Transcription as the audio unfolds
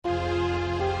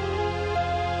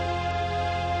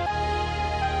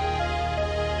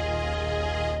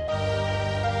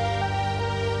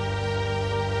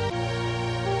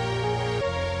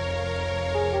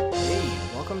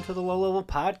to the Low Level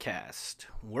Podcast.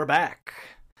 We're back.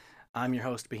 I'm your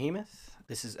host, Behemoth.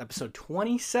 This is episode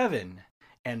 27,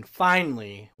 and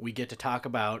finally, we get to talk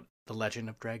about The Legend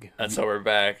of Dragoon. That's how we're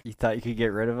back. You thought you could get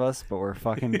rid of us, but we're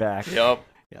fucking back. Yep.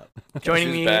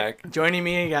 Joining me, back.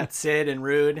 I got Sid and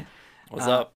Rude. What's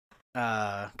up?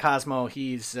 Cosmo,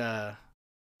 he's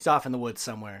off in the woods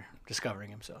somewhere, discovering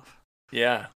himself.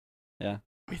 Yeah. Yeah.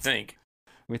 We think.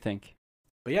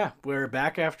 But yeah, we're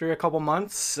back after a couple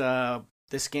months.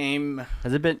 This game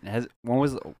when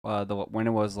was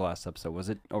the last episode? Was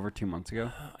it over 2 months ago?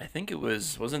 I think it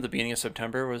wasn't the beginning of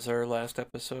September was our last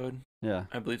episode? Yeah.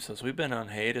 I believe so. So we've been on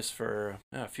hiatus for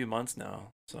a few months now.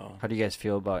 So How do you guys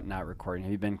feel about not recording?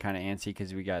 Have you been kind of antsy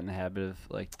because we got in the habit of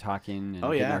like talking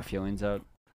and getting our feelings out?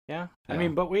 Yeah. I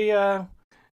mean, but we've had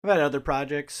other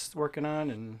projects working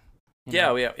on, and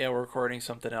we're recording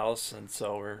something else, and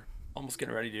so we're almost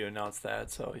getting ready to announce that,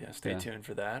 so stay tuned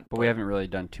for that. But we haven't really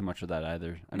done too much of that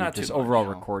either. Not just too much, overall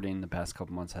no. recording the past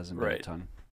couple months hasn't been a ton.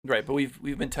 Right, but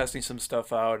we've been testing some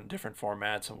stuff out in different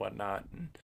formats and whatnot,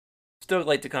 and still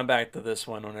like to come back to this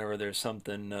one whenever there's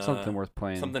something worth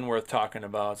playing, something worth talking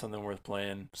about, something worth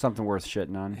playing, something worth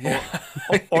shitting on. Yeah.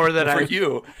 or that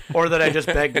or that I just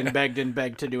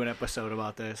begged to do an episode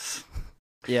about this.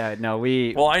 Yeah, no,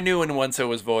 Well, I knew when once it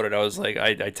was voted, I was like,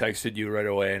 I texted you right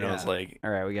away, and I was like, all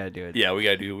right, we gotta do it. Yeah,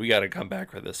 we gotta come back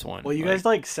for this one. Well, you guys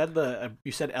said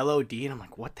you said LOD, and I'm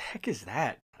like, what the heck is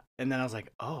that? And then I was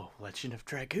like, oh, Legend of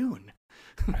Dragoon.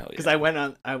 Because I went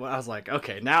on, I was like,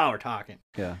 okay, now we're talking.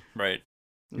 Yeah. Right.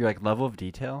 You're like, level of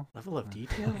detail? Level of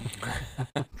detail?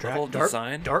 Level of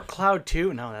design? Dark Cloud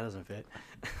 2? No, that doesn't fit.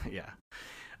 Yeah.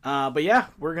 But yeah,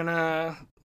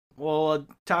 we'll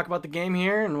talk about the game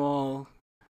here, and we'll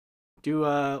do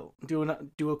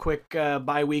a quick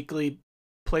bi-weekly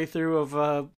playthrough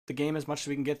of the game as much as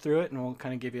we can get through it, and we'll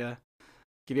kind of give you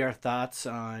our thoughts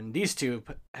on these two.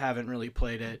 Haven't really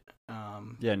played it.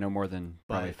 No more than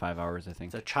probably 5 hours, I think.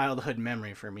 It's a childhood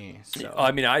memory for me. So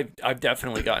I mean, I've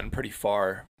definitely gotten pretty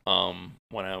far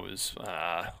when I was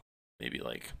maybe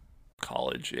like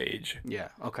college age. Yeah.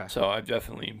 Okay. So I've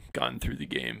definitely gotten through the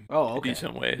game in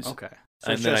decent ways. Okay.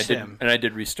 So And then I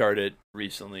did restart it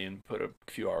recently and put a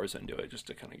few hours into it just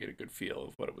to kind of get a good feel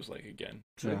of what it was like again.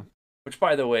 Yeah. Which,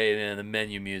 by the way, man, the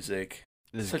menu music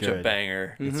is such a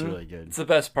banger. It's Mm-hmm. really good. It's the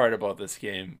best part about this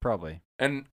game. Probably.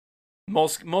 And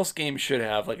most games should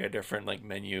have like a different like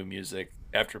menu music.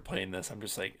 After playing this, I'm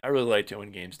just like, I really liked it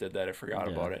when games did that. I forgot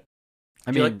about it.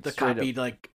 I mean, like the copied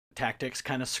like tactics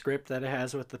kind of script that it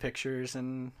has with the pictures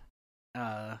and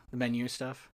the menu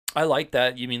stuff. I like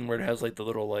that. You mean where it has like the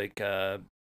little like the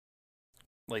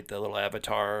little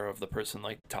avatar of the person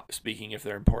like speaking if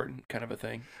they're important kind of a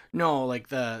thing? No, like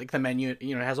the menu,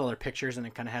 it has all their pictures, and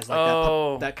it kind of has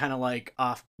like that kind of like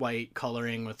off-white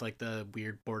coloring with like the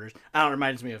weird borders. I don't know, it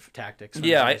reminds me of Tactics.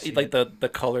 Yeah, like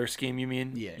the color scheme, you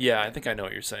mean? Yeah. Yeah, I think I know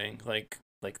what you're saying. Like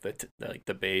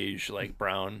the beige, like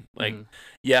brown. Like Mm-hmm.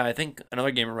 Yeah, I think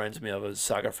another game it reminds me of is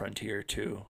Saga Frontier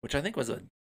 2, which I think was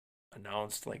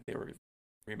announced like they were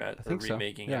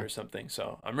remaking it or something.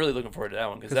 So I'm really looking forward to that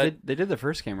one because they did the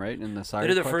first game, right? In the Saga they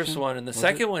did the collection? first one, and the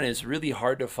second one is really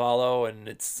hard to follow, and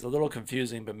it's a little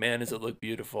confusing. But man, does it look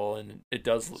beautiful, and it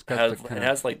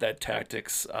has like that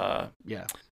Tactics.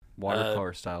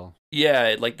 Watercolor style.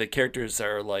 Yeah, like the characters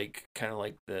are like kind of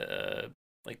like the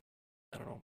like I don't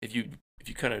know if you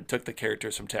kind of took the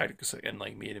characters from Tactics and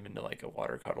like made them into like a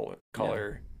watercolor.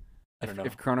 Yeah. I don't know.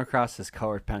 If Chrono Cross is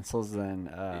colored pencils, then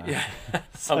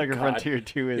Saga God. Frontier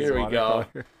 2 is Here we watercolor.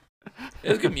 go.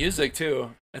 It's good music too.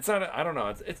 It's not. I don't know.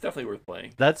 It's definitely worth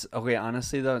playing. That's okay.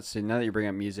 Honestly, though, so now that you bring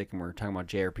up music and we're talking about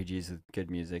JRPGs with good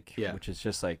music, Yeah. which is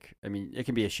just like, I mean, it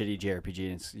can be a shitty JRPG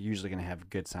and it's usually going to have a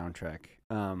good soundtrack.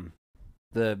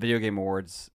 The Video Game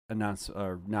Awards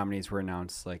nominees were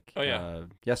announced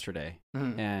yesterday,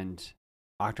 and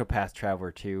Octopath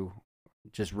Traveler 2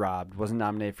 just wasn't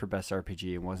nominated for Best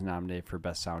RPG and wasn't nominated for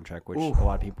Best Soundtrack, which a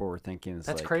lot of people were thinking is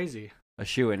that's like crazy. a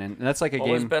shoo-in, and that's like a what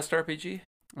game. Was Best RPG?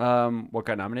 What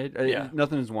got nominated?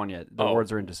 Nothing has won yet. The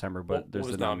awards are in December, but there's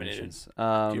the nominations. Do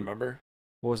you remember?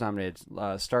 What was nominated?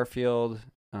 Starfield,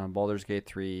 Baldur's Gate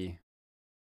 3.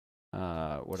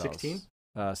 What 16?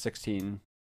 else? 16,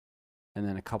 and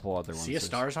then a couple other ones. Sea of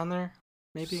Stars on there,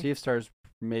 maybe. Sea of Stars,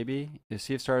 maybe.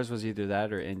 Sea of Stars was either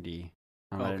that or Indie.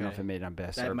 I don't know if it made on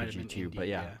Best that RPG too, indie, but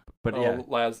yeah.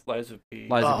 Lies of P.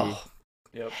 Lies of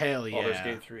P. Yep. Hell yeah. Baldur's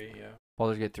Gate 3, yeah.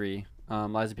 Baldur's Gate 3.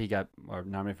 Liza P got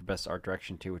nominated for Best Art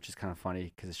Direction too, which is kind of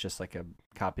funny because it's just like a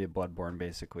copy of Bloodborne,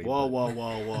 basically. Whoa.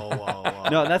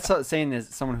 No, that's not saying as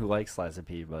someone who likes Liza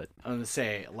P, but I'm gonna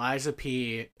say Liza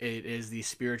P. It is the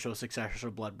spiritual successor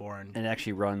of Bloodborne. it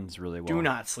actually runs really well. Do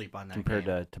not sleep on that compared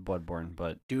game. to Bloodborne,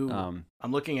 but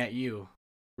I'm looking at you,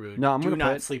 Rude. No, I'm Do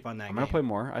gonna not sleep on that I'm game. gonna play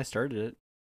more. I started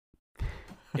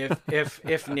it.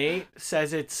 If Nate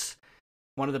says it's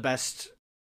one of the best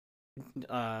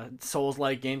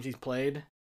Souls-like games he's played.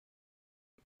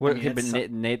 What?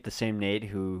 But Nate, the same Nate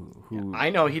who I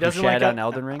know he doesn't shat like on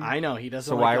Elden Ring. I know he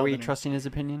doesn't. So like why are Elden we Ring. trusting his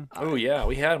opinion? Oh yeah,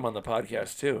 we had him on the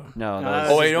podcast too.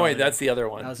 No. Wait, that's the other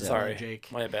one. Sorry,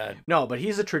 Jake. My bad. No, but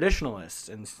he's a traditionalist,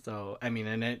 and so I mean,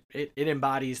 and it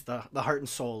embodies the heart and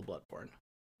soul of Bloodborne,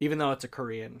 even though it's a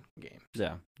Korean game.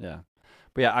 Yeah.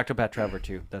 But yeah, Octopath Traveler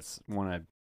 2. That's one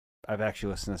I've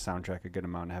actually listened to the soundtrack a good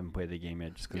amount. I haven't played the game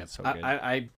yet just because it's so good.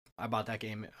 I bought that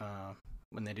game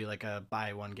when they do like a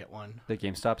buy one get one. The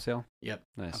GameStop sale? Yep.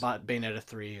 Nice. I bought Bayonetta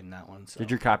 3 in that one. So. Did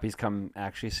your copies come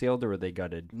actually sealed or were they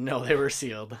gutted? No, they were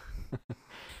sealed.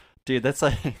 Dude, that's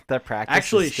like that practice.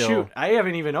 Actually, is still, shoot, I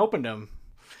haven't even opened them.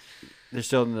 They're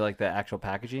still in like the actual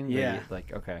packaging. Yeah.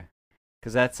 Okay,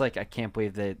 because that's like I can't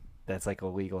believe that's like a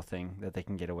legal thing that they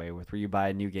can get away with, where you buy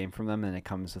a new game from them and it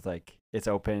comes with like it's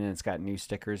open and it's got new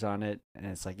stickers on it, and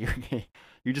it's like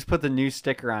you just put the new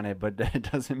sticker on it, but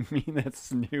it doesn't mean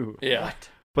that's new. Yeah. What?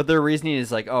 But their reasoning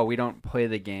is like, oh, we don't play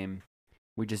the game.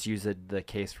 We just use the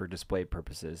case for display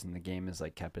purposes, and the game is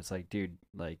like kept. It's like, dude,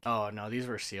 like. Oh no, these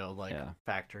were sealed like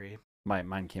factory.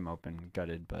 Mine came open,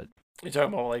 gutted, but. You're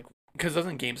talking about like, because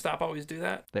doesn't GameStop always do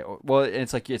that? Well,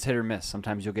 it's like it's hit or miss.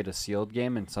 Sometimes you'll get a sealed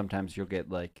game, and sometimes you'll get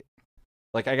like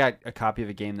I got a copy of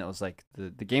a game that was like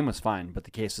the game was fine, but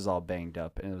the case was all banged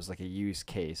up, and it was like a used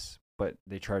case, but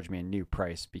they charged me a new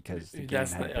price because the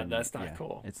game that's not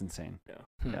cool. It's insane.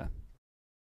 Yeah.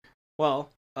 Well,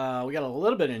 we got a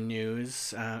little bit of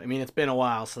news. I mean, it's been a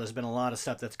while, so there's been a lot of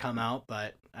stuff that's come out,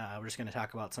 but we're just going to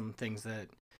talk about some things that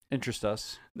interest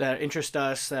us that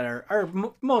are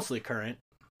mostly current.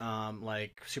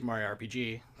 Like Super Mario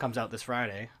RPG comes out this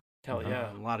Friday. Hell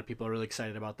yeah. A lot of people are really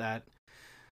excited about that.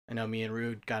 I know me and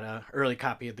Rude got an early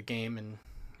copy of the game, and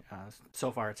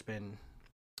so far it's been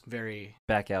very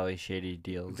back alley shady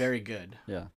deals. Very good.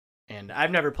 Yeah. And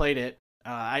I've never played it.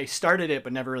 I started it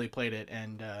but never really played it,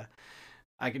 and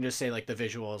I can just say like the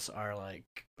visuals are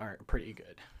pretty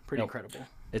good, pretty incredible.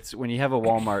 It's when you have a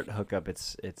Walmart hookup,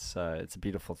 it's a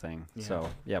beautiful thing. Yeah. So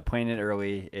yeah, playing it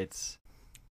early, it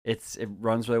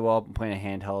runs really well. I'm playing a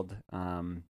handheld.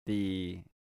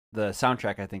 The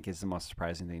soundtrack I think is the most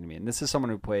surprising thing to me, and this is someone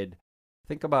who played.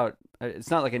 Think about it's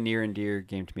not like a near and dear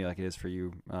game to me like it is for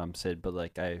you, Sid, but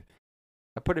like I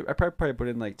probably put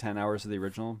in like 10 hours of the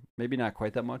original, maybe not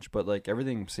quite that much, but like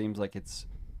everything seems like it's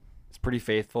pretty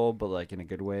faithful, but like in a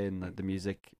good way, and the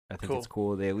music I think it's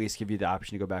cool. They at least give you the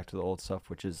option to go back to the old stuff,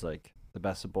 which is like the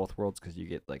best of both worlds because you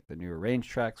get like the new arranged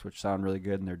tracks, which sound really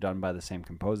good, and they're done by the same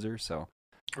composer, so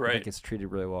I think it's treated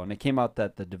really well. And it came out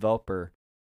that the developer,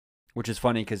 which is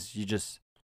funny because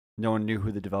no one knew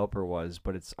who the developer was,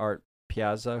 but it's Art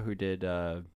Piazza who did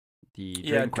the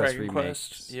Dragon Quest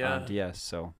remakes on DS.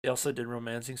 So they also did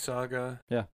Romancing Saga.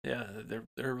 Yeah, they're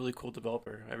a really cool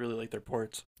developer. I really like their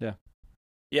ports.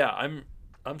 Yeah,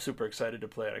 I'm super excited to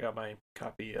play it. I got my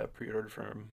copy pre-ordered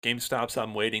from GameStop, so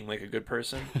I'm waiting like a good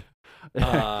person.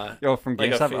 From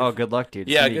GameStop. Oh, good luck, dude.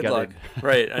 Yeah, good luck.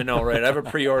 Right, I know. Right, I have a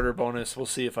pre-order bonus. We'll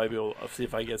see if I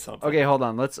get something. Okay, hold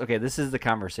on. This is the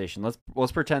conversation.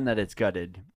 Let's pretend that it's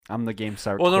gutted. I'm the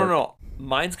GameStop. Well, no.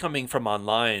 Mine's coming from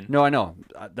online. No, I know.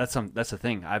 That's the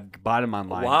thing. I've bought them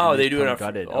online. Wow, they do it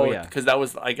gutted. Oh yeah, because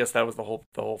I guess that was the whole.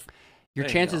 Your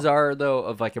chances are, though,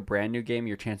 of like a brand new game,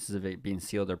 your chances of it being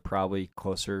sealed are probably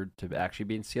closer to actually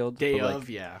being sealed. Day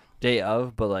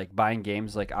of, but like buying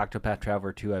games like Octopath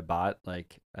Traveler 2, I bought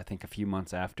like I think a few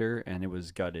months after, and it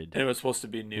was gutted. And it was supposed to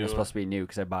be new. It was supposed to be new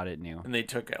because I bought it new. And they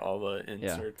took all the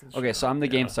inserts. Yeah. Okay, so I'm the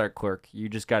GameStop clerk. You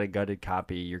just got a gutted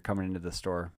copy. You're coming into the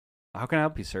store. How can I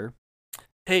help you, sir?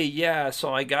 Hey, yeah,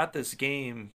 so I got this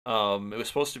game. It was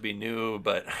supposed to be new,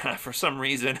 but for some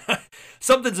reason,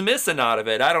 something's missing out of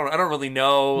it. I don't really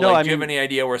know. No, do you have any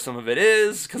idea where some of it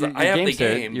is? Because I have the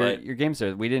game, but your game's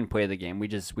there. We didn't play the game. We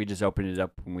just opened it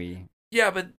up when we. Yeah,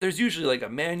 but there's usually like a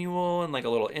manual and like a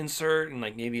little insert and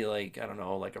like maybe like I don't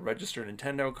know, like a registered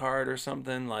Nintendo card or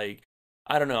something. Like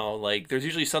I don't know. Like there's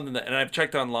usually something that, and I've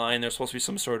checked online. There's supposed to be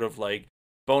some sort of like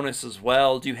bonus as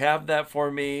well. Do you have that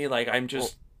for me? Like I'm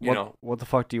just. What the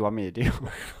fuck do you want me to do?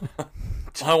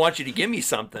 I want you to give me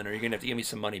something, or you're gonna have to give me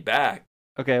some money back.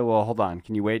 Okay, well, hold on.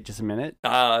 Can you wait just a minute?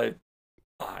 I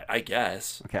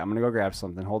guess. Okay, I'm gonna go grab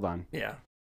something. Hold on. Yeah.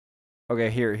 Okay,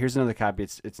 here's another copy.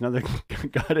 It's another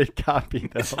gutted copy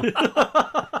though.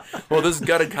 Well, this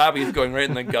gutted copy is going right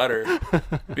in the gutter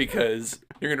because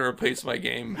you're gonna replace my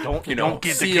game. Don't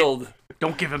get sealed.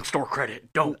 Don't give him store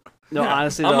credit. Don't. No,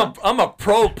 honestly, I'm a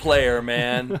pro player,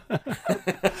 man.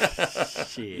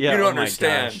 Shit. You don't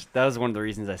understand. Gosh. That was one of the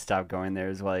reasons I stopped going there.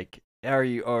 Is like, do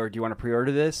you want to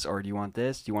pre-order this, or do you want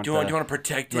this? Do you want to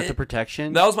protect it? Want the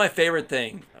protection? That was my favorite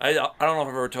thing. I don't know if I've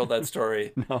ever told that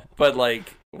story. No. But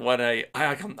like when I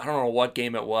don't know what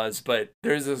game it was, but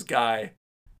there's this guy.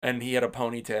 And he had a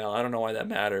ponytail. I don't know why that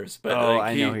matters, but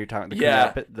I know who you're talking.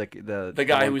 The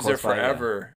guy who was there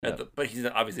forever. But he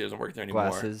obviously doesn't work there anymore.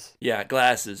 Glasses. Yeah,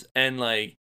 glasses. And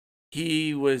like,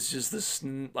 he was just the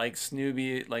snottiest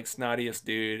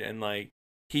dude. And like,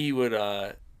 he would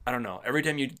I don't know. Every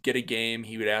time you'd get a game,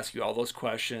 he would ask you all those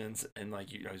questions, and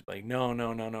like you always be like, no,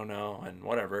 and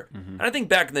whatever. Mm-hmm. And I think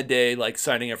back in the day, like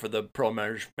signing up for the pro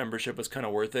membership was kind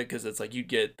of worth it because it's like you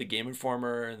get the Game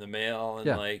Informer in the mail, and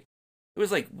like. It was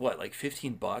like what, like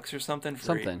 $15 or something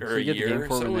for or so you get year. the game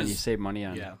for, and then you save money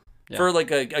on. Yeah. For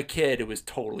like a kid, it was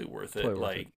totally worth it. Totally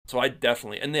like worth it. so, I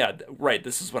definitely right.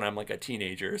 This is when I'm like a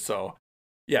teenager, so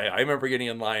yeah, I remember getting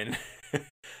in line. Can't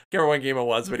remember what game it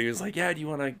was, but he was like, "Yeah, do you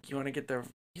want to get the?"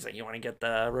 He's like, "You want to get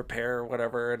the repair or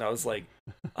whatever?" And I was like,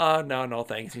 no,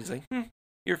 thanks." He's like,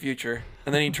 "Your future."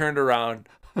 And then he turned around.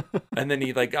 And then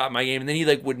he like got my game, and then he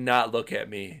like would not look at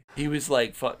me. He was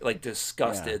like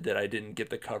disgusted that I didn't get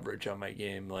the coverage on my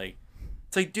game. Like,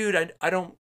 it's like, dude,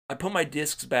 I put my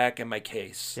discs back in my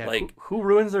case. Yeah, like, who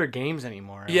ruins their games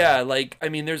anymore? Yeah, like I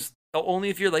mean, there's only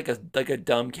if you're like a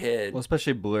dumb kid. Well,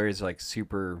 especially Blu-ray is like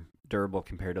super durable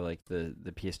compared to like the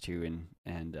PS2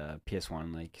 and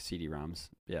PS1 like CD-ROMs.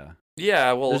 Yeah.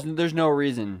 Yeah. Well, there's no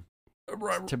reason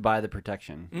to buy the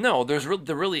protection. No, there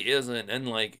really isn't, and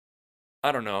like.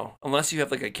 I don't know. Unless you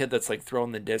have like a kid that's like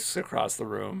throwing the discs across the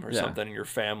room or something, and you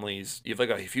have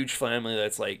like a huge family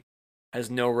that's like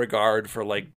has no regard for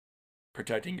like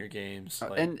protecting your games.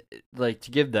 And like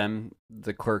to give them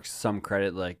the clerks some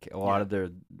credit, like a lot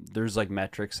of there's like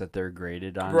metrics that they're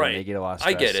graded on. Right. And they get a lot of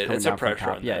stress. I get it. It's a pressure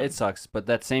on them. Yeah, it sucks. But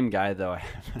that same guy though,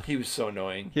 he was so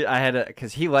annoying.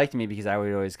 Because he liked me because I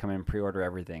would always come in and pre-order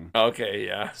everything. Okay,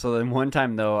 yeah. So then one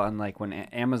time though, on like when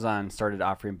Amazon started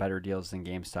offering better deals than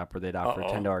GameStop, where they'd offer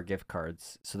 $10 gift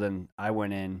cards. So then I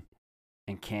went in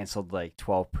and canceled like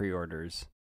 12 pre-orders.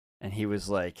 And he was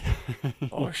like,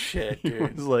 "Oh shit, dude!"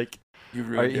 He was like,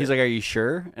 he's like, "Are you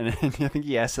sure?" And I think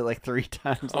he asked it like 3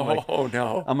 times.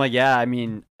 No! I'm like, "Yeah, I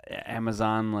mean,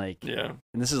 Amazon, like, yeah."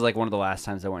 And this is like one of the last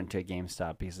times I went to a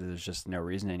GameStop because there's just no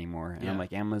reason anymore. And I'm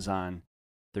like, Amazon,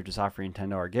 they're just offering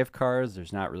 $10 gift cards.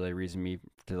 There's not really a reason me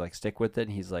to like stick with it.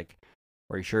 And he's like,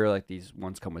 "Are you sure like these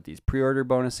ones come with these pre-order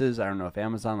bonuses?" I don't know if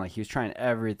Amazon, like he was trying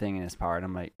everything in his power, and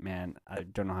I'm like, man, I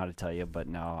don't know how to tell you, but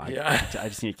no, I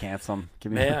just need to cancel them.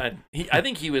 I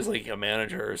think he was like a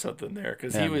manager or something there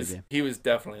because he was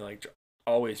definitely like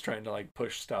always trying to like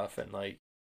push stuff and like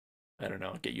I don't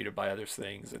know, get you to buy other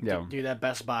things and do that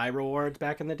Best Buy rewards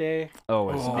back in the day. That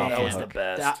was the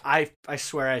best. I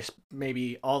swear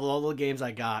maybe all the games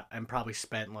I got, I probably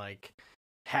spent like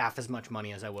half as much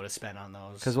money as I would have spent on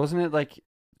those. Because wasn't it like,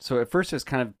 so at first it was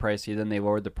kind of pricey, then they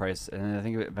lowered the price, and then I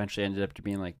think it eventually ended up to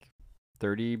being like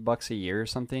 $30 a year or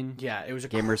something. Yeah, it was a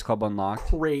Gamers Club Unlocked.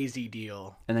 Crazy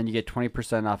deal. And then you get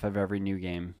 20% off of every new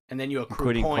game. And then you accrue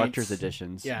including points. Collector's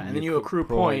editions. Yeah, and then you accrue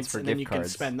points, and then you cards. can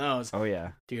spend those. Oh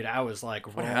yeah, dude, I was like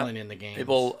rolling in the game.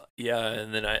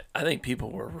 And then I think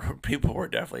people were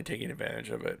definitely taking advantage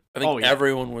of it. I think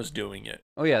everyone was doing it.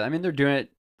 Oh yeah, I mean they're doing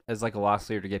it as like a loss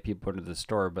leader to get people into the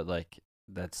store, but like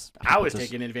I was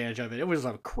taking advantage of it. It was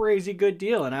a crazy good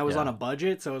deal, and I was on a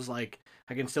budget, so it was like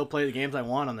I can still play the games I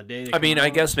want on the day. I mean, I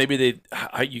guess maybe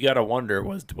you gotta wonder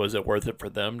was it worth it for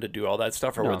them to do all that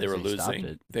stuff, or were they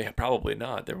losing? They probably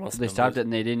not. They stopped it,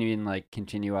 and they didn't even like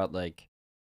continue out like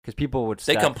because people would.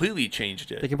 They completely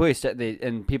changed it. They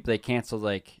completely they canceled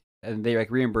like and they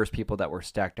like reimbursed people that were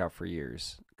stacked out for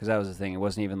years because that was the thing. It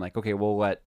wasn't even like okay, we'll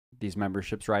let these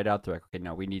memberships ride out. They're like okay,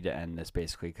 no, we need to end this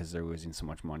basically because they're losing so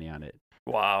much money on it.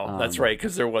 Wow, that's right.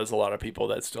 Because there was a lot of people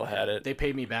that still had it. They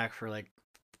paid me back for like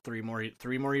three more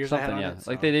years. I had on it, so.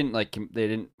 Like they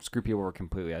didn't screw people over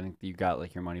completely. I think you got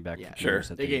like your money back. Yeah, sure.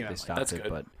 They stopped that's it,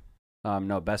 good. but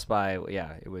no, Best Buy.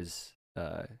 Yeah, it was.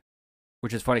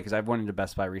 Which is funny because I've went into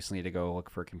Best Buy recently to go look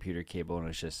for a computer cable and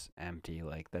it's just empty.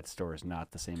 Like that store is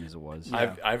not the same as it was.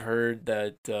 Yeah. I've heard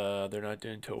that they're not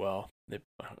doing too well.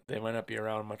 They might not be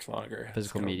around much longer.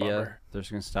 Physical media, they're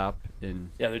just gonna stop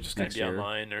in. Yeah, they're just gonna be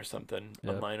online or something,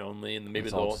 online only, and maybe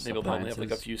they'll only have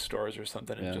like a few stores or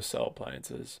something and just sell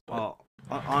appliances. Well,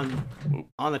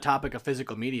 on the topic of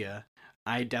physical media,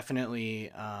 I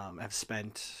definitely have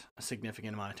spent a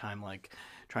significant amount of time like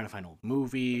trying to find old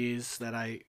movies that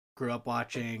I grew up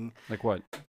watching. Like what?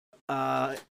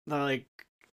 Like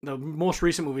the most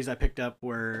recent movies I picked up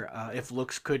were If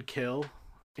Looks Could Kill.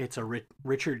 It's a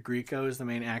Richard Grieco is the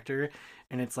main actor,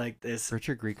 and it's like this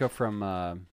Richard Grieco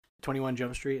from 21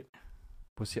 Jump Street.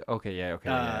 Was he? Okay, yeah, okay.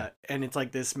 Yeah. And it's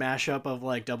like this mashup of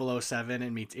like 007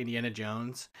 and meets Indiana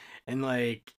Jones, and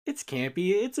like it's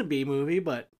campy. It's a B movie,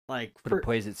 but like it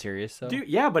plays it serious though. Dude,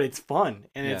 yeah, but it's fun,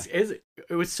 and it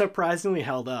was surprisingly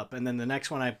held up. And then the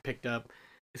next one I picked up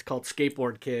is called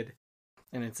Skateboard Kid,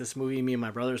 and it's this movie me and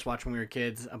my brothers watched when we were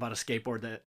kids about a skateboard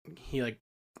that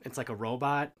it's like a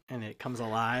robot and it comes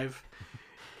alive,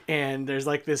 and there's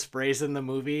like this phrase in the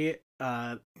movie,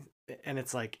 and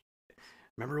it's like,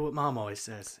 remember what Mom always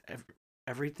says,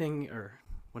 everything or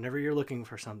whenever you're looking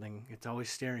for something, it's always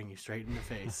staring you straight in the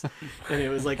face. And it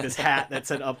was like this hat that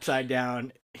said upside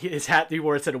down. His hat he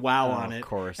wore said "Wow" on it. Of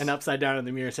course. And upside down in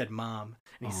the mirror said "Mom."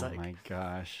 And he's like, "Oh my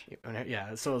gosh!"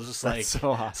 Yeah. So it was just That's like,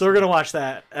 so awesome. So we're gonna watch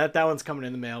that. That one's coming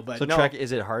in the mail. But so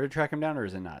is it hard to track him down or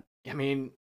is it not? I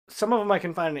mean, some of them I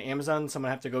can find on Amazon. Some I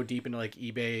have to go deep into like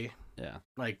eBay. Yeah.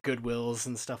 Like Goodwills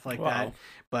and stuff like that.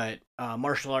 But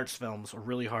martial arts films are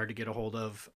really hard to get a hold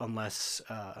of unless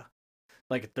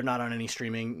like they're not on any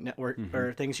streaming network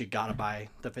or things. You gotta buy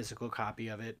the physical copy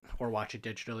of it or watch it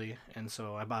digitally. And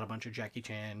so I bought a bunch of Jackie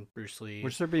Chan, Bruce Lee.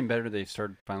 Which they're being better. They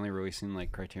started finally releasing,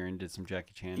 like Criterion did some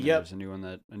Jackie Chan. Yeah. There's a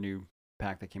new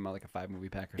pack that came out, like a 5-movie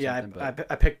pack or something. Yeah,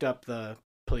 I picked up the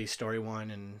Police Story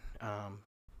one and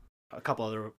a couple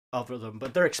other of them,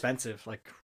 but they're expensive. Like,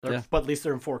 but at least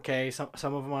they're in 4K.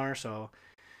 Some of them are. So,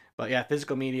 but yeah,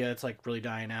 physical media, it's like really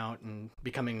dying out and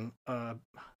becoming a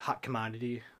hot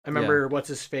commodity. I remember what's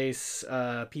his face,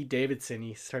 Pete Davidson.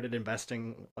 He started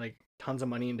investing like tons of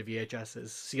money into VHSs,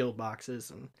 sealed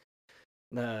boxes, and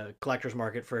the collector's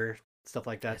market for stuff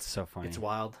like that. It's so funny. It's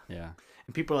wild. Yeah.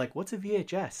 And people are like, "What's a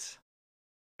VHS?"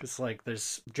 Because like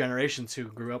there's generations who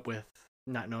grew up with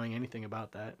not knowing anything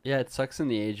about that. Yeah, it sucks in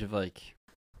the age of like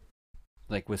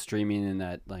with streaming and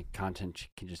that like content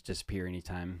can just disappear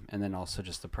anytime, and then also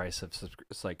just the price of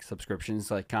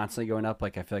subscriptions like constantly going up.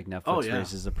 Like I feel like Netflix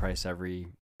raises the price every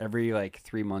like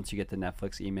 3 months. You get the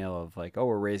Netflix email of like, oh,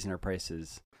 we're raising our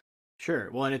prices.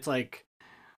 Sure. Well, and it's like,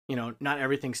 not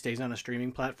everything stays on a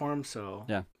streaming platform. So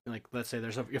yeah, like let's say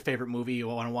there's your favorite movie you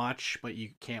want to watch, but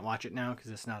you can't watch it now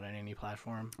because it's not on any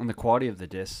platform. And the quality of the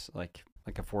disc, like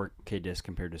a 4K disc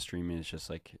compared to streaming, is just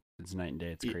like it's night and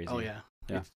day. It's crazy. Oh yeah.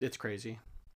 It's crazy.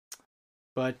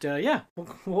 But yeah,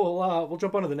 we'll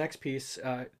jump on to the next piece.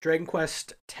 Dragon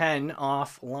Quest X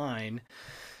Offline,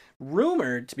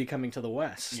 rumored to be coming to the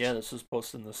West. Yeah, this was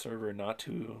posted in the server not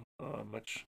too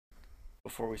much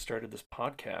before we started this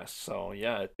podcast. So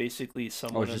yeah, basically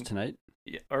someone. Oh, just tonight?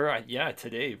 Yeah, or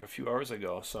today, a few hours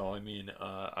ago. So I mean,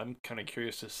 I'm kind of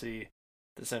curious to see if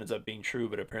this ends up being true.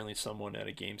 But apparently, someone at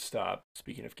a GameStop.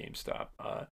 Speaking of GameStop,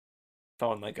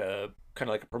 found like a kind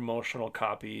of like a promotional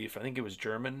copy. I think it was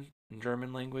German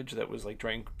language that was like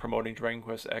promoting Dragon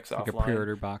Quest X offline,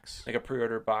 like a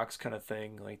pre-order box kind of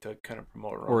thing, like to kind of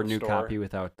promote it or a new copy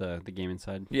without the game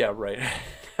inside. Yeah, right.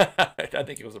 I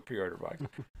think it was a pre-order box,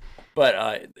 but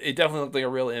it definitely looked like a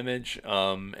real image.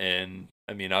 And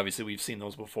I mean, obviously we've seen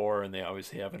those before, and they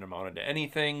obviously haven't amounted to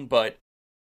anything. But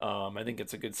I think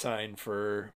it's a good sign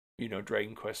for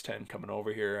Dragon Quest X coming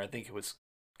over here. I think it was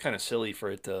kind of silly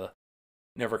for it to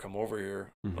never come over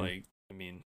here. Like, I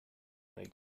mean,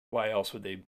 like, why else would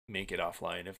they make it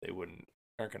offline if they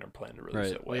aren't going to plan to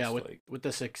release it west? Well, yeah, with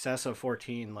the success of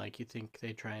 14, like, you think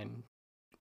they try and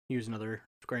use another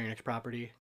Square Enix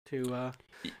property to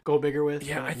go bigger with?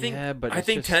 Yeah, I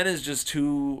think 10 is just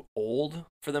too old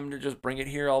for them to just bring it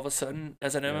here all of a sudden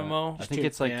as an MMO. I think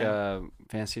it's like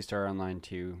Phantasy Star Online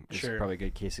 2 is probably a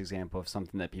good case example of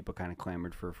something that people kind of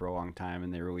clamored for a long time,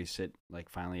 and they released it. Like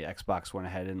finally, Xbox went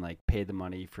ahead and like paid the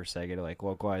money for Sega to like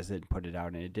localize it and put it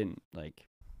out, and it didn't like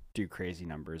do crazy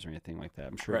numbers or anything like that.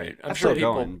 I'm sure. Right. I'm sure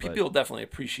people definitely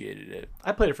appreciated it.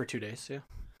 I played it for 2 days. Yeah.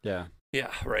 Yeah.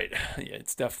 Yeah, right. Yeah,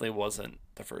 it definitely wasn't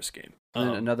the first game. And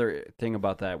then another thing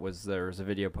about that was there was a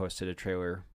video posted, a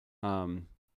trailer,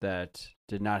 that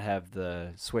did not have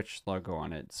the Switch logo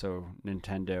on it. So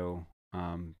Nintendo,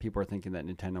 people are thinking that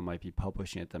Nintendo might be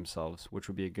publishing it themselves, which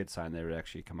would be a good sign that it would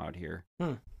actually come out here.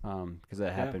 Because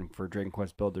that happened for Dragon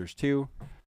Quest Builders 2.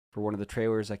 For one of the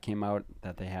trailers that came out,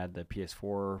 that they had the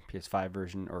PS4, PS5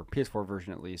 version, or PS4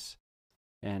 version at least,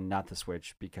 and not the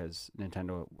Switch, because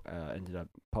Nintendo ended up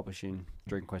publishing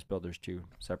Dragon Quest Builders 2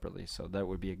 separately. So that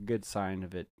would be a good sign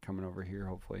of it coming over here,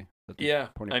 hopefully. Yeah,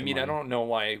 I mean, I don't know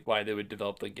why they would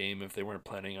develop the game if they weren't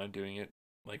planning on doing it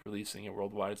like releasing it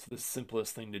worldwide. It's the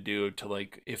simplest thing to do to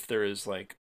like if there is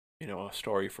like a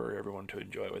story for everyone to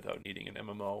enjoy without needing an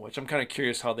MMO. Which I'm kind of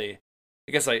curious how they.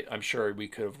 I guess I'm sure we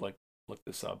could have like looked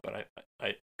this up, but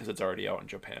I because it's already out in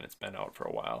Japan. It's been out for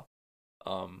a while.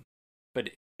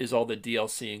 But is all the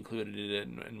DLC included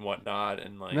in and whatnot,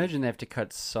 and like imagine they have to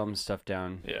cut some stuff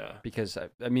down. Yeah, because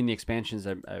I mean the expansions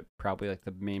are probably like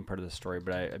the main part of the story,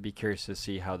 but I'd be curious to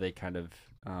see how they kind of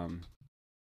I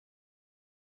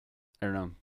don't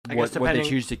know what they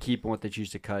choose to keep and what they choose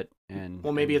to cut. And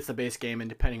maybe it's the base game, and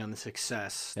depending on the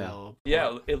success, they'll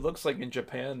it looks like in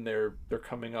Japan they're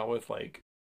coming out with like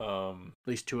at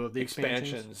least 2 of the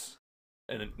expansions.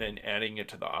 And then adding it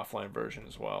to the offline version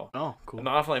as well. Oh, cool. And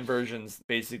the offline version's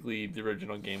basically the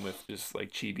original game with just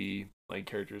like chibi like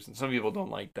characters, and some people don't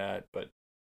like that, but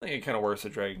I think it kind of works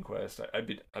at Dragon Quest. I'd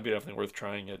be definitely worth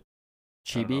trying it.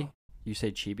 Chibi? You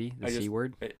say chibi? The C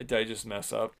word? Did I just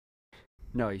mess up?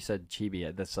 No, you said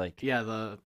chibi. That's like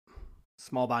the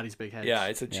small bodies, big heads. Yeah,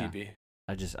 it's a chibi.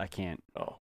 I can't.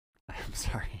 Oh, I'm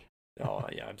sorry. Oh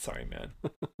yeah, I'm sorry, man.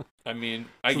 I mean,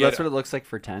 that's what it looks like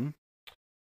for 10.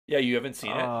 Yeah, you haven't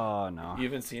seen it? Oh, no. You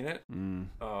haven't seen it? Mm.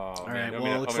 Oh, all man. right.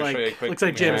 Well, looks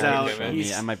like Jim's out.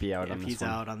 I might be out on this one. He's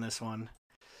out on this one.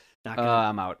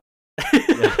 I'm out.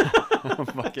 I'm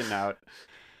fucking out.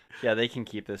 Yeah, they can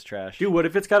keep this trash. Dude, what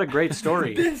if it's got a great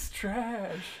story? This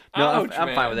trash. No,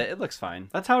 I'm fine with it. It looks fine.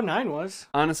 That's how 9 was.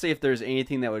 Honestly, if there's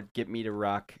anything that would get me to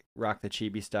rock the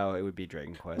chibi style, it would be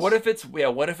Dragon Quest. What if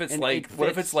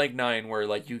it's like 9 where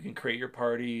like you can create your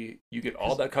party, you get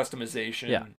all that customization.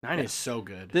 Yeah. 9 is so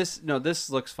good. This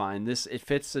looks fine. It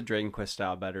fits the Dragon Quest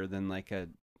style better than like a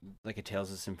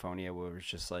Tales of Symphonia, where it's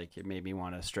just like it made me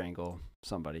want to strangle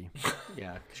somebody.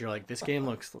 Yeah, because you're like, this game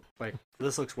looks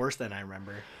worse than I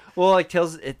remember. Well, like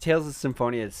Tales of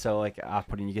Symphonia is so like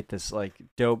off-putting. You get this like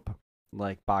dope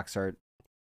like box art,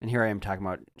 and here I am talking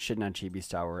about shitting on Chibi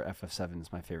style, where FF7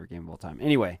 is my favorite game of all time.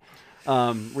 Anyway,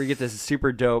 where you get this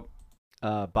super dope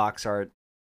box art,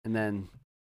 and then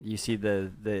you see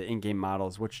the in-game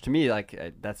models, which to me like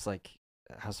that's like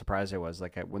how surprised I was.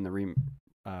 Like when the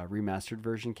remastered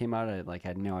version came out, I like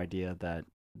had no idea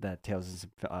that Tales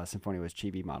of Symphonia was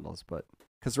chibi models, but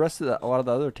because the rest of a lot of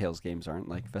the other Tales games aren't,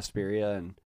 like Vesperia,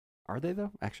 and are they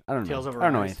though? Actually, I don't know. I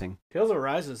don't know anything. Tales of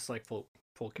Arise is like full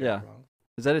character. Yeah.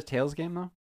 Is that a Tales game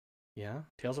though? Yeah,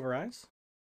 Tales of Arise.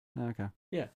 Okay.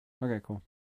 Yeah. Okay, cool.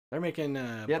 They're making they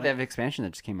have an expansion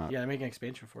that just came out. Yeah, they're making an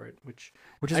expansion for it, which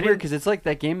is weird because it's like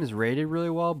that game is rated really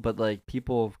well, but like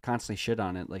people constantly shit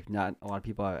on it. Like not a lot of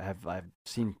people I've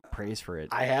seen praise for it.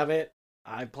 I have it.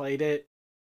 I played it.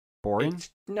 Boring?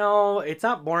 No, it's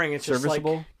not boring. It's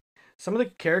serviceable. Just like some of the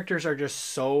characters are just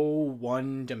so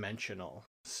one-dimensional.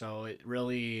 So it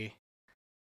really,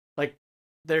 like,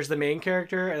 there's the main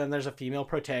character and then there's a female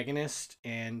protagonist,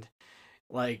 and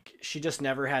like she just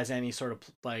never has any sort of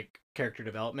like character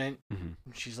development.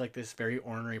 Mm-hmm. She's like this very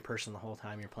ornery person the whole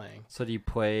time you're playing. So do you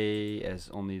play as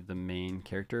only the main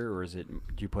character, or do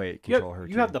you control her?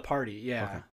 You have the party, yeah,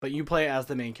 okay. But you play as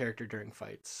the main character during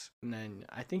fights, and then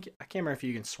I can't remember if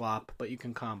you can swap, but you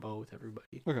can combo with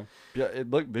everybody. Okay, yeah,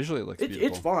 visually it looks beautiful.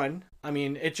 It's fun. I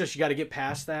mean, it's just you got to get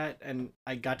past that, and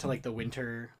I got to like the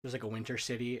winter. There's like a winter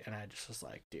city, and I just was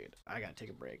like, dude, I gotta take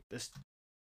a break. This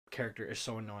character is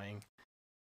so annoying.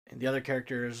 And the other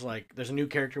character is like, there's a new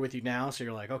character with you now, so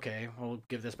you're like, okay, we'll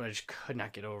give this, but I just could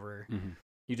not get over. Mm-hmm.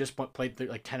 You just played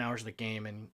like 10 hours of the game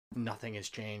and nothing has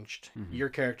changed. Mm-hmm. Your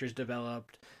character's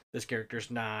developed, this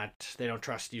character's not. They don't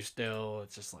trust you still.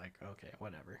 It's just like, okay,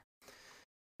 whatever.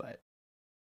 But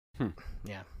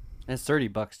yeah, and it's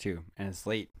 $30 too, and it's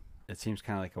late. It seems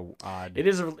kind of like a odd. It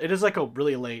is like a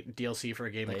really late DLC for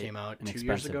a game that came out 2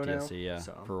 years ago DLC, now. Yeah,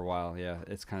 so. For a while, yeah,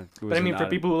 it's kind of. But I mean, for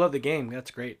people who love the game,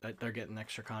 that's great that they're getting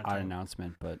extra content. Odd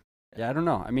announcement, but yeah, I don't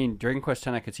know. I mean, Dragon Quest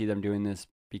X, I could see them doing this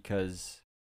because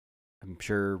I'm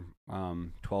sure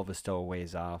 12 is still a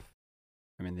ways off.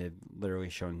 I mean, they've literally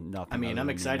shown nothing. I mean, I'm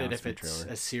excited if it's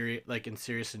as serious, like in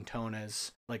serious in tone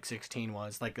as like 16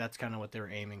 was. Like that's kind of what they were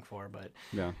aiming for, but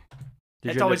yeah,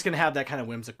 it's always gonna have that kind of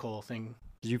whimsical thing.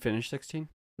 Did you finish 16?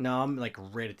 No, I'm like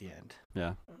right at the end.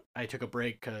 Yeah. I took a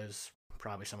break because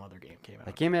probably some other game came out.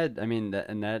 That game had, I mean,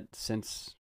 that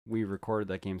since we recorded,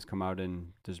 that game's come out,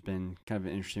 and there's been kind of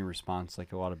an interesting response,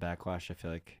 like a lot of backlash, I feel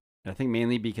like. And I think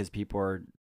mainly because people are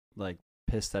like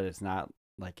pissed that it's not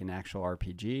like an actual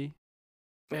RPG.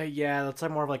 Yeah, that's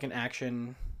like more of like an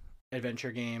action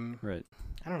adventure game. Right.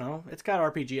 I don't know. It's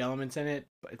got RPG elements in it,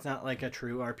 but it's not like a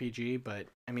true RPG, but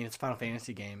I mean, it's a Final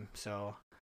Fantasy game, so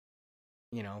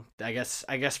you know, I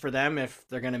guess for them, if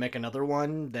they're going to make another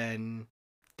one, then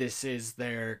this is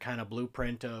their kind of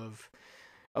blueprint of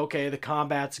okay, the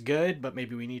combat's good, but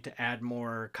maybe we need to add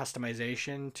more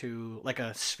customization to like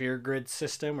a sphere grid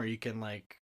system where you can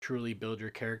like truly build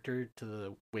your character to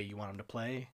the way you want him to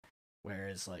play.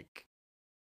 Whereas like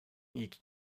you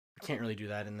can't really do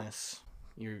that in this.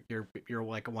 You're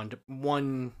like a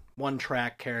one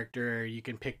track character. You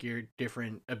can pick your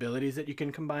different abilities that you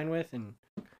can combine with and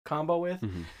combo with,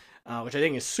 which I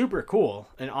think is super cool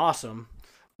and awesome.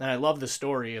 And I love the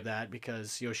story of that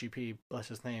because Yoshi P, bless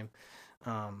his name.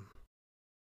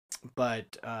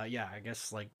 But yeah, I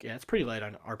guess like it's pretty light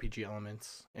on RPG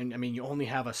elements. And I mean, you only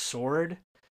have a sword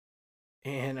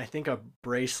and I think a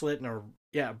bracelet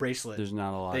bracelet. There's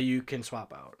not a lot that you can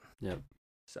swap out. Yep.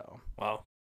 So wow.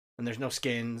 And there's no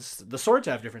skins. The swords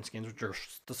have different skins,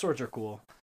 the swords are cool.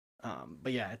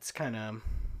 But yeah, it's kind of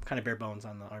bare bones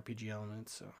on the RPG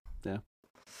elements. So yeah.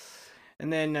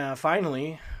 And then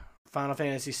finally, Final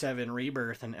Fantasy VII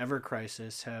Rebirth and Ever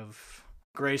Crisis have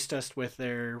graced us with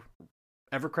their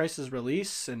Ever Crisis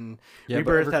release, and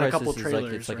Rebirth had a couple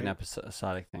trailers. It's like an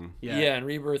episodic thing. Yeah, and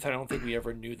Rebirth, I don't think we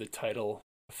ever knew the title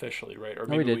officially, right? Or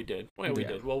maybe we did. Well, we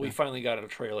did. Well, we finally got a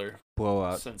trailer.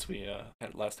 Blowout. Since we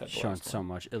had last shown so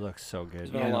much. It looks so good.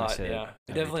 It's been a lot, yeah.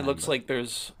 It definitely looks like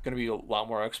there's going to be a lot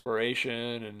more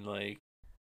exploration and like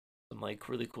some like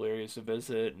really cool areas to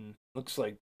visit, and looks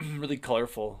like really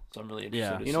colorful. So I'm really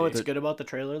interested to see. You know what's good about the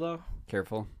trailer though?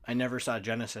 Careful. I never saw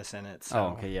Genesis in it. So.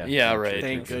 Oh, okay, yeah. Yeah, right.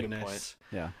 Thank goodness.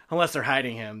 Yeah. Unless they're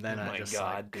hiding him, then oh I my just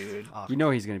God, dude. You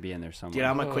know he's going to be in there somewhere. Dude,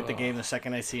 I'm going to quit the game the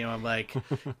second I see him. I'm like,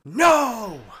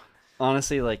 no!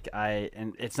 Honestly, like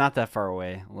and it's not that far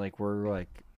away. Like we're like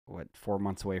what 4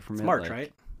 months away from it. March, like,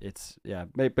 right? It's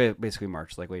basically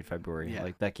March, like late February. Yeah.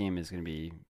 Like that game is gonna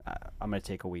be. I'm gonna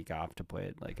take a week off to play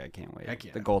it. Like I can't wait. Heck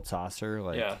yeah. The Gold Saucer,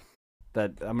 like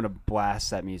that. I'm gonna blast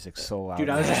that music so loud. Dude,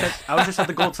 I was just at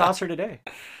the Gold Saucer today.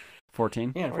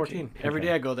 14. Yeah, 14. Every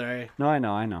day I go there. No, I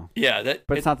know. Yeah,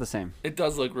 but it's not the same. It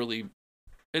does look really.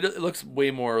 It looks way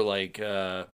more like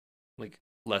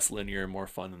less linear and more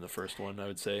fun than the first one. I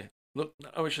would say. Look,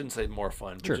 I shouldn't say more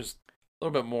fun, but just a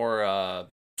little bit more.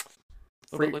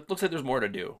 Looks like there's more to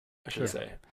do. I should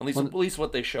say at least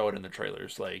what they showed in the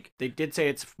trailers. Like they did say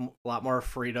it's a lot more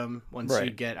freedom once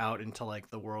you get out into like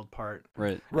the world part.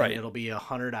 Right. And it'll be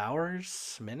 100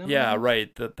 hours minimum. Yeah,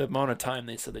 right. The amount of time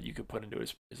they said that you could put into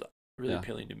it is really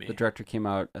appealing to me. The director came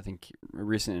out, I think, a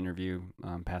recent interview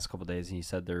past couple of days, and he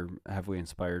said they're heavily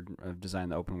inspired of designing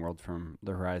the open world from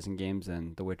the Horizon games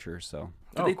and The Witcher. So,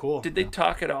 cool. Did they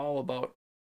talk at all about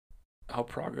how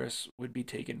progress would be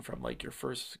taken from like your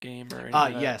first game or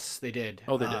anything? Yes, they did.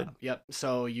 Oh, they did. Yep.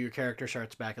 So your character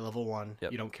starts back at level 1.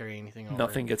 Yep. You don't carry anything over.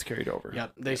 Nothing gets carried over.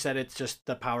 Yep. They said it's just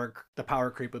the power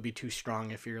creep would be too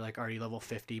strong if you're like already level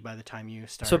 50 by the time you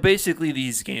start. So basically,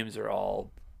 these games are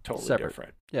all totally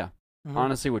different. Yeah. Mm-hmm.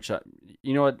 Honestly,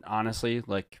 you know what? Honestly,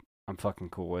 like I'm fucking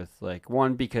cool with like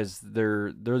one because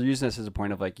they're using this as a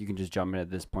point of like you can just jump in at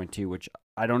this point too, which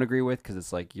I don't agree with because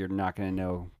it's like you're not gonna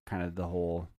know kind of the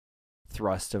whole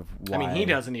thrust of why. I mean, he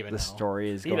doesn't even know. The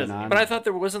story is going on. But I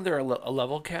thought wasn't there a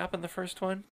level cap in the first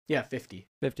one? Yeah, 50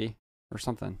 or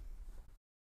something.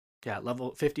 Yeah,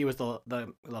 level 50 was the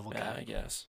level cap. I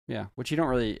guess. Yeah, which you don't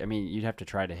really. I mean, you'd have to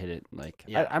try to hit it. Like,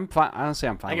 yeah. I'm fine. Honestly,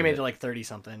 I'm fine. I think I made it like 30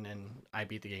 something, and I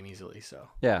beat the game easily. So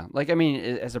yeah, like I mean,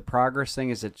 as a progress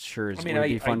thing, is it sure? It would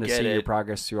be fun to see your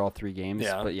progress through all 3 games.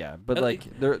 Yeah, but like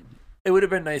there. It would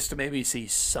have been nice to maybe see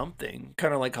something,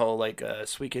 kind of like how like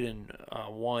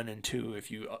Suikoden 1 and 2, if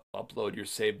you upload your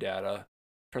save data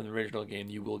from the original game,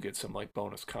 you will get some like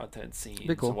bonus content scenes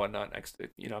and whatnot. Next,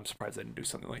 I'm surprised they didn't do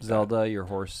something like Zelda, that. your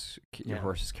horse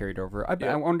is carried over.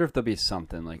 I wonder if there'll be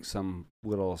something like some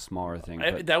little smaller thing.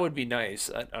 That would be nice.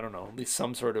 I don't know, at least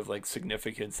some sort of like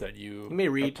significance that you may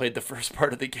read played the first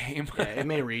part of the game. Yeah, it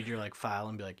may read your like file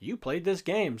and be like, you played this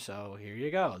game, so here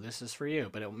you go. This is for you.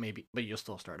 But but you'll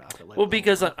still start off at like. Well,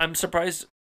 because I'm surprised.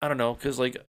 I don't know, because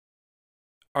like.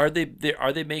 Are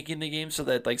they making the game so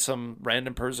that like some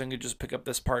random person could just pick up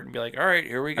this part and be like, all right,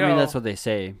 here we go? I mean, that's what they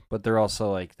say, but they're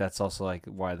also like that's also like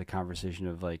why the conversation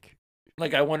of like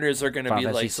I wonder is there going to be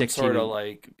like some 16 sort of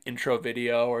like intro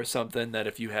video or something that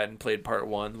if you hadn't played part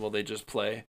 1, will they just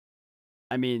play?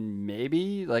 I mean,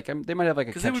 maybe like they might have like a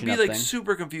because it would be like thing.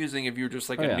 super confusing if you're just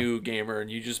like a new gamer and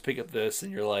you just pick up this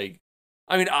and you're like,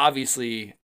 I mean,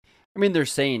 obviously. I mean, they're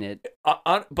saying it,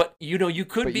 but you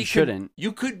could but be you shouldn't.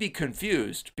 You could be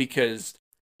confused because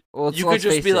you could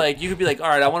just be like, all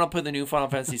right, I want to play the new Final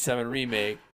Fantasy VII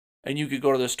remake, and you could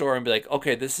go to the store and be like,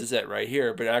 okay, this is it right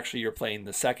here, but actually you're playing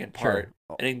the second part,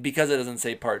 and because it doesn't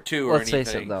say part 2 or anything.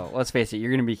 Let's face it, though. Let's face it,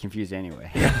 you're gonna be confused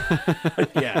anyway.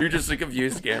 Yeah, you're just a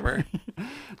confused gamer.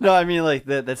 No, I mean like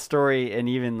that story and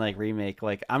even like remake.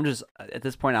 Like I'm just at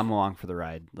this point, I'm along for the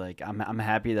ride. Like I'm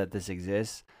happy that this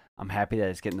exists. I'm happy that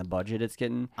it's getting the budget it's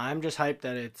getting. I'm just hyped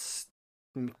that it's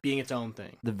being its own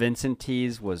thing. The Vincent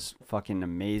tease was fucking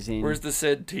amazing. Where's the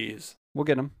Sid tease? We'll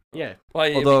get him. Yeah.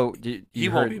 Well, Although he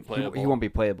won't be playable. He won't be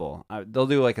playable. They'll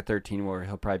do like a 13 where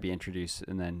he'll probably be introduced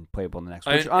and then playable in the next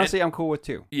one. Which honestly, I'm cool with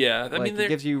too. Yeah, I mean, it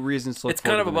gives you reasons to look. It's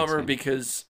kind of a bummer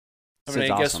because I mean,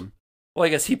 Sid's I guess. Awesome. Well, I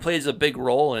guess he plays a big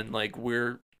role in like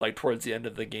we're like towards the end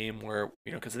of the game where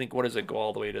because I think what does it go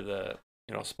all the way to the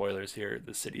spoilers here,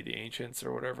 the city of the ancients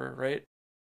or whatever, right?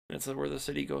 That's where the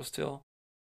city goes till.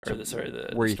 Or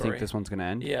where you story. think this one's gonna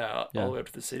end? Yeah, all the way up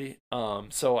to the city.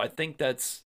 So I think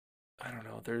that's, I don't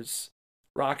know. There's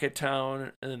Rocket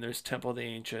Town, and then there's Temple of the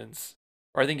Ancients.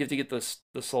 Or I think you have to get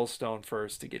the Soul Stone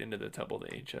first to get into the Temple of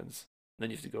the Ancients. And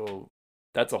then you have to go.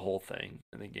 That's a whole thing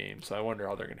in the game. So I wonder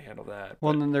how they're gonna handle that.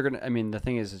 Well, and then they're gonna. I mean, the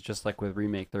thing is, it's just like with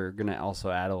remake, they're gonna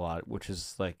also add a lot, which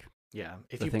is like. Yeah,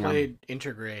 if you played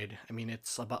Intergrade, I mean,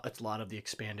 it's a lot of the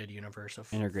expanded universe of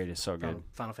Intergrade is so good.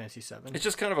 Final Fantasy VII. It's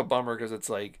just kind of a bummer because it's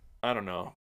like I don't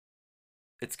know.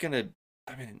 It's gonna.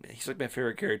 I mean, he's like my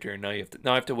favorite character, and now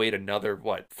I have to wait another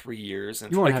 3 years.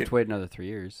 And you won't have to wait another 3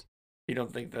 years. You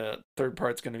don't think the third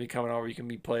part's gonna be coming out where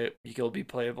you'll be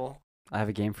playable? I have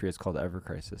a game for you. It's called Ever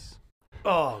Crisis.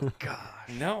 Oh gosh,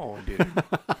 no, dude.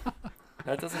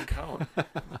 That doesn't count.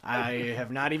 I have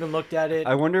not even looked at it.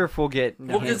 I wonder if we'll get.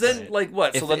 Well, because then, like,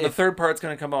 what? So then the third part's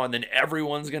going to come out, and then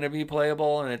everyone's going to be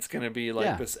playable, and it's going to be,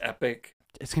 like, this epic.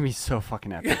 It's going to be so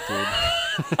fucking epic, dude.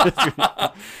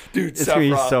 Dude, it's going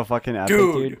to be so fucking epic,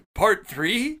 dude. Part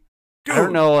 3? Dude. I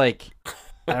don't know, like.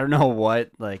 I don't know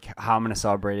how I'm gonna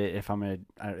celebrate it, if I'm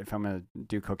gonna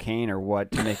do cocaine or what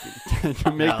to make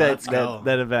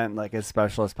that event like as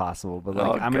special as possible. But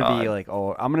like I'm gonna be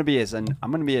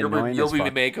annoying. You'll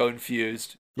be Mako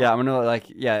infused. Yeah, I'm gonna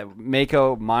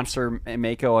Mako monster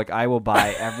Mako. Like I will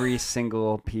buy every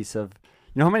single piece of.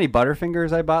 You know how many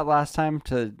Butterfingers I bought last time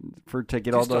to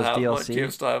get all those DLC? Do you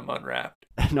still have them unwrapped?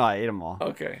 No, I ate them all.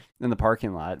 Okay. In the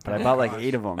parking lot, but I bought like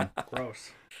 8 of them.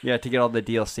 Gross. Yeah, to get all the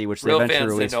DLC, which Real they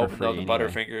eventually released for free. free. Real fans didn't open the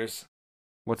Butterfingers.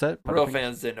 What's that? Real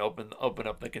fans didn't open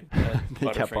up the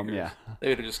they kept them, yeah. They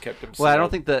would have just kept them sealed. Well, I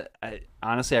don't think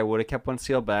honestly, I would have kept one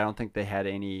sealed, but I don't think they had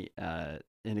any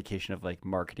indication of like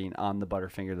marketing on the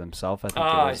Butterfinger themselves. I think it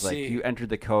was like you entered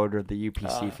the code or the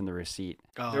UPC from the receipt.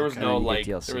 There was no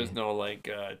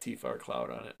Tifa Cloud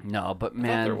on it. No, but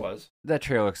man, there was. That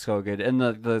trailer looks so good, and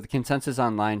the consensus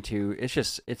online too.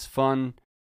 It's fun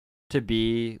to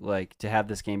be like to have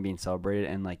this game being celebrated,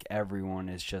 and like everyone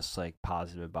is just like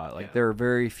positive about it. Like there are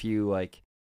very few, like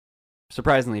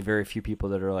surprisingly very few people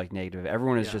that are like negative.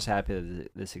 Everyone is just happy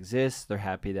that this exists. They're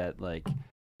happy that like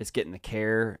it's getting the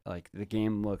care. Like the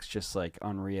game looks just like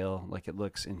unreal. Like it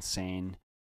looks insane.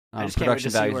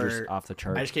 Production values are off the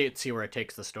chart. I just can't see where it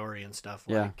takes the story and stuff.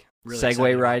 Yeah, like, really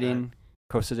Segway riding,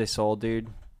 Costa del Sol, dude.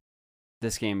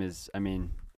 This game is, I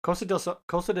mean, Costa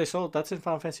del Sol. That's in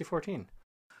Final Fantasy 14.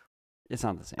 It's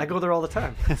not the same. I go there all the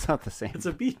time. It's not the same. It's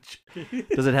a beach.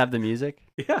 Does it have the music?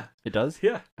 Yeah. It does?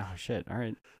 Yeah. Oh, shit. All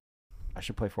right. I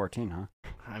should play 14, huh?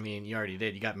 I mean, you already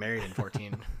did. You got married in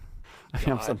 14. I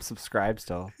mean, I'm subscribed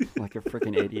still. Like a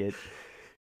freaking idiot.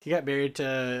 He got married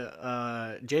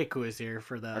to Jake, who was here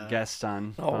for our guest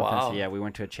on. Oh, wow. Fantasy. Yeah, we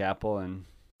went to a chapel and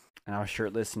I was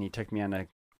shirtless, and he took me on a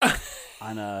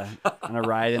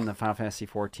ride in the Final Fantasy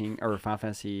 14 or Final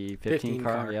Fantasy 15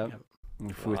 car. Yep.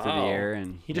 We flew through the air,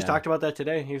 and he just talked about that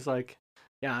today. He was like,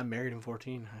 "Yeah, I'm married in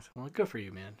 14." I said, "Well, good for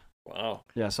you, man." Wow.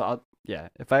 Yeah. So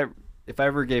if I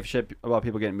ever gave shit about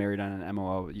people getting married on an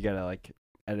MOO, you gotta like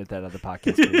edit that other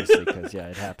podcast previously because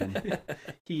it happened.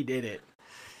 He did it.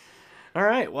 All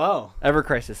right. Well. Ever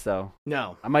Crisis though.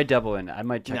 No. I might double in. I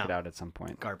might check it out at some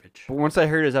point. Garbage. But once I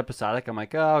heard it was episodic, I'm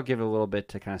like, I'll give it a little bit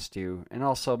to kind of stew. And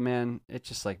also, man, it's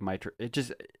just like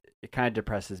it kind of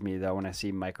depresses me though when I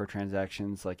see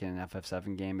microtransactions like in an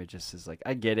FF7 game. It just is like,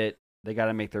 I get it, they got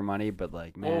to make their money, but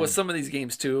like, man. Well, with some of these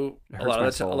games too, a lot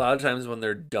of times when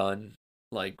they're done,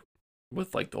 like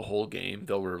with like the whole game,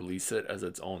 they'll release it as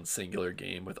its own singular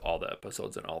game with all the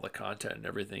episodes and all the content and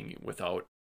everything without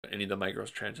any of the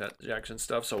microtransaction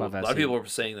stuff. So a lot of people are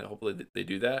saying that hopefully they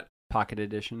do that. Pocket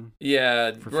edition.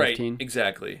 Yeah, for right. 15?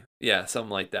 Exactly. Yeah,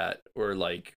 something like that. Or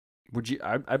like, would you?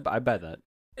 I buy that.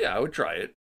 Yeah, I would try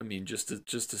it. I mean, just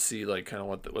to see like kind of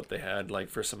what they had like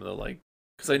for some of the like,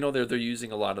 because I know they're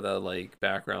using a lot of the like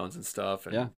backgrounds and stuff.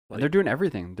 And, yeah, like, and they're doing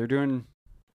everything. They're doing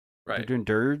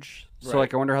Dirge. So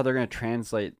like, I wonder how they're gonna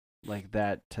translate like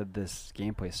that to this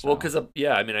gameplay style. Well, because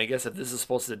I mean, I guess if this is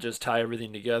supposed to just tie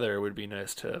everything together, it would be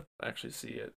nice to actually see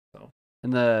it. So.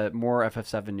 And the more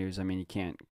FF7 news, I mean, you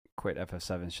can't quit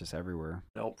FF7. It's just everywhere.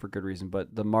 Nope. For good reason.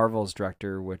 But the Marvel's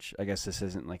director, which I guess this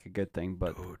isn't like a good thing,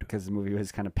 but because the movie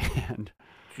was kind of panned.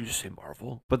 Did you just say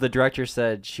Marvel? But the director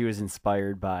said she was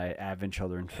inspired by Advent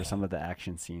Children for some of the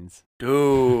action scenes.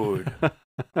 Dude.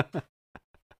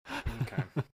 Okay.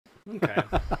 Okay.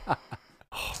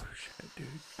 Oh shit, dude.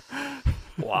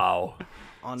 Wow.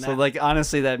 So like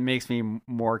honestly, that makes me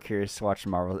more curious to watch the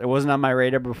Marvel. It wasn't on my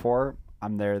radar before.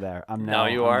 I'm there. I'm now.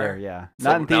 You I'm are. there, yeah. So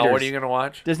not in theaters. now what are you gonna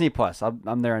watch? Disney Plus.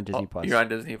 I'm there on Disney Plus. You're on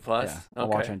Disney Plus. Yeah, I'll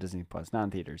watch it on Disney Plus. Not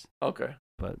in theaters. Okay.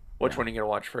 But which one are you gonna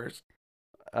watch first?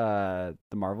 The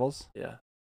Marvels. Yeah.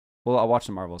 Well, I'll watch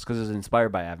the Marvels because it was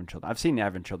inspired by Advent Children. I've seen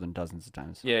Advent Children dozens of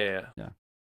times. Yeah.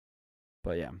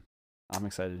 But yeah, I'm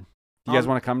excited. Do you guys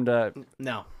want to come to?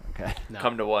 No. Okay. No.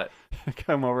 Come to what?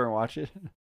 Come over and watch it.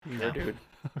 No, dude.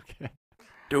 Okay.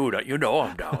 Dude, you know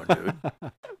I'm down, dude.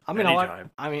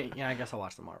 I guess I'll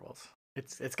watch the Marvels.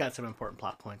 It's got some important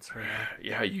plot points for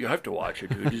Yeah, you have to watch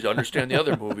it, dude. Just understand the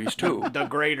other movies too. the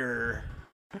greater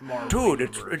Marvel.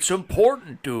 Dude, it's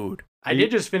important, dude. I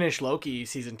did just finish Loki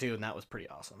season 2, and that was pretty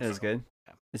awesome. It was good.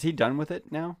 Yeah. Is he done with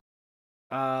it now?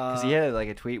 Because he had like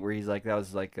a tweet where he's like, "That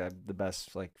was like the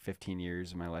best like 15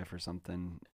 years of my life or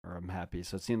something," or "I'm happy."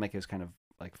 So it seemed like it was kind of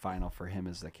like final for him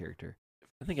as the character.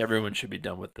 I think everyone should be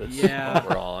done with this. Yeah.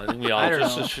 Overall, I think we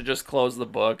all should just close the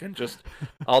book and just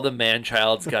all the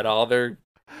man-childs got all their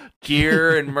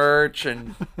gear and merch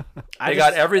and they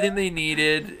got everything they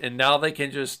needed, and now they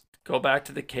can just go back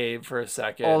to the cave for a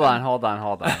second. Hold on.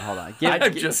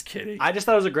 I'm just kidding. I just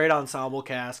thought it was a great ensemble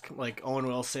cast, like Owen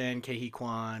Wilson, Ke Huy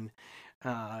Quan,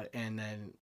 and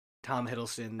then Tom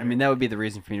Hiddleston. I mean, that would be the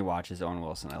reason for me to watch is Owen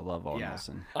Wilson. I love Owen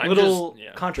Wilson. A little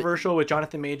controversial with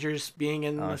Jonathan Majors being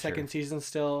in the second season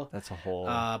still. That's a whole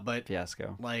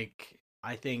fiasco. Like,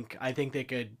 I think they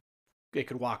could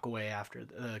walk away after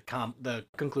the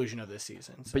conclusion of this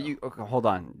season. So. But hold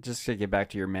on, just to get back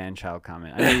to your man-child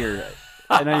comment.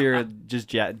 I know you're just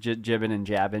jibbing and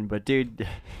jabbing, but dude,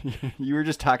 you were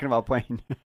just talking about playing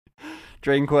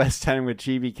Dragon Quest X with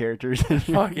chibi characters.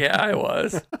 Fuck yeah, I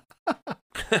was.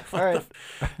 All right,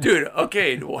 dude.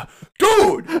 Okay, dude.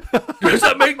 Does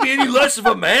that make me any less of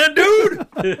a man, dude?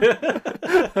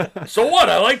 So what?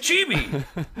 I like chibi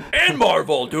and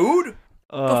Marvel, dude.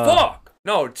 The fuck?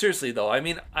 No, seriously though. I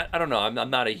mean, I don't know. I'm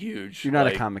not a huge. You're not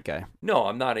a comic guy. No,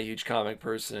 I'm not a huge comic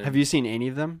person. Have you seen any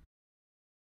of them?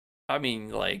 I mean,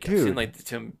 like, I've seen like the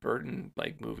Tim Burton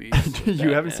like movies.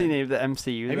 You haven't seen any of the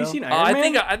MCU. Have you seen Iron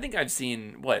Man? I think I've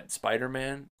seen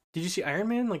Spider-Man. Did you see Iron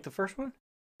Man, like the first one?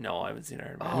 No, I haven't seen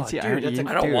Iron Man. Oh, dude,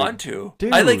 I don't want to.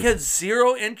 Dude. I like had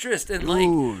zero interest in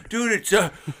like, dude, it's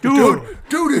it's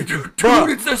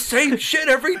the same shit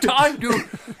every time, dude.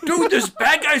 Dude, this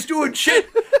bad guy's doing shit,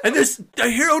 and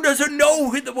the hero doesn't know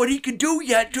what he can do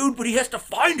yet, dude. But he has to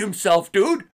find himself,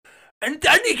 dude, and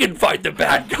then he can fight the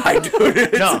bad guy, dude.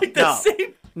 It's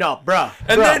same. No, bro.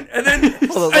 And then,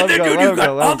 dude, you've got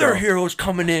other heroes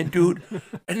coming in, dude,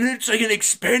 and then it's like an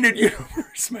expanded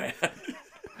universe, man.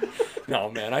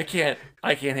 No, man, I can't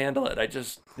handle it.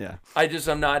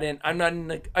 I'm not in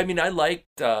like, I mean, I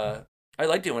liked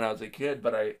it when I was a kid,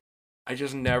 but I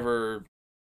just never,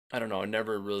 I don't know, I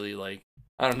never really like,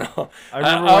 I don't know.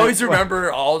 I always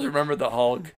remember the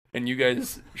Hulk and you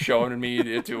guys showing me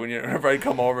it too whenever I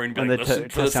come over and be like, listen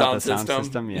for the sound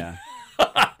system. Yeah.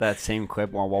 That same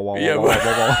clip. Wah, wah, wah, Yeah, wah,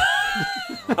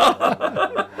 wah,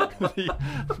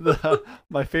 wah.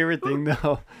 My favorite thing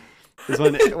though is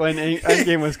when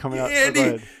Endgame was coming out.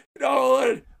 Andy,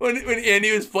 when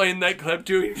Andy was playing that clip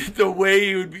too, the way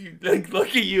he would be like look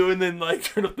at you and then like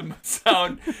turn up the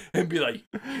sound and be like,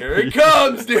 "Here it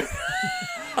comes, dude."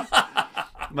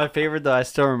 My favorite though, I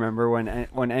still remember when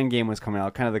Endgame was coming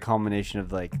out, kind of the culmination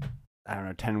of like, I don't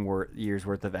know, 10 years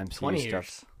worth of MCU 20 stuff.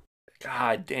 years.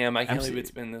 God damn, I can't believe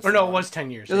it's been this. Or no, it was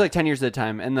 10 years. It was like 10 years at a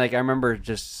time, and like I remember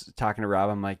just talking to Rob.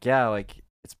 I'm like, yeah, like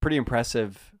it's pretty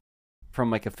impressive from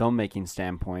like a filmmaking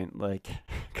standpoint, like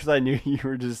because I knew you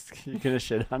were just gonna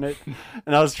shit on it,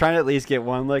 and I was trying to at least get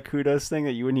one like kudos thing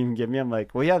that you wouldn't even give me. I'm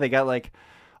like, well, yeah, they got like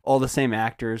all the same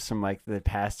actors from like the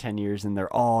past 10 years, and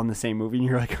they're all in the same movie, and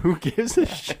you're like, who gives a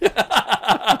shit?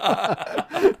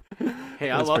 Hey,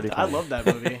 I love that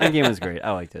movie. Endgame was great.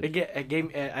 I liked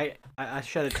it. I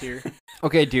shed a tear.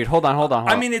 Okay, dude, hold on.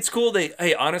 I mean, it's cool.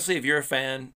 Hey, honestly, if you're a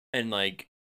fan and like,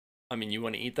 I mean, you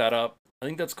want to eat that up, I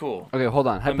think that's cool. Okay, hold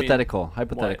on. Hypothetical.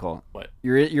 What?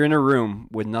 You're in a room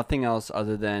with nothing else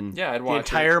other than I'd watch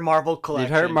the entire Marvel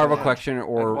collection. The entire Marvel collection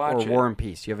or War and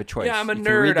Peace. You have a choice. Yeah, I'm a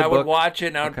nerd. I would watch it,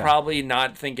 and I would probably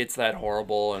not think it's that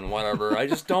horrible and whatever. I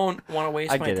just don't want to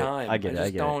waste my time. I get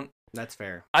it. That's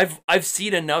fair. I've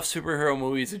seen enough superhero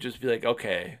movies to just be like,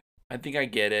 okay, I think I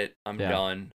get it. I'm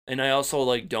done. And I also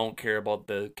like don't care about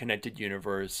the connected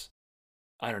universe.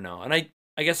 I don't know. And I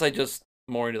guess I just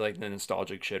more into like the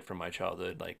nostalgic shit from my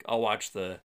childhood. Like I'll watch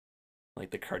the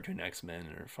cartoon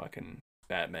X-Men or fucking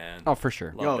Batman. Oh, for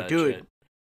sure. Yo, dude. Shit.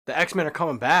 The X-Men are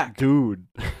coming back. Dude.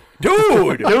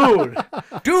 The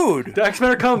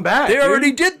X-Men are coming back. They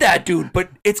already did that, dude, but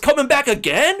it's coming back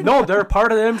again? No, they're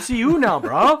part of the MCU now,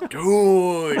 bro.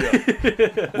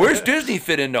 Dude. Where's Disney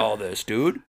fit into all this,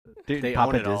 dude? Dude, they Papa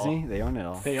own it Disney, all. they own it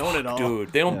all. They own it all.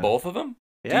 Dude, they own both of them?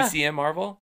 Yeah. DC and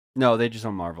Marvel? No, they just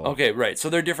own Marvel. Okay, right. So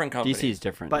they're different companies. DC's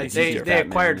different. But they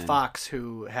acquired Fox,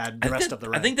 who had the rest of the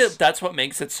rights. I think that's what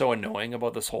makes it so annoying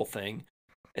about this whole thing.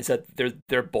 Is that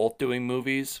they're both doing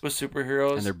movies with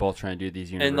superheroes, and they're both trying to do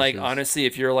these universes. And like honestly,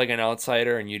 if you're like an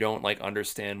outsider and you don't like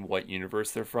understand what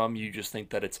universe they're from, you just think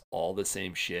that it's all the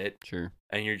same shit. Sure.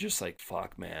 And you're just like,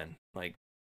 fuck, man. Like,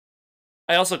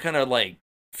 I also kind of like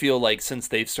feel like since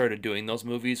they've started doing those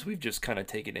movies, we've just kind of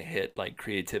taken a hit, like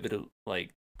creativity,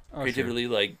 like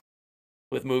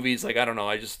with movies. Like I don't know,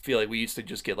 I just feel like we used to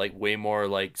just get like way more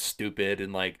like stupid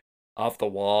and like off the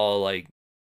wall, like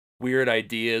weird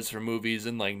ideas for movies,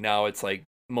 and like now it's like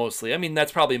mostly, I mean,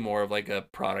 that's probably more of like a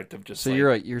product of just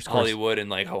you're Hollywood and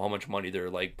like how much money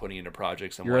they're like putting into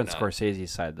projects and whatnot. You're on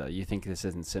Scorsese's side though. You think this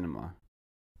isn't cinema?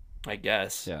 I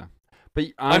guess. Yeah, but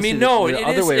honestly, I mean, no, the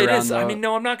other way around. Though, I mean,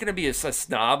 no, I'm not gonna be a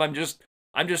snob. I'm just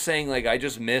saying like I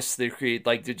just miss the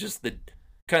the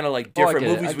kind of like different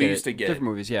movies we used to get. Different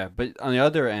movies, yeah. But on the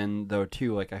other end though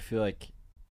too, like I feel like.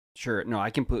 Sure, no,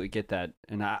 I completely get that,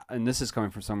 and this is coming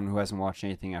from someone who hasn't watched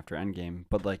anything after Endgame,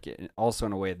 but like also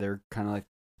in a way they're kind of like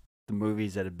the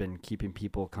movies that have been keeping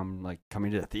people coming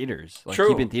to the theaters, like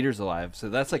keeping theaters alive. So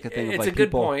that's like a thing. It's of, like, a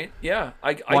good point. Yeah,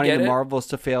 I wanting get the it. Marvels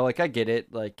to fail. Like I get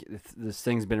it. Like this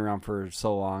thing's been around for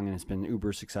so long and it's been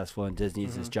uber successful, and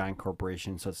Disney's this giant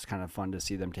corporation, so it's kind of fun to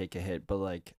see them take a hit. But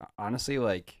like honestly,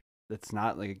 like. It's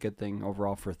not like a good thing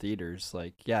overall for theaters.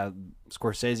 Like, yeah,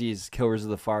 Scorsese's Killers of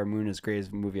the Flower Moon is great as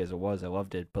a movie as it was. I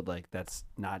loved it, but like that's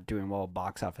not doing well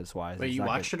box office wise. Wait, you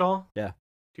watched it all? Yeah.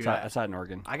 Dude, I saw it in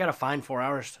Oregon. I gotta find 4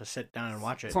 hours to sit down and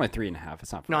watch it. It's only 3.5.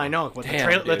 It's not. 4 No, I know. But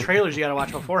the trailers you gotta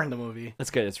watch before in the movie. That's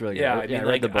good. It's really good. Yeah, I mean,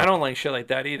 like I don't like shit like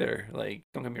that either. Like,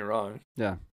 don't get me wrong.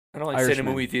 Yeah. I don't like sitting in a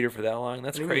movie theater for that long.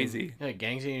 That's crazy. Yeah,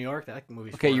 Gangs in New York. That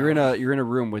movie's okay. You're in a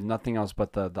room with nothing else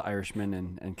but the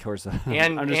Irishman and Killers of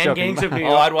and Gangs of New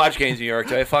York. Oh, I'd watch Gangs of New York.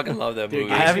 Dude. I fucking love that movie.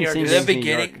 I haven't seen the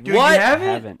beginning. Dude, what? You haven't?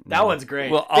 I haven't. That one's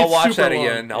great. Well, I'll watch that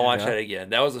again. I'll watch that again.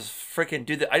 That was a freaking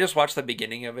dude. I just watched the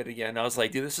beginning of it again. I was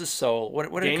like, dude, this is so.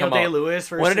 When did it come out? Daniel Day-Lewis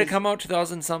versus. When did it come out?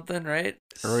 2000 something, right?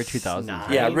 Early 2000s.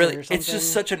 Yeah, really. It's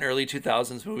just such an early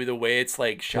 2000s movie. The way it's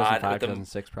like shot with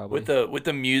 2006 probably. with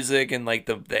the music and like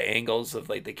the angles of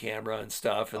like the camera and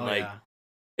stuff, and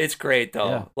it's great though.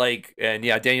 Yeah. Like, and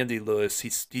yeah, Daniel Day-Lewis,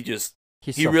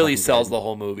 he really sells the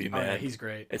whole movie, man. Oh, yeah, he's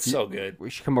great. It's so good. We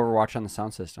should come over and watch on the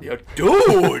sound system. Yo,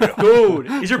 dude,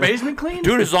 is your basement clean?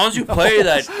 Dude, as long as you play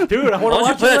that, dude, I want to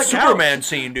watch that Superman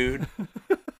scene, dude.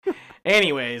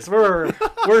 Anyways, we're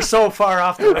so far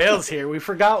off the rails here. We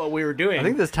forgot what we were doing. I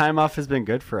think this time off has been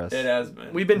good for us. It has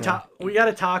been. We got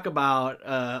to talk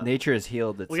about nature has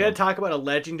healed itself. We got to talk about a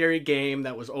legendary game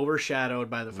that was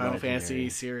overshadowed by the Final Fantasy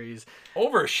series.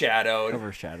 Overshadowed.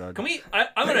 Can we?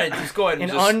 I'm gonna just go ahead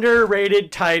and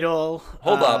underrated title.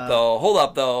 Hold up though. Hold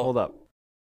up.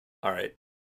 All right.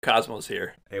 Cosmo's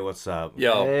here. Hey, what's up?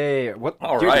 Yo. Hey, what?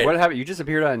 All dude, right. What happened? You just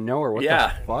appeared out of nowhere. What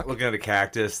the fuck? Looking at a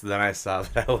cactus, then I saw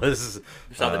that I was.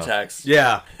 You saw the text.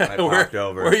 Yeah. I popped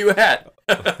over. Where are you at?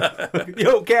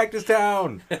 Yo, Cactus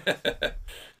Town.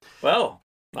 Well,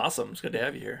 awesome. It's good to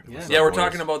have you here. Yeah, we're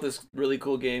talking about this really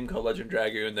cool game called Legend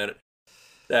Dragoon that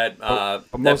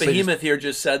Behemoth here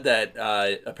just said that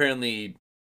apparently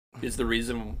is the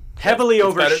reason heavily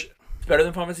It's better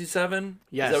than Final Fantasy VII?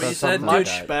 Yes. Is that what you said?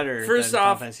 Much better. First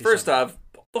off,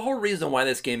 the whole reason why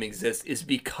this game exists is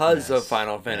because of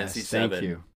Final Fantasy VII. Thank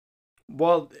you.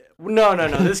 Well, no.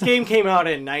 This game came out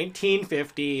in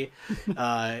 1950.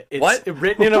 It's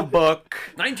written in a book.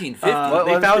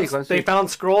 1950? They found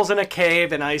scrolls in a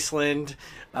cave in Iceland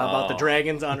about the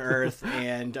dragons on Earth,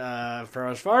 and for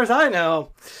as far as I know,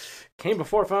 came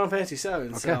before Final Fantasy VII.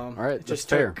 Okay. So all right, it just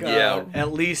fair. took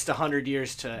at least 100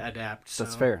 years to adapt. So.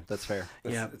 That's fair.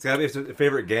 It's gotta be a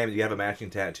favorite game. You have a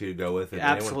matching tattoo to go with it.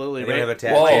 Absolutely. Anyone have a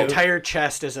tattoo? My entire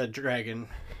chest is a dragon.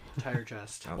 Entire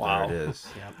chest. Oh, wow. There it is.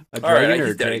 Yep. All right,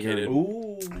 he's dedicated.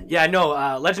 Ooh. Yeah,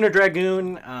 no, Legend of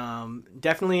Dragoon,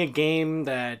 definitely a game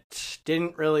that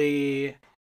didn't really,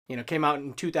 came out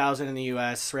in 2000 in the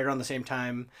US, right around the same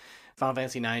time Final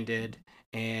Fantasy IX did,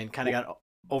 and kind of got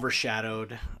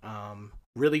overshadowed.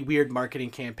 really weird marketing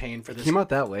campaign for this. It came out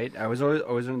that late. I was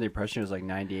always under the impression it was like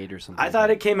 98 or something. I thought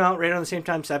it came out right around the same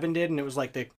time 7 did, and it was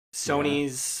like the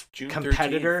Sony's June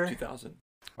competitor. 13th, 2000.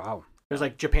 Wow. It was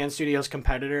like Japan Studios'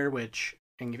 competitor, which,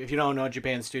 and if you don't know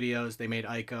Japan Studios, they made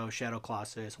Ico, Shadow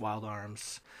Colossus, Wild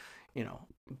Arms, you know,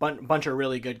 bunch of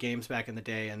really good games back in the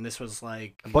day, and this was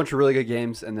like a bunch of really good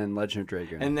games, and then Legend of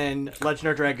Dragoon. And then Legend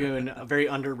of Dragoon, a very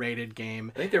underrated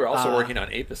game. I think they were also working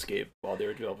on Ape Escape while they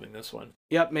were developing this one.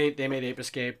 Yep, they made Ape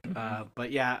Escape.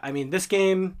 But yeah, I mean, this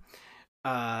game,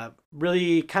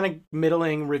 really kind of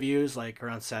middling reviews, like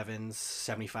around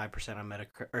 75% on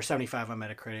Metacritic, or 75 on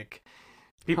Metacritic.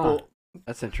 People,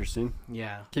 that's interesting.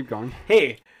 Yeah, keep going.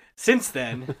 Hey, since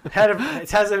then, it had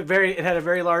a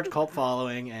very large cult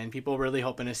following, and people really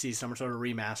hoping to see some sort of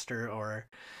remaster or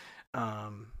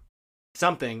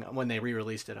something when they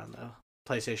re-released it on the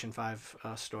PlayStation 5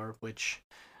 store, which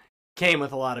came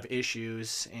with a lot of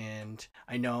issues. And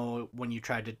I know when you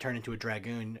tried to turn into a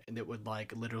Dragoon, it would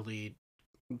like literally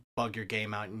bug your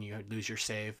game out and you would lose your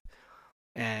save.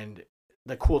 And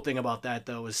the cool thing about that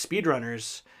though is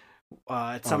speedrunners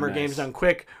at Summer Games Done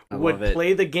Quick would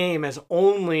play the game as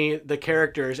only the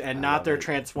characters and not their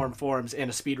transformed forms in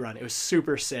a speedrun. It was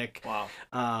super sick. Wow.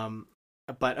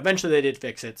 But eventually they did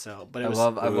fix it. So, but I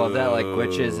love that, like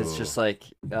glitches. It's just like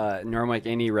normally like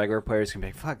any regular players can be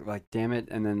like, fuck, like damn it,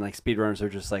 and then like speedrunners are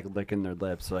just like licking their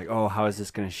lips, like, oh, how is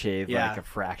this gonna shave like a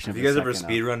fraction? Have of you guys ever a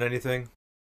second speedrun anything?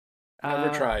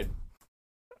 Never tried.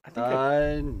 I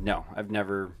think no, I've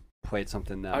never played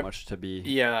something that much to be.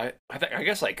 Yeah, I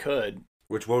guess I could.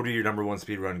 What would be your number one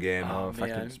speedrun game? If I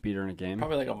could speedrun a game,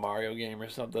 probably like a Mario game or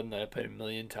something that I played a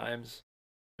million times.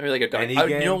 Maybe like a game?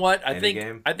 You know what? I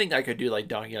game? think I could do like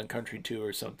Donkey Kong Country 2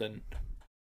 or something.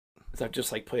 Because I've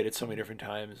just like played it so many different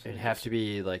times. It'd have to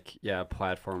be like a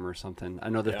platform or something. I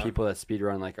know there's people that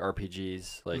speedrun like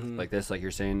RPGs, like this, like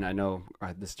you're saying. I know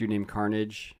this dude named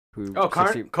Carnage who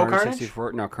Carnage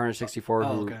 64. No, Carnage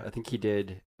 64. I think he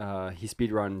did. He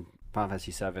speedrun Final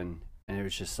Fantasy 7, and it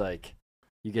was just like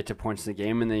you get to points in the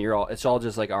game, and then it's all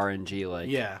just like RNG,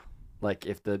 like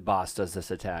if the boss does this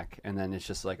attack, and then it's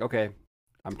just like, okay,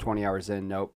 I'm 20 hours in.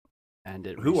 Nope. And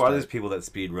who are these people that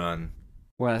speed run?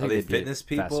 Well, I think are they fitness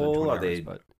people? Are they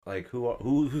but like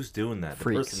who's doing that?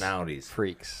 Freaks. The personalities.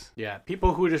 Freaks. Yeah,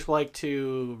 people who just like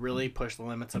to really push the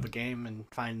limits of a game and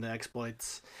find the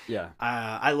exploits. Yeah.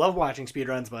 I love watching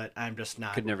speedruns, but I'm just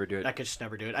not. Could never do it. I could just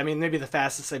never do it. I mean, maybe the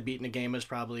fastest I've beaten a game was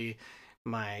probably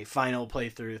my final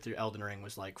playthrough through Elden Ring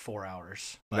was like 4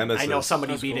 hours. But I know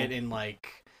somebody beat it in like,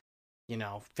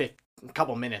 a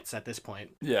couple minutes at this point.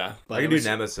 Yeah. But I can do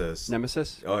Nemesis.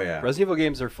 Nemesis? Oh, yeah. Resident Evil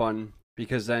games are fun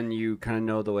because then you kind of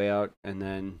know the layout, and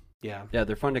then yeah,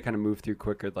 they're fun to kind of move through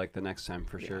quicker like the next time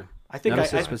for sure. I think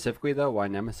Nemesis specifically though, why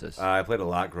Nemesis? I played a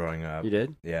lot growing up. You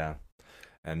did? Yeah.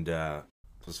 And it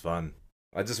was fun.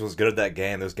 I just was good at that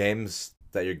game. Those games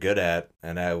that you're good at,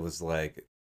 and I was like,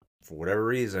 for whatever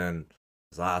reason, I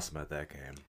was awesome at that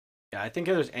game. Yeah, I think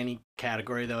if there's any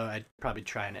category though, I'd probably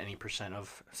try an any percent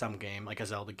of some game, like a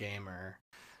Zelda game or,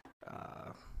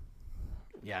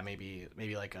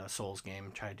 maybe like a Souls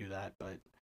game. Try to do that, but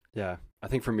yeah, I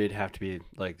think for me it'd have to be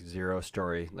like zero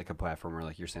story, like a platformer,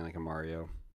 like you're saying, like a Mario,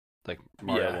 like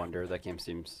Mario Wonder. That game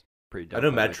seems pretty dope. I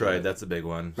know Metroid. That's a big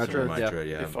one. Metroid,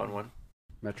 yeah, a fun one.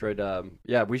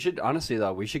 Metroid. We should honestly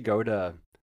though, we should go to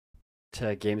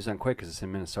Games Done Quick because it's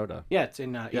in Minnesota. Yeah, it's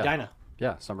in Edina.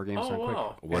 Yeah, Summer Games Done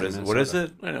Quick. What is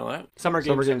it? I know that. Summer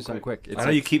Games Done Quick. I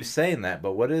know you keep saying that,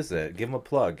 but what is it? Give them a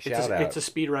plug. Shout out. It's a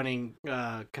speedrunning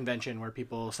convention where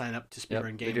people sign up to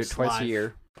speedrun games. They do it twice live. a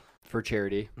year for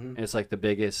charity. And it's like the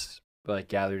biggest like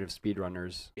gathering of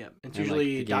speedrunners. Yeah, it's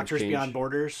usually Doctors Beyond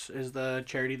Borders is the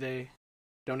charity they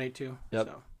donate to. Yep.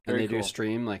 So. And they do a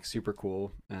stream, like super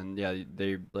cool. And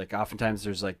they like oftentimes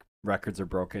there's like records are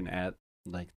broken at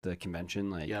like the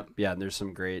convention, like and there's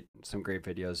some great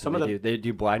videos. They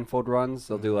do blindfold runs.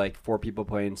 They'll do like 4 people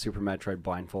playing Super Metroid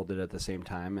blindfolded at the same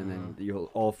time, and then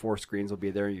all 4 screens will be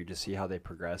there. You just see how they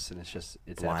progress, and it's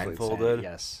blindfolded.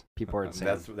 Yes, people are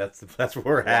insane. That's where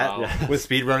we're at with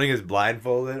speedrunning is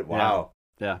blindfolded. Wow.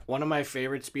 Yeah. One of my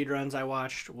favorite speedruns I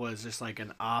watched was just like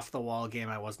an off-the-wall game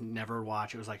I was never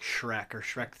watched. It was like Shrek or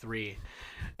Shrek 3.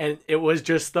 And it was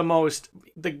just the most...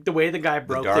 The way the guy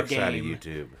broke the game... Side of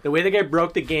YouTube. The way the guy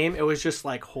broke the game, it was just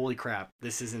like, holy crap,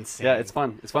 this is insane. Yeah, it's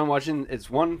fun. It's fun watching... It's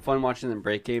fun watching them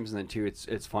break games, and then 2,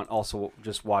 it's fun also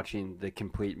just watching the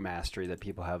complete mastery that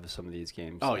people have of some of these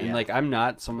games. Oh, yeah. And like, I'm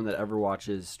not someone that ever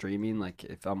watches streaming. Like,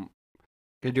 if I'm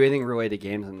going to do anything related to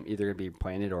games, I'm either going to be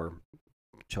playing it or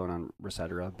chilling on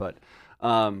etc. But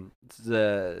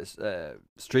The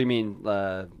streaming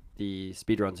the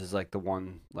speedruns is like the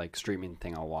one like streaming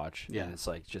thing I'll watch. Yeah. And it's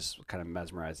like just kind of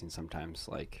mesmerizing sometimes,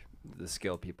 like the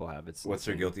skill people have. It's What's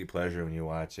your guilty pleasure when you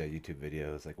watch YouTube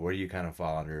videos? Like, where do you kind of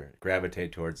fall under,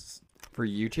 gravitate towards? For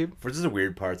YouTube? For just the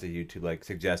weird parts of YouTube, like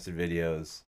suggested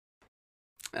videos.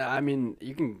 I mean,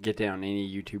 you can get down any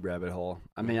YouTube rabbit hole.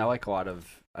 I mean, I like a lot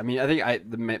of. I mean, I think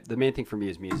the main thing for me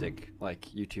is music. Like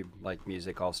YouTube, like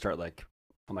music. I'll start like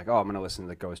I'm like, oh, I'm gonna listen to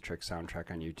the Ghost Trick soundtrack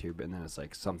on YouTube, and then it's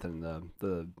like something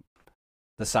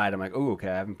the side. I'm like, oh, okay,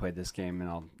 I haven't played this game, and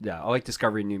I like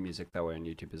discovering new music that way on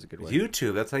YouTube is a good way.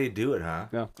 YouTube, that's how you do it, huh?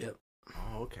 Yeah. Yep.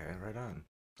 Oh, okay, right on.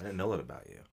 I didn't know that about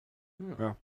you.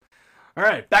 Yeah. All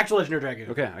right, back to Legend of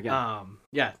Dragoon. Okay, again.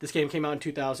 Yeah, this game came out in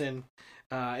 2000.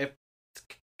 It's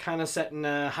kind of set in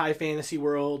a high fantasy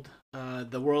world.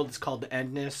 The world is called the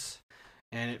Endness,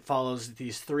 and it follows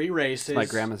these three races. It's my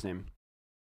grandma's name.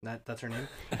 That's her name.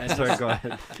 Sorry, go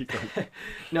ahead. Keep going.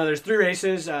 No, there's three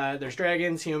races. There's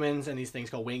dragons, humans, and these things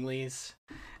called winglies.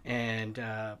 And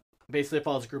basically it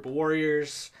follows a group of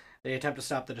warriors. They attempt to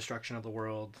stop the destruction of the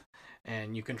world.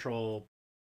 And you control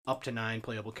up to 9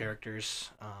 playable characters,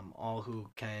 all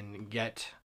who can get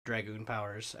Dragoon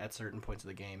powers at certain points of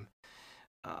the game.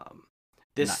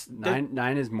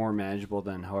 Nine is more manageable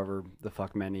than however the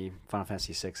fuck many Final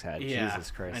Fantasy VI had. Yeah,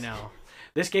 Jesus Christ. I know.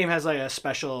 This game has like a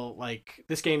special, like,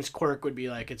 this game's quirk would be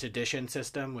like its addition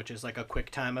system, which is like a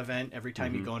quick time event every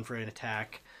time you go in for an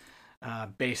attack,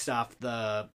 based off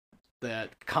the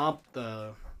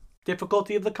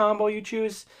difficulty of the combo you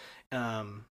choose.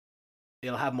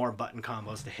 It'll have more button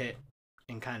combos to hit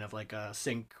in kind of like a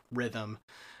sync rhythm.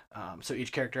 So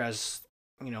each character has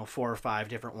 4 or 5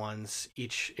 different ones.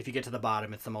 Each, if you get to the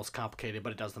bottom, it's the most complicated,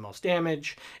 but it does the most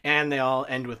damage. And they all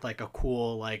end with like a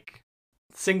cool, like,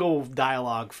 single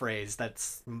dialogue phrase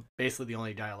that's basically the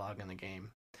only dialogue in the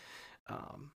game.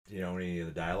 Do you know any of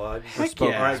the dialogue? Heck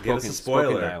yeah. All right, give us a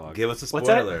spoiler. Give us a What's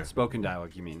that? spoiler. Spoken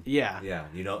dialogue, you mean? Yeah. Yeah,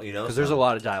 you know. Because there's a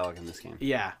lot of dialogue in this game.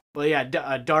 Yeah. Well, yeah,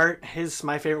 Dart,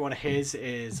 my favorite one of his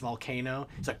is Volcano.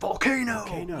 He's like, Volcano!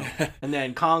 And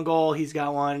then Kongol, he's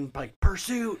got one, like,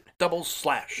 Pursuit! Double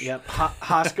slash. Yep.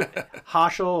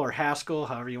 Haskell, or Haskell,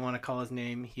 however you want to call his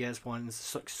name, he has one,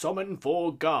 like, Summon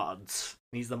 4 Gods.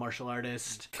 He's the martial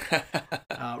artist.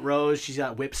 Rose, she's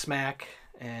got Whip Smack,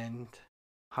 and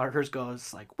hers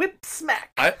goes like whip smack.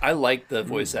 I like the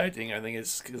voice acting. I think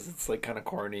it's because it's like kind of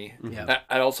corny. Yeah.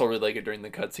 I also really like it during the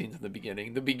cutscenes in the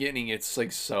beginning. The beginning, it's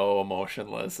like so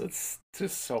emotionless. It's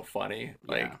just so funny.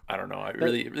 Like, I don't know. It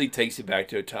really takes you back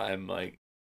to a time like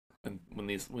when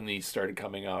these started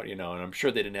coming out, and I'm sure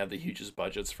they didn't have the hugest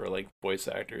budgets for like voice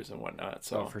actors and whatnot.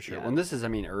 So for sure. Yeah. And this is,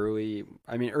 early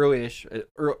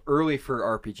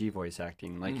for RPG voice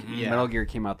acting. Like Metal Gear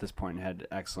came out this point and had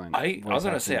excellent. I was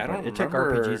gonna say it took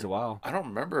RPGs a while. I don't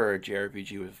remember a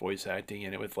JRPG with voice acting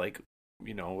in it with like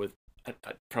with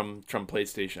from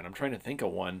PlayStation. I'm trying to think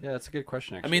of one. Yeah, that's a good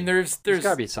question. Actually, I mean, there's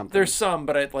gotta be something. There's some,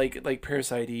 but I like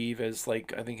Parasite Eve is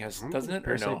like I think has doesn't it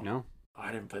Parasite, or no? No.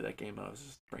 I didn't play that game. I was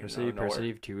just Parasite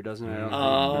Eve 2 doesn't. I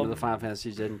don't remember the Final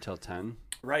Fantasies did until 10.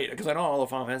 Right, because I know all the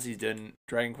Final Fantasies didn't.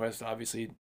 Dragon Quest obviously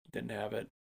didn't have it.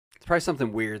 It's probably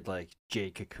something weird like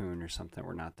Jade Cocoon or something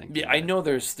we're not thinking. Yeah, I know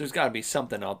there's got to be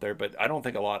something out there, but I don't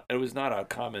think it was not a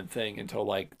common thing until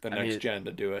like the next gen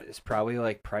to do it. It's probably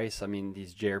like price. I mean,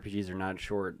 these JRPGs are not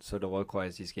short, so to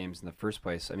localize these games in the first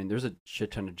place, I mean, there's a shit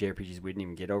ton of JRPGs we didn't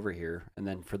even get over here, and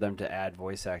then for them to add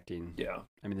voice acting. Yeah.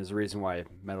 I mean, there's a reason why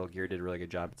Metal Gear did a really good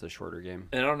job. It's a shorter game.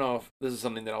 And I don't know if this is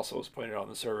something that also was pointed out on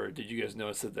the server. Did you guys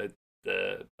notice that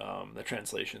the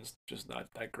translation's just not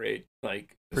that great?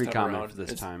 Like pretty common for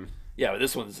this time. Yeah, but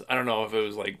this one's, I don't know if it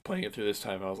was like playing it through this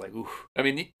time, I was like, oof. I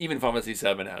mean, even Final Fantasy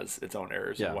 7 has its own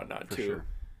errors and whatnot too. Sure.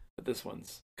 But this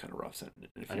one's kind of rough in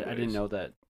a few ways. I didn't know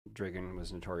that Dragoon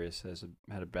was notorious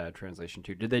had a bad translation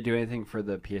too. Did they do anything for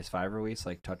the PS5 release,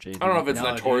 like touch anything? I don't know if it's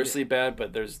notoriously bad,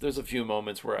 but there's a few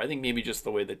moments where I think maybe just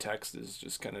the way the text is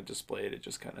just kind of displayed, it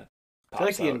just kind of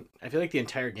pops out. I feel like the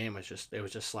entire game was just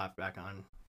slapped back on.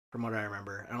 From what I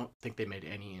remember, I don't think they made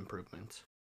any improvements.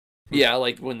 Yeah,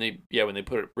 like when they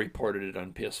reported it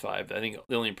on PS5. I think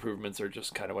the only improvements are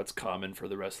just kind of what's common for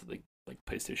the rest of the like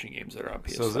PlayStation games that are on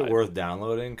PS5. So is it worth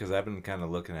downloading? Because I've been kind of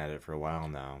looking at it for a while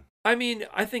now. I mean,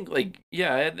 I think like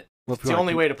it's the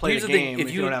only way to play the game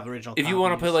if you don't have original. If you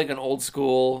want to play like an old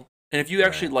school, and if you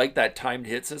actually like that timed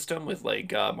hit system with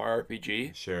like Mario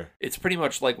RPG, sure, it's pretty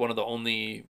much like one of the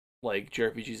only like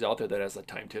JRPGs out there that has a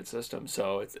timed hit system.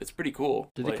 So it's pretty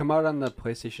cool. Did it come out on the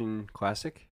PlayStation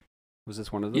Classic? Was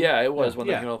this one of them? Yeah, it was one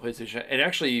that came out on PlayStation. And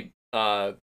actually,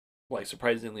 like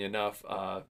surprisingly enough,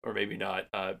 or maybe not,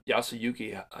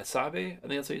 Yasuyuki Asabe, I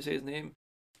think that's how you say his name.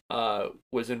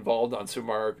 was involved on Super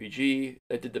Mario RPG.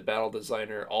 That did the battle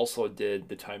designer. Also did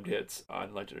the timed hits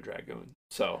on Legend of Dragoon.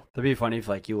 So that'd be funny if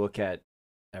like you look at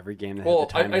every game that well, had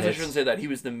the timed hits. I shouldn't say that. He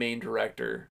was the main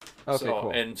director. Okay,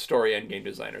 cool. And story and game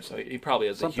designer. So he probably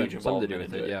has a huge involvement something to do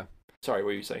with into it. it. Yeah. Sorry, what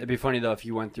were you saying? It'd be funny though if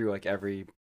you went through like every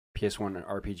PS1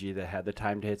 RPG that had the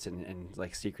timed hits and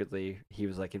like secretly he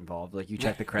was like involved. Like you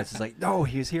check the credits, it's like no,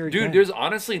 he was here again. Dude, there's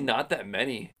honestly not that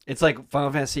many. It's like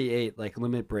Final Fantasy VIII, like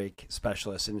limit break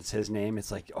specialist, and it's his name.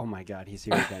 It's like, oh my god, he's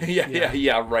here again.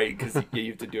 yeah, right. Because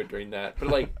you have to do it during that. But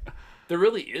like, there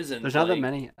really isn't. There's not that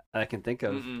many I can think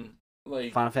of.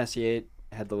 Like Final Fantasy VIII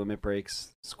had the limit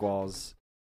breaks, squalls,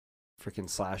 freaking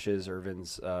slashes,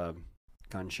 Irvin's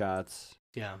gunshots.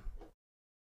 Yeah.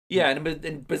 Yeah,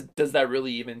 but does that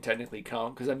really even technically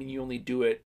count? Because I mean, you only do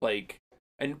it like,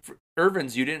 and for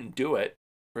Irvin's, you didn't do it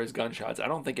for his gunshots. I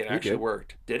don't think it actually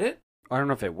worked. Did it? I don't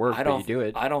know if it worked, but you do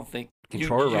it. I don't think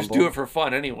Controller you just do it for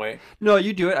fun anyway. No,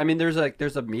 you do it. I mean, there's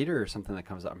a meter or something that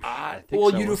comes up. I think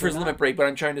well, so. You do it for his limit break, but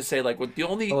I'm trying to say like, the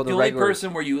only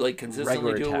person where you like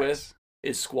consistently do it with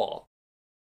is Squall.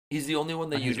 He's the only one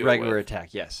that you do regular it with.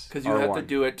 Attack, yes. Because you have to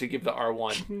do it to give the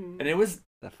R1, and it was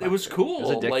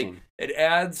cool. It was like it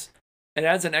adds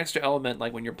an extra element,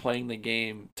 like when you're playing the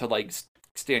game to like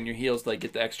stay on your heels, like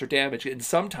get the extra damage. And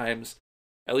sometimes,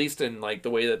 at least in like the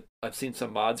way that I've seen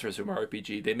some mods for Super Mario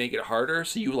RPG, they make it harder,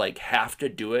 so you like have to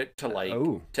do it to like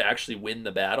to actually win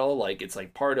the battle. Like it's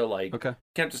like part of like you can't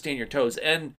have to stay on your toes,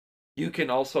 and you can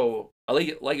also I like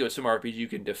it with Super Mario RPG. You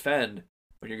can defend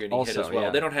when you're getting hit as well. Yeah.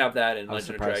 They don't have that in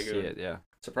Legend of Dragoon.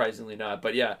 Surprisingly not.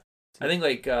 But yeah, I think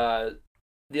like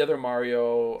the other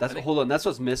Mario. Hold on. That's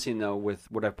what's missing though with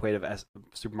what I've played of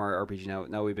Super Mario RPG.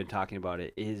 Now we've been talking about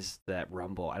it. Is that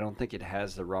rumble? I don't think it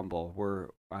has the rumble. We're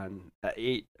on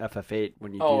FF8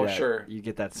 when you do that. You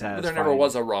get that satisfying. But there never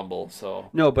was a rumble,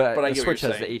 so no. But the Switch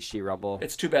has the HD rumble.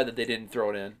 It's too bad that they didn't throw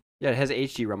it in. Yeah, it has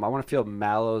HD rumble. I want to feel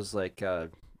Mallow's like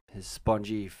his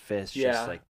spongy fist, just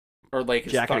like. Or like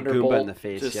his Jack Thunderbolt in the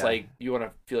face, just like you want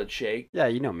to feel it shake. Yeah,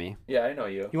 you know me. Yeah, I know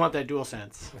you. You want that dual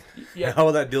sense. Yeah,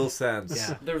 how that dual sense?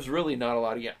 Yeah, there's really not a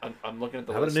lot of. Yeah, I'm looking at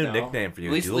the list. list How now. about a new nickname for you?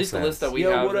 At least the list that we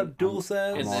have. What up, dual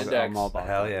sense? In the index. I'm all about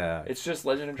Hell yeah! It's just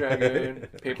Legend of Dragoon,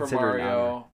 Paper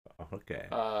Mario,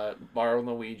 Mario and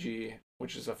Luigi,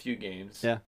 which is a few games.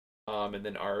 Yeah. And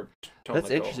then our That's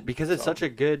interesting because it's such a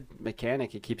good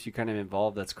mechanic. It keeps you kind of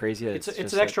involved. That's crazy. It's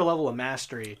an extra level of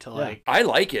mastery to like. I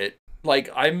like it.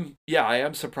 Like I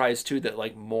am surprised too that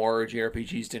like more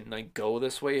JRPGs didn't like go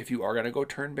this way if you are gonna go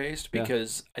turn based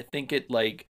because I think it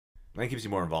like that keeps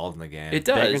you more involved in the game. It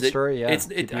does. Story, I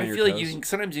feel like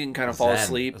sometimes you can kind of fall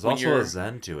asleep. There's also a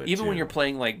zen to it. Even when you're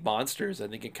playing like monsters, I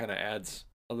think it kind of adds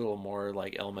a little more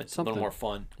like elements, a little more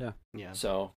fun. Yeah.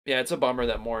 So it's a bummer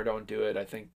that more don't do it. I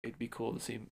think it'd be cool to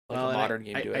see like a modern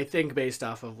game do it. I think based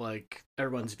off of like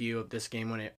everyone's view of this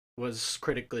game when it was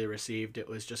critically received, it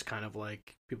was just kind of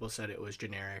like people said it was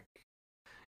generic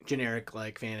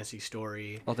like fantasy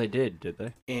story. Oh, they did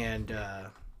they? And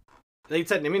they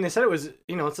said it was,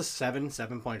 it's a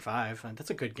 7.5. That's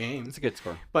a good game. It's a good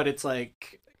score. But it's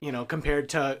like, compared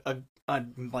to a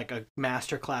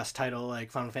masterclass title like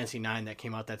Final Fantasy IX that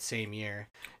came out that same year,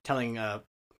 telling a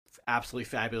absolutely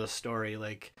fabulous story,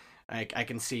 like I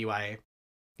can see why,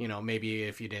 maybe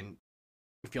if you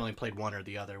only played one or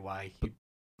the other, why you'd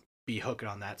be hooked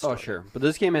on that story. Oh, sure. But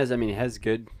this game has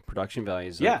good production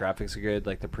values. Yeah. The graphics are good.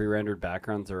 Like the pre-rendered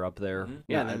backgrounds are up there. Mm-hmm.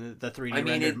 Yeah, and the 3D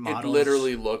rendered models. It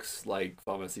literally looks like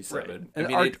Final Fantasy VII. Right.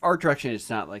 And art direction,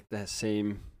 it's not like the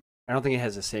same. I don't think it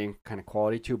has the same kind of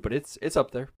quality to it, but it's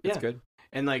up there. It's good.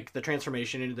 And like the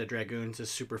transformation into the Dragoons is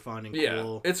super fun and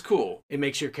cool. Yeah, it's cool. It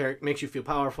makes you feel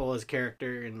powerful as a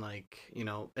character, and like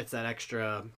it's that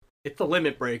extra. It's the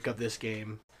limit break of this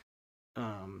game.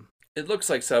 It looks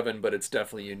like 7, but it's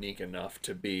definitely unique enough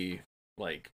to be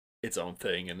like its own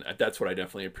thing, and that's what I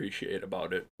definitely appreciate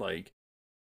about it. Like,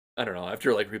 I don't know.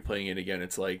 After like replaying it again,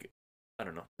 it's like I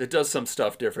don't know. It does some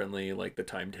stuff differently, like the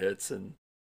timed hits, and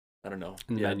I don't know.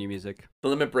 And menu music. The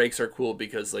limit breaks are cool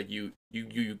because like you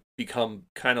become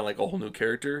kind of like a whole new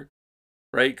character,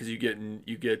 right? Because you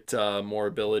get more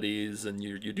abilities and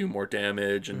you do more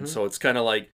damage, and so it's kind of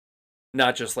like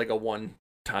not just like a one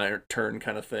turn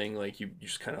kind of thing. Like you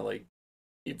just kind of like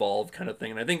evolve kind of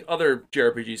thing. And I think other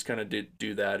JRPGs kind of did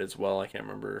do that as well. I can't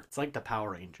remember. It's like the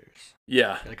Power Rangers.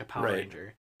 Yeah, like a Power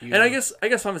Ranger. And I guess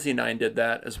Final Fantasy IX did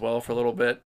that as well for a little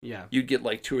bit. Yeah, you'd get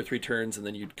like 2 or 3 turns and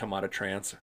then you'd come out of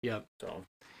trance. Yep. So,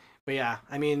 but yeah,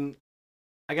 I mean,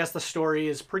 I guess the story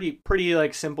is pretty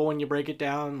like simple when you break it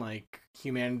down. Like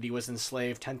humanity was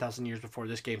enslaved 10,000 years before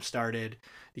this game started.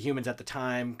 The humans at the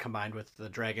time combined with the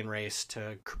dragon race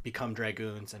to become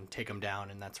dragoons and take them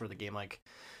down, and that's where the game like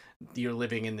you're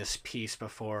living in this peace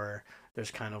before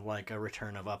there's kind of like a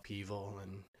return of upheaval,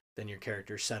 and then your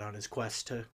character's set on his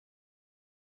quest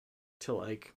to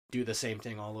like do the same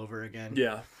thing all over again.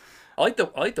 Yeah, I like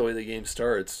the way the game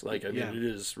starts. Like, I mean, it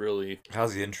is really.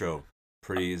 How's the intro?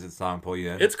 Pretty? Is it song pull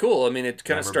you in? It's cool. I mean, it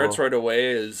kind of starts Memorable? right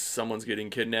away as someone's getting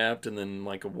kidnapped, and then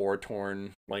like a war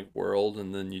torn like world,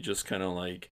 and then you just kind of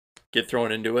like get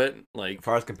thrown into it. Like, As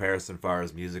far as comparison, as far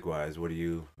as music wise,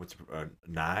 what's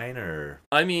 9 or?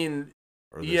 I mean,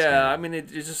 Or this yeah, game? I mean, it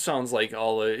just sounds like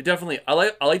it definitely. I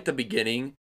like the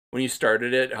beginning when you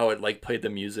started it, how it like played the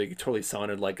music. It totally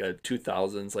sounded like a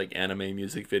 2000s like anime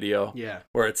music video. Yeah.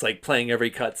 Where it's like playing every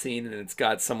cutscene and it's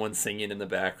got someone singing in the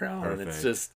background, and it's Perfect.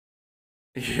 just.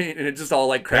 And it's just all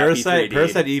like crappy 3D.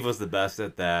 Parasite Eve was the best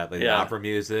at that, like the Yeah. opera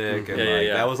music, and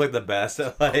Yeah. that was like the best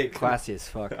at like Classy as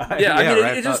fuck. Yeah, I mean,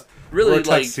 right? it just really Wore a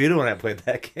like tuxedo when I played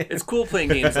that game. it's cool playing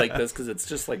games like this because it's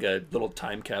just like a little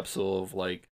time capsule of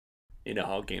like, you know,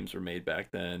 how games were made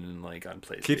back then and like on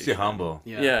PlayStation. Keeps you humble.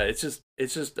 Yeah, it's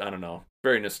just I don't know,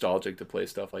 very nostalgic to play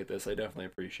stuff like this. I definitely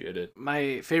appreciate it.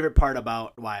 My favorite part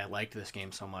about why I liked this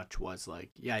game so much was like,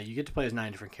 yeah, you get to play as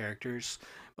 9 different characters,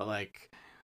 but like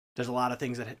there's a lot of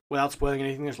things that, without spoiling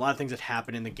anything, there's a lot of things that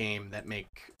happen in the game that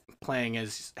make playing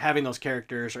as having those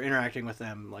characters or interacting with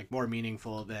them like more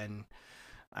meaningful than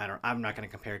I'm not going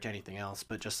to compare it to anything else,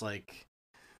 but just like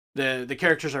the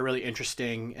characters are really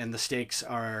interesting and the stakes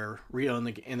are real in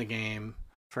the game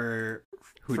for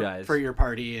Who dies? for your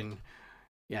party, and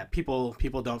yeah, people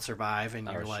don't survive, and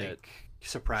you're Oh, like shit.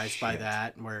 surprised by Shit.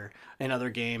 that. Where in other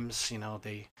games, you know,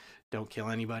 they don't kill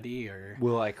anybody, or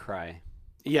Will I cry?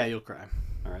 yeah, you'll cry.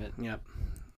 All right. Yep.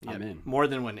 I'm in. More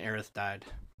than when Aerith died.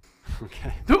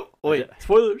 Okay. Oh, wait,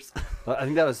 spoilers. Well, I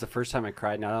think that was the first time I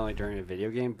cried, not only during a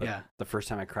video game, but Yeah. the first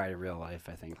time I cried in real life,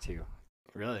 I think, too.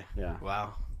 Really? Yeah.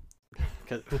 Wow.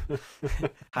 'Cause-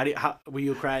 how will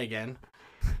you cry again?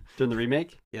 During the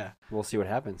remake? Yeah. We'll see what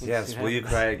happens. Yes, will you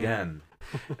cry again?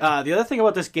 The other thing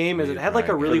about this game is Will it you had like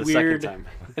cry a again? really For the second weird. time.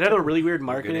 It had a really weird Good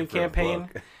marketing name for a campaign.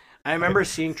 book. I remember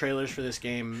seeing trailers for this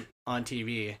game on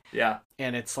TV, Yeah.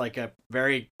 and it's like a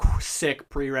very sick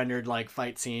pre-rendered like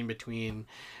fight scene between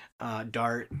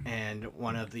Dart and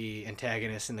one of the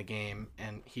antagonists in the game,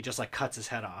 and he just like cuts his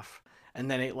head off, and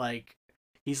then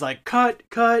he's like cut,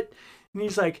 and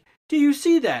he's like, do you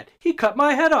see that? He cut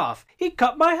my head off.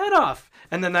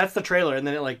 And then that's the trailer, and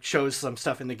then it like shows some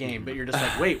stuff in the game, but you're just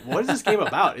like, wait, what is this game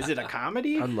about? Is it a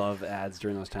comedy? I love ads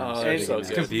during those times. Oh, Big they're so ads.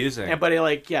 It's confusing. And but it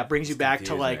like brings you It's back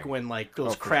to like confusing. when like those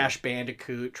Oh, for Crash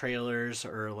Bandicoot trailers,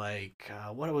 or like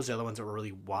what was the other ones that were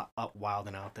really wild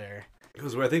and out there?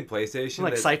 Because I think PlayStation,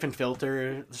 Like they- Siphon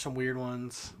Filter, there's some weird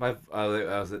ones. I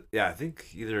think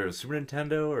either Super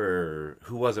Nintendo or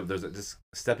who was it? There's just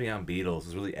stepping on beetles. It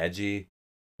was really edgy.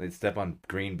 They'd step on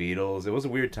green beetles. It was a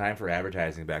weird time for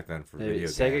advertising back then for video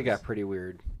games. Sega got pretty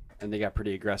weird, and they got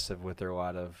pretty aggressive with their a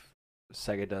lot of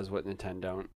Sega does what Nintendo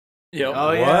don't. Yep.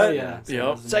 Oh yeah, What? yeah.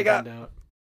 Yep. Sega. Nintendo. Like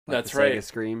That's the right. Sega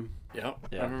Scream. Yep.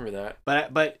 I Yeah. remember that.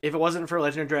 But if it wasn't for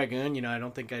Legend of Dragoon, you know, I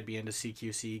don't think I'd be into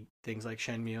CQC things like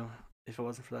Shenmue. If it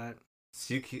wasn't for that,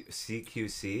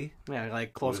 CQC? yeah,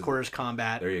 like close What is quarters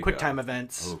combat, There you quick go. time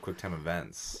events. Oh, QuickTime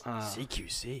events.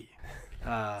 CQC.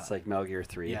 Uh, It's like Metal Gear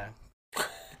 3. yeah.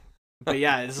 But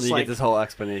yeah, it's So just you like get this whole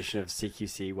explanation of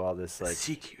CQC while this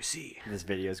CQC. this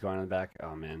video is going on in the back.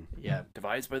 Oh man. Yeah,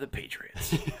 Devised by the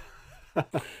Patriots.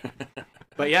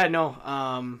 but yeah,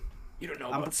 no. You don't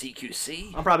know I'm- about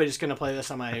CQC? I'm probably just gonna play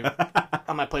this on my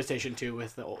PlayStation 2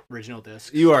 with the original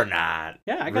disc. You are not.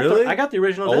 Yeah, I got Really? I got the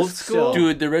original Old disc school? still.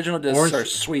 Dude, the original discs Orange- are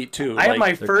sweet too. I have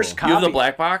my they're first cool. copy. You have the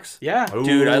black box? Yeah,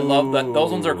 Dude, I love that.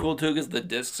 Those ones are Ooh. cool too because the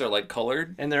discs are like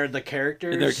colored. and they're the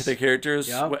characters. And they're the characters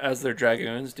Yep. as their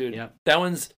dragoons, dude. Yep. That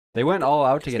one's. They went all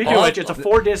out to get Speaking that. of which, it's a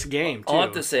 4-disc game too. I'll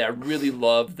have to say, I really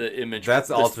love the image. That's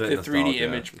the, ultimate The 3D nostalgia.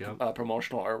 image Yep.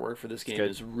 promotional artwork for this game good.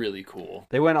 is really cool.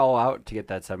 They went all out to get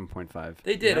that 7.5.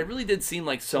 They did. Yep. It really did seem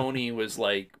like Sony was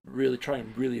like really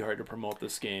trying really hard to promote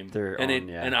this game. They're and on,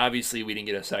 yeah. and obviously we didn't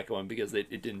get a second one because it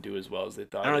didn't do as well as they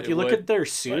thought. I don't know if it you look would. at their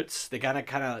suits. They kind of.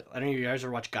 I don't know if you guys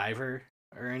ever watch Guyver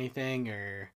or anything,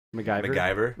 or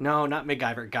MacGyver. no, not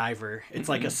MacGyver. Guyver. It's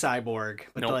like a cyborg,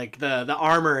 but Nope. like the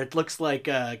armor, it looks like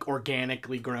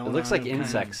organically grown. It looks on like him, kind of.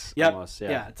 insects Yep. almost. Yeah.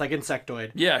 Yeah. it's like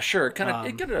insectoid. Yeah, sure. Kind of.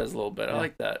 It Um, kind of does a little bit. I yeah.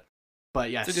 like that.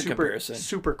 But yeah, It's a good super comparison.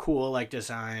 super cool like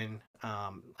design.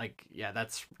 Like yeah,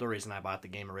 that's the reason I bought the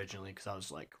game originally, because I was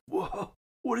like, whoa,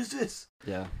 what is this?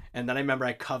 Yeah. And then I remember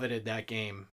I coveted that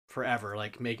game forever,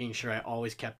 like making sure I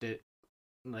always kept it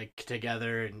like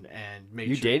together and made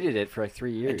You sure. dated it for like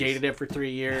 3 years. I dated it for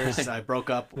 3 years. I broke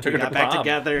up. We Took her to got back prom.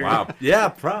 together. Wow. Yeah,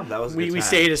 prom. That was a good We time.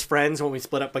 stayed as friends when we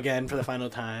split up again for the final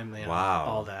time. You know, Wow.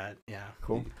 all that. Yeah.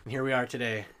 Cool. And here we are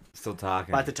today, Still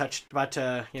talking. about to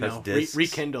discs,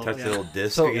 rekindle. Touch yeah. the little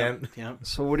disc So- again. Yeah.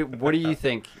 So what do you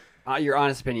think? Your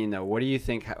honest opinion, though. What do you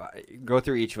think? Go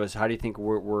through each of us. How do you think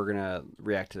we're gonna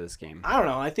react to this game? I don't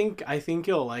know. I think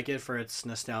you'll like it for its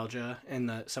nostalgia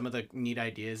and some of the neat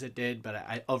ideas it did.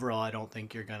 But overall, I don't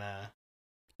think you're gonna.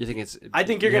 You think it's? I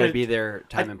think you're gonna gonna be their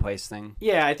time and place thing.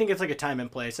 Yeah, I think it's like a time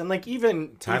and place, and like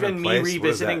even Time and me place?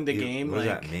 revisiting the game, What does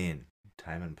like that mean?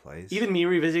 Time and place? even me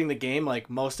revisiting the game, like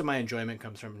most of my enjoyment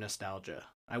comes from nostalgia.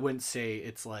 I wouldn't say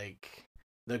it's like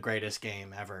the greatest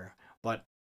game ever, but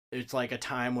it's like a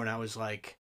time when I was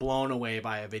like blown away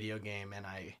by a video game, and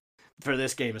for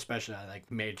this game especially, I like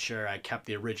made sure I kept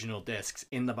the original discs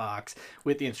in the box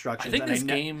with the I instructions. think and this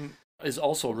game is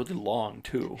also really long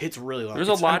too. it's really long. There's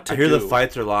a It's- lot to I hear do. the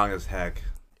fights are long as heck.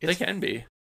 They can be.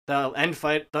 The end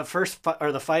fight, the first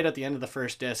or the fight at the end of the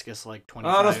first disc is like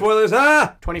 25, Oh, no spoilers!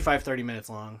 30 minutes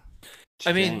long.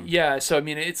 I mean, Dang. yeah. So I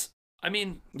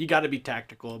mean, You got to be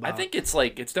tactical about. I think it's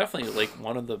definitely like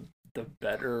one of the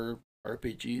better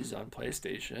RPGs on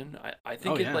PlayStation. I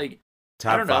think Oh, yeah. I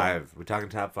Top don't know. 5. We talking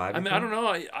top 5? I mean, I don't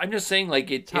know. I'm just saying,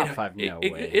 like Top 5, no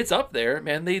way. It's up there,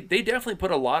 man. They definitely put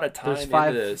a lot of time There's 5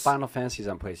 into this. Final Fantasies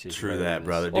on PlayStation. True better that, than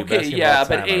brother. this. Do Okay, basketball yeah,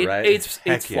 but time, right? eight's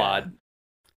Heck yeah. flawed.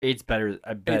 8's better.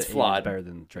 I bet It's 8's flawed. better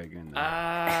than Dragoon. Though.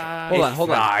 Hold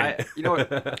on. Fine. You know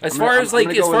what? As I'm far gonna- as I'm like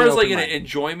gonna go as with far an as like open an mind.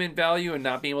 enjoyment value and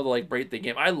not being able to like break the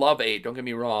game, I love 8. Don't get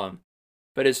me wrong,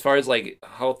 but as far as like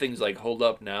how things like hold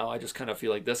up now, I just kind of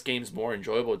feel like this game's more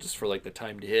enjoyable just for like the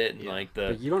time to hit and like the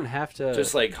But you don't have to.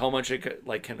 just like how much it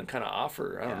like can kind of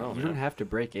offer. I don't know. You man. don't have to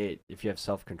break 8 if you have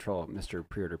self-control, Mr.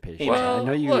 Pre-order patient. Well, I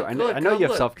know you. look, I know, look, I know you have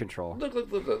look. self-control.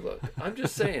 Look. I'm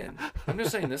just saying.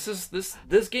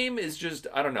 This game is just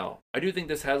I don't know. I do think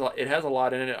this has a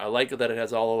lot in it. I like that it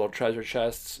has all the little treasure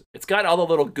chests. It's got all the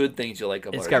little good things you like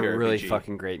about It's a got JRPG. really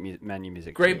fucking great menu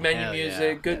music. Great too. menu Hell yeah,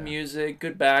 music, good yeah. music,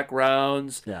 good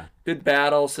backgrounds, Yeah. good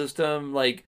battle system,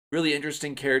 like really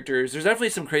interesting characters. There's definitely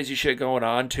some crazy shit going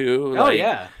on too. Oh like,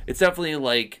 yeah. it's definitely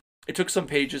like it took some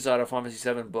pages out of Final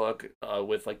Fantasy VII book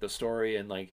with like the story and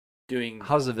like doing.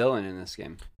 How's the villain in this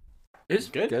game? It's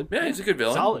Good. Good. Yeah, he's a good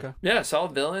villain. Solid. Okay. Yeah,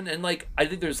 solid villain, and like I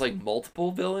think there's like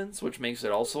multiple villains, which makes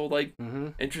it also like Mm-hmm.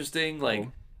 interesting. Like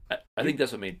Cool. I think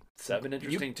that's what made 7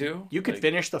 interesting too. You could Like,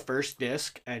 finish the first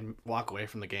disc and walk away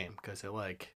from the game because it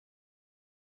like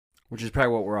Which is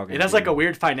probably what we're all going to it has like a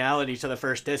weird finality to the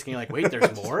first disc, and you're like, wait,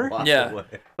 there's more. Walk Yeah. away.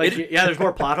 Like yeah, there's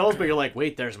more plot holes, but you're like,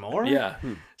 wait, there's more. Yeah,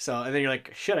 So and then you're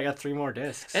like, shit, I got 3 more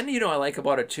discs. and I like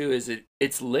about it too is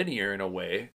it's linear in a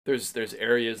way. There's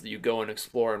areas that you go and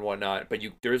explore and whatnot, but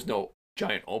there's no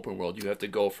giant open world. You have to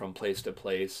go from place to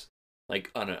place, like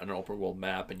on an open world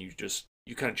map, and you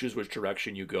kind of choose which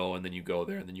direction you go, and then you go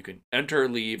there, and then you can enter,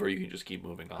 leave, or you can just keep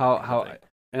moving on. How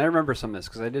and I remember some of this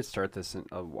because I did start this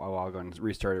a while ago and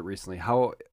restart it recently.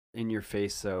 How in your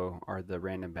face though are the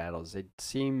random battles? They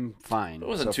seem fine. It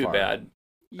wasn't so too far. bad.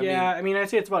 yeah, I mean, I'd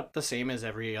say it's about the same as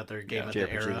every other game Yeah, at the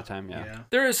JRPG era. at the time, yeah.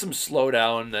 There is some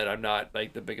slowdown that I'm not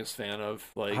like the biggest fan of.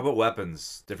 Like How about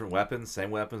weapons? Different weapons? Same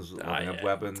weapons? Leveling up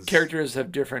weapons? characters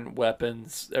have different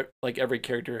weapons. Like every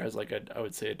character has like I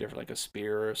would say a different like a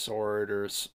spear or a sword or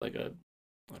like a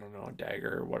I don't know a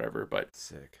dagger or whatever. But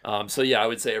Sick. so yeah, I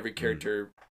would say every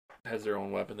character has their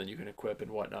own weapon that you can equip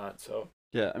and whatnot. So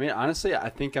Yeah, I mean honestly, I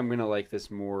think I'm gonna like this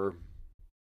more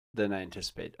than I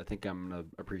anticipate. I think I'm gonna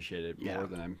appreciate it more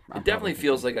than I'm. it definitely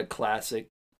feels like a classic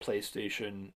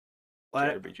PlayStation Well,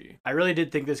 JRPG. I really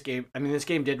did think this game. I mean, this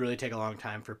game did really take a long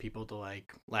time for people to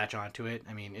like latch onto it.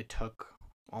 I mean, it took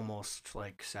almost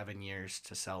like 7 years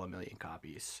to sell 1 million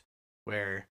copies,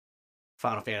 where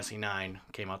Final Fantasy IX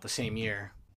came out the same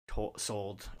year,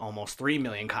 sold almost 3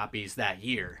 million copies that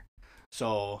year.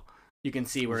 So you can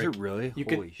see where Is it really? you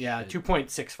Holy could, yeah, shit.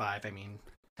 2.65. I mean,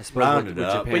 I suppose Rounded with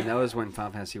up. Japan, But- that was when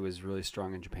Final Fantasy was really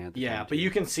strong in Japan. At the yeah, time, but too. you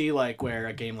can see like where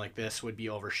a game like this would be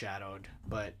overshadowed.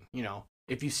 But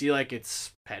if you see like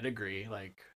its pedigree,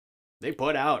 like they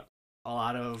put out a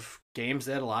lot of games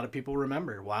that a lot of people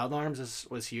remember. Wild Arms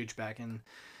was huge back in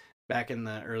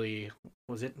the early,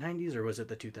 was it 90s or was it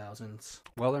the 2000s?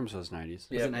 Wild Arms was 90s.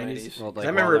 Yeah, it 90s? Well, I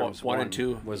remember Wild Arms 1 and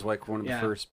 2 was like one of the Yeah.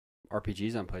 first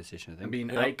RPGs on PlayStation. I I think. mean,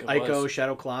 Yep, it Ico, was.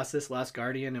 Shadow Colossus, Last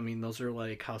Guardian. I mean, those are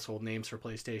like household names for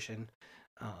PlayStation.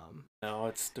 Now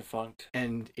it's defunct.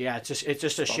 And yeah, it's just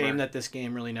a Bummer. shame that this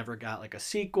game really never got like a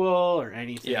sequel or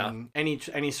anything. Yeah.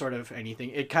 Any sort of anything.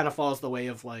 It kind of follows the way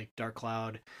of like Dark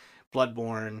Cloud,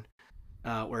 Bloodborne,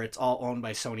 where it's all owned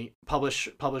by Sony,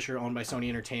 publisher owned by Sony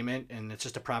Entertainment, and it's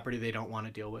just a property they don't want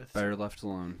to deal with. Better left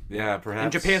alone. Yeah, perhaps.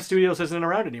 And Japan Studios isn't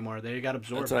around anymore. They got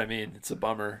absorbed. That's what I mean. It's a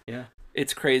bummer. Yeah.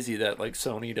 It's crazy that like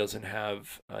Sony doesn't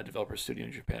have a developer studio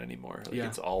in Japan anymore. Like,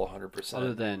 it's all 100%.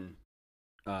 Other than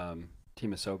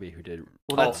Team Asobi, who did.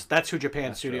 Well, that's who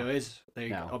Japan Astro. Studio is.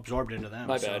 They absorbed into them.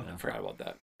 My bad. I forgot about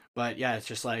that. But yeah, it's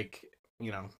just like,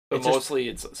 you know. But mostly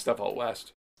it's stuff out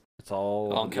west. It's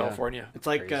all in California. It's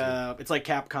like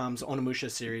Capcom's Onimusha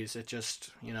series. It just,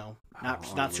 you know,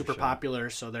 not super popular,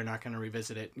 so they're not going to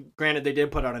revisit it. Granted, they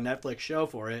did put out a Netflix show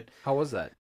for it. How was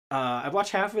that? I've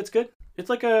watched half of it. It's good. It's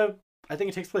like I think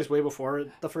it takes place way before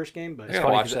the first game, but I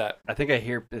gotta watch that. I think I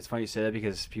hear it's funny you say that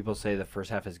because people say the first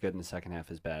half is good and the second half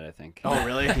is bad. I think. Oh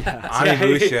really?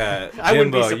 Onimusha, I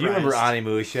wouldn't be Jimbo, surprised. you remember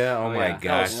Onimusha? Oh my yeah. gosh,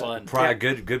 That was fun. probably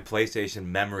good PlayStation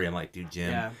memory. I'm like, dude,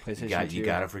 Jim, PlayStation you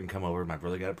gotta freaking come over. My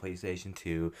brother got a PlayStation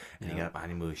 2, and he got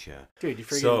Onimusha. Dude, you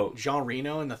forget Jean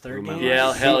Reno in the third game?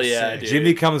 Yeah, hell yeah, dude.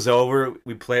 Jimmy comes over,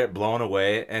 we play it Blown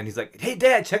Away, and he's like, "Hey,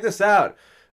 Dad, check this out."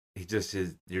 He just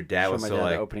your dad was so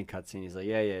like the opening cutscene. He's like,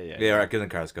 yeah. Yeah, all right, get in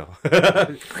the cars, go.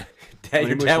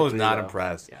 Your dad was not though.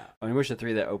 impressed. Yeah. Onimusha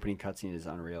 3, that opening cutscene is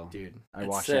unreal. Dude. I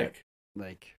watch it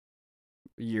like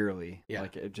yearly. Yeah.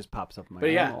 Like it just pops up in my But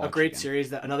head. yeah, a great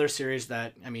series, another series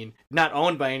that, I mean, not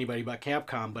owned by anybody but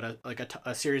Capcom, but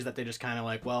a series that they just kind of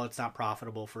like, well, it's not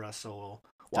profitable for us, so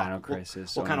Dino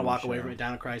Crisis. We'll kind of walk away from it.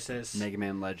 Dino Crisis. Mega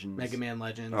Man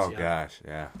Legends. Oh gosh,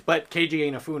 yeah. But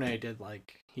Keiji Inafune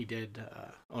did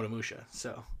Onimusha,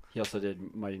 so he also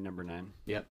did Mighty Number 9.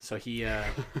 Yep. So he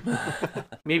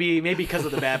maybe because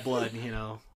of the bad blood, you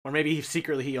know, or maybe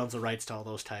he owns the rights to all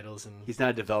those titles, and he's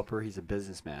not a developer. He's a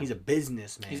businessman. He's a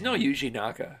businessman. He's no Yuji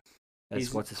Naka.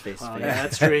 That's what's his face. Yeah,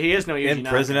 that's true. He is no Yuji in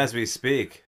prison as we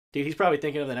speak. Dude, he's probably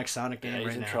thinking of the next Sonic game he's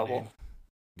right in now. trouble. Dude.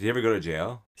 Did you ever go to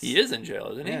jail? He is in jail,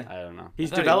 isn't he? Yeah. I don't know.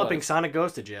 He's developing Sonic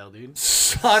Goes to Jail, dude.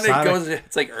 Sonic goes.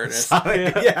 It's like Ernest.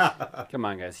 Sonic, yeah. Come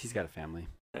on, guys. He's got a family.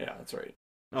 Yeah, that's right.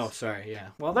 Oh, sorry. Yeah.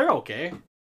 Well, they're okay.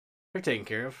 They're taken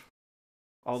care of.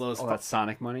 All those. All that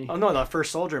Sonic money. Oh no, the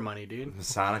First Soldier money, dude. The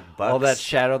Sonic bucks. All that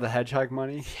Shadow the Hedgehog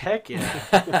money. Heck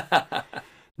yeah.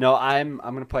 No, I'm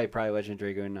gonna play probably Legend of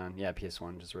Dragoon on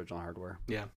PS1, just original hardware.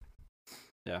 Yeah.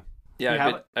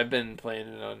 Yeah, I've been playing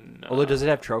it on. Although, does it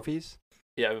have trophies?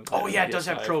 Yeah. I've been playing Oh yeah, on it does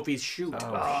have PS5. trophies. Shoot.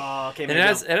 Oh, okay. And it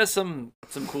has some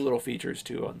cool little features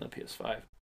too on the PS5.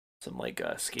 Some like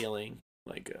scaling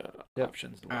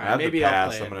options. All I right, have maybe the I'll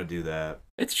pass. play I'm it. gonna do that.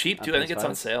 It's cheap On too. I think it's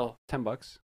on PS5? sale.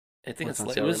 $10. I think What's on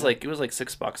it sale was right like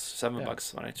 $6,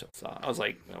 $7 when I saw. I was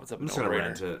like, oh, what's up? I'm just gonna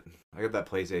rent it. I got that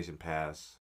PlayStation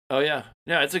Pass. Oh yeah,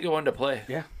 it's a good one to play.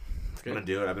 Yeah. I'm gonna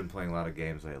do it. I've been playing a lot of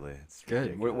games lately. It's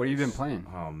Good. What have you been playing?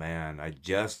 Oh man, I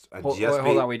Hold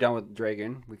on. We done with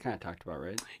Dragon? We kind of talked about,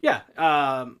 right? Yeah.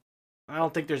 I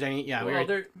don't think there's any. Yeah. Well,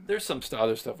 there's some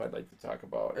other stuff I'd like to talk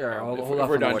about. Yeah, hold if off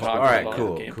we're on done the talking All right, about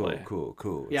cool.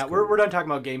 gameplay. Yeah, we're done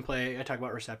talking about gameplay. I talk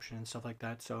about reception and stuff like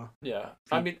that. So. Yeah,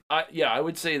 I mean, I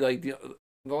would say like the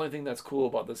only thing that's cool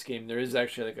about this game, there is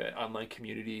actually like an online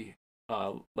community,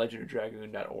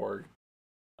 legendofdragoon.org.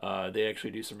 They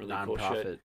actually do some really cool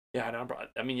shit. Yeah,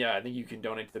 I mean, I think you can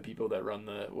donate to the people that run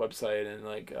the website and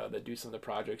that do some of the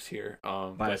projects here.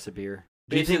 Buy us a beer.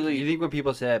 Do you think when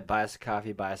people say buy us a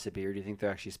coffee, buy us a beer, do you think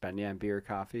they're actually spending on beer or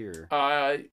coffee, or?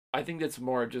 I think that's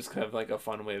more just kind of like a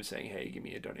fun way of saying, hey, give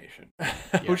me a donation,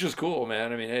 which is cool,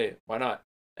 man. I mean, hey, why not?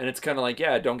 And it's kind of like,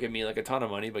 yeah, don't give me like a ton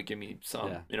of money, but give me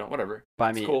some, whatever.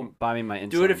 Buy me my insulin.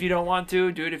 Do it if you don't want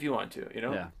to. Do it if you want to.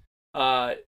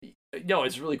 Yeah. No,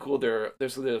 it's really cool.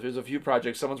 There's a few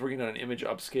projects. Someone's working on an image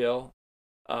upscale,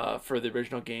 for the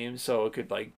original game, so it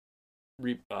could like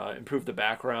improve the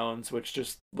backgrounds, which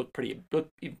just look pretty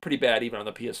bad even on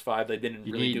the PS5. They didn't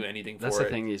really do anything for it. That's the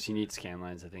thing, is you need scan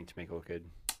lines, I think, to make it look good.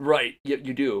 Right. Yeah,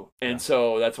 you do. And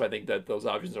so that's why I think that those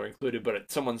options are included. But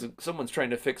someone's trying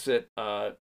to fix it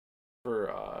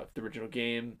for the original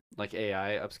game. Like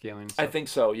AI upscaling stuff? I think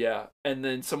so, yeah. And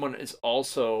then someone is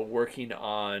also working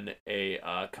on a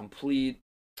complete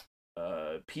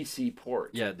PC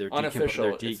port. Yeah, they're unofficial.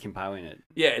 They're decompiling it.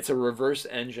 Yeah, it's a reverse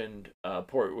engined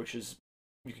port, which is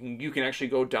you can actually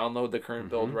go download the current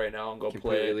build right now and go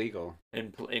play it. Legal.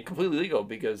 And completely legal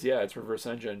because it's reverse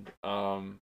engined.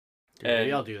 Dude,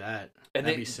 maybe I'll do that. And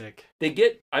that'd be sick. They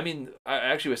get. I mean, I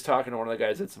actually was talking to one of the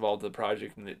guys that's involved in the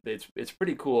project, and it's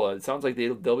pretty cool. It sounds like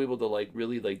they'll be able to like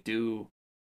really like do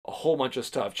a whole bunch of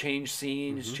stuff, change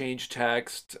scenes, change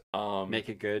text, make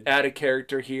it good, add a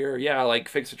character here, like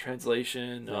fix a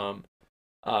translation,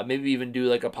 maybe even do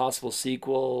like a possible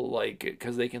sequel, like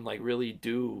because they can like really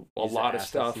do a lot of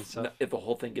stuff if the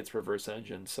whole thing gets reverse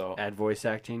engine. So add voice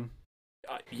acting.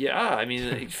 Yeah, I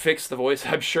mean, fix the voice.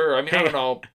 I'm sure. I mean, I don't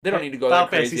know. They don't need to go that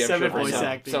crazy. I'm sure voice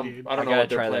acting, I don't know what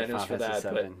their plan is for that,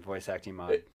 but voice acting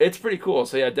mod. It's pretty cool.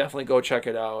 So yeah, definitely go check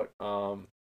it out. I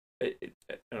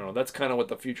don't know. That's kind of what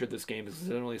the future of this game is. It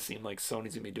doesn't really seem like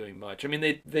Sony's gonna be doing much. I mean,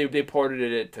 they ported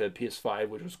it to PS5,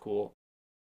 which was cool.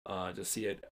 To see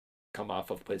it come off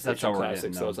of PlayStation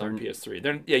Classic, so it's on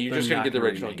PS3. You're just gonna get the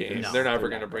original game. They're never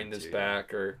gonna bring this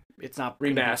back or it's not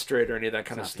remaster it or any of that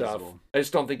kind of stuff. Feasible. I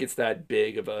just don't think it's that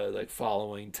big of a like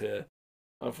following to,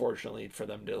 unfortunately, for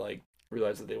them to like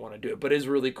realize that they want to do it. But it's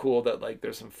really cool that like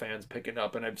there's some fans picking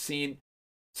up, and I've seen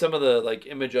some of the like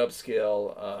image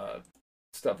upscale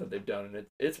stuff that they've done, and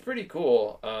it's pretty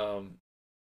cool.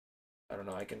 I don't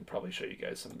know. I can probably show you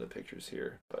guys some of the pictures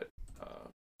here, but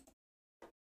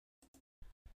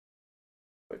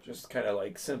just kind of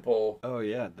like simple. Oh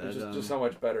yeah, just how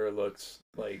much better it looks.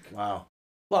 Like wow,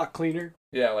 a lot cleaner.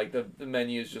 Yeah, like the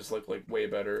menus just look like way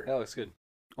better. That looks good.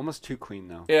 Almost too clean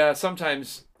though. Yeah,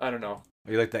 sometimes I don't know.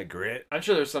 You like that grit? I'm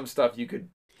sure there's some stuff you could.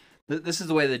 This is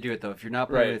the way they do it though. If you're not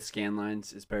playing with scan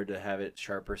lines, it's better to have it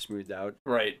sharper, smoothed out.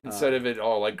 Right, instead of it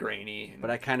all like grainy.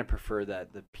 But I kind of prefer the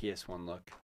PS1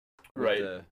 look. Right.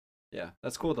 Yeah,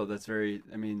 that's cool though. That's very.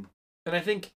 I mean. And I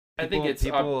think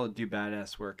people do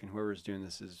badass work, and whoever's doing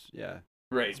this is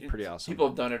right. It's pretty awesome. People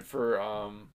have done it for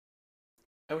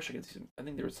I wish I could see some. I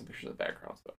think there was some pictures of the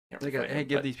background stuff.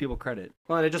 Give these people credit.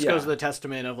 Well, and it just goes to the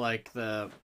testament of like the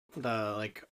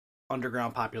like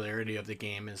underground popularity of the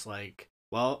game is like,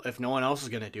 well, if no one else is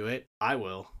gonna do it, I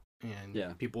will.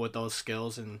 And people with those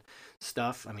skills and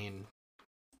stuff, I mean,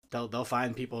 they'll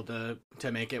find people to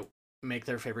make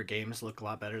their favorite games look a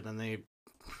lot better than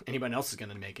anybody else is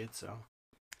gonna make it. So.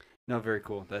 No, very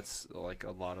cool. That's like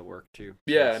a lot of work too.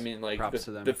 Yeah, I mean, like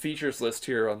the features list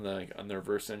here on their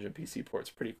Reverse Engine PC port's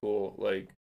pretty cool. Like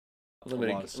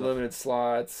limited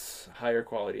slots, higher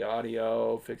quality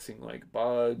audio, fixing like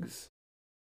bugs,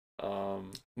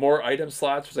 more item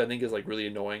slots, which I think is like really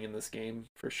annoying in this game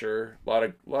for sure. A lot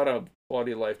of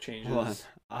quality of life changes.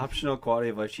 Optional quality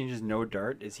of life changes. No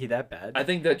dart. Is he that bad? I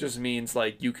think that just means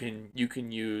like you can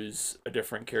use a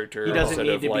different character. He doesn't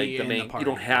need to like be the main. in the party.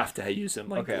 You don't have to use him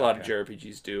like a lot of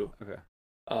JRPGs do. Okay.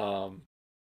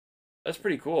 That's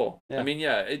pretty cool. Yeah. I mean,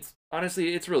 it's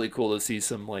honestly it's really cool to see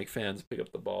some like fans pick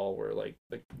up the ball where like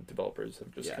the developers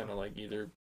have just kind of like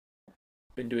either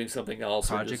been doing something else.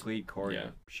 Project lead Corey. Yeah.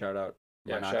 Shout out.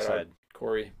 Shout out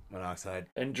Corey. Monoxide.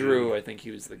 And Drew, I think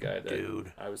he was the guy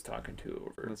that I was talking to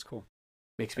over. That's cool.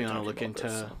 Makes me want to look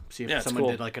into see if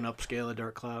someone did like an upscale of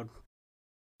Dark Cloud.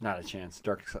 Not a chance.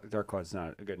 Dark Cloud's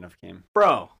not a good enough game,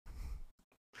 bro.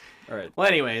 All right. Well,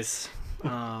 anyways,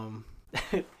 that'll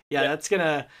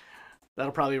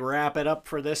probably wrap it up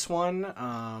for this one.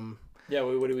 Yeah.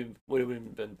 What have we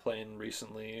been playing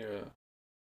recently?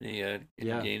 Any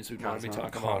games we want to be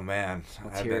talking about? Oh man,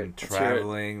 I've been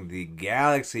traveling the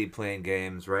galaxy playing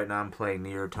games. Right now, I'm playing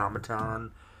Nier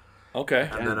Automaton. Okay.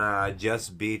 And then I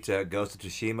just beat Ghost of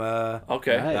Tsushima.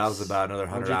 Okay. Nice. That was about another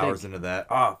 100 hours into that.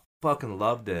 Oh, fucking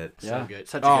loved it. So good.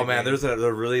 Such a good man, game. there's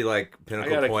a really like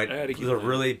pinnacle point. There's a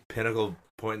really pinnacle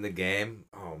point in the game.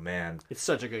 Oh man, it's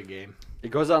such a good game.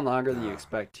 It goes on longer than you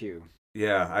expect too.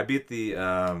 Yeah, I beat the.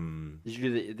 Did you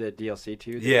do the DLC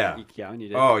too? Yeah. You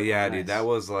did? Oh yeah, nice. Dude, that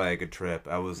was like a trip.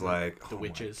 I was like the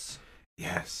witches.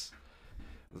 Yes.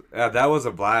 That was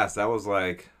a blast. That was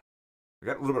like. I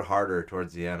got a little bit harder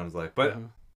towards the end. I was like, but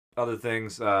other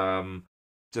things.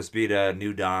 Just beat a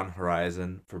New Dawn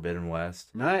Horizon Forbidden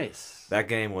West. Nice. That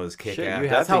game was kick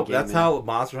ass. That's how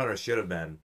Monster Hunter should have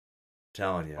been.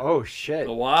 Telling you. Oh shit!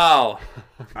 Wow.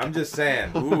 I'm just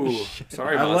saying. Ooh,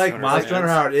 sorry. I like Monster Hunter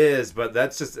how it is, but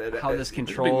that's just how this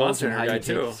controls and how you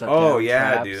take. Oh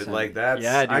yeah, dude. Like that's.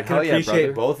 Yeah, dude. I can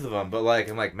appreciate both of them, but like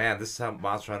I'm like, man, this is how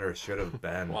Monster Hunter should have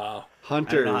been. Wow.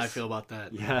 Hunters. I don't know how I feel about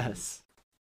that. Yes.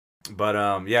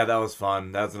 But yeah, that was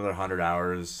fun. That was another 100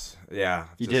 hours. Yeah.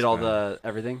 You did all the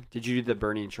everything. Did you do the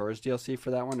Burning Shores DLC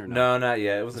for that one or no? No, not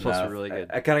yet. It was supposed to be really good.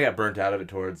 I kind of got burnt out of it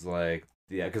towards like.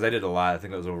 Yeah, because I did a lot. I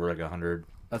think it was over like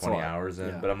 120 hours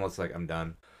in. But I'm just like, I'm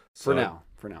done. So,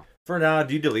 For now,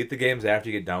 do you delete the games after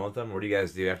you get done with them? What do you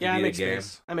guys do after you beat a game?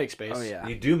 I make space. Oh, yeah.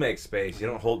 You do make space. You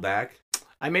don't hold back?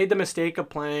 I made the mistake of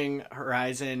playing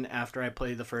Horizon after I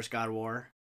played the first God of War.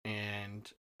 And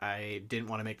I didn't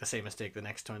want to make the same mistake the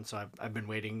next one. So I've been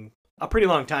waiting a pretty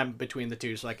long time between the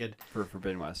two so I could... For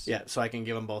Forbidden West. Yeah, so I can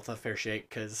give them both a fair shake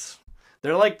because...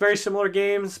 They're like very similar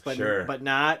games, but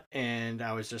not. And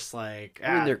I was just like,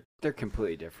 I mean, they're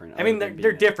completely different. I mean,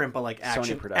 they're different, but like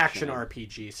action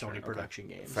RPG, Sony production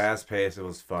games. Fast paced, it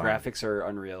was fun. Graphics are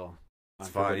unreal. It's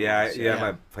fun. Yeah,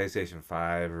 my PlayStation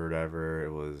 5 or whatever.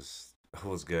 It was It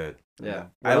was good. Yeah.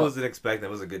 I wasn't expecting.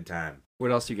 It was a good time.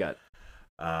 What else you got?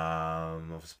 I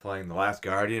was playing The Last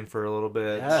Guardian for a little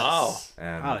bit. Yes. Wow.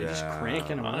 And, You're just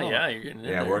cranking them Oh, out. yeah, you're getting in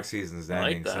there. work season's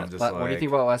ending, so I'm just What do you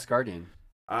think about Last Guardian?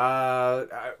 You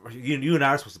and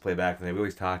I were supposed to play back then. We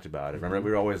always talked about it. Remember,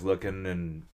 we were always looking,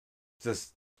 and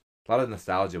just a lot of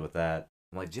nostalgia with that.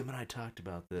 I'm like, Jim and I talked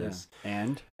about this,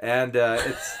 and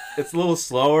it's a little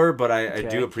slower, but I Okay,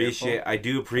 do appreciate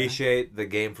careful. the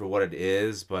game for what it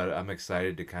is. But I'm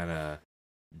excited to kind of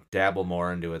dabble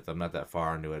more into it. I'm not that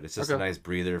far into it. It's just a nice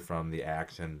breather from the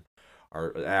action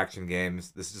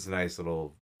games. This is just a nice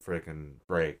little freaking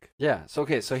break. Yeah. So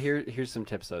here's some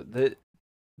tips though.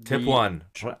 Tip one.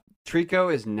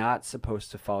 Trico is not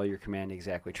supposed to follow your command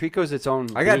exactly. Trico is its own.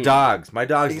 I got dogs. My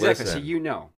dogs exactly. listen. So you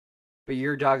know, but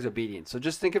your dog's obedient. So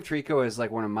just think of Trico as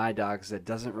like one of my dogs that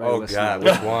doesn't really listen. Oh God,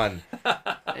 which one?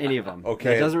 Any of them.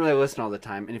 Okay. That doesn't really listen all the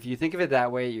time. And if you think of it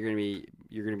that way, you're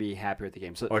gonna be happy with the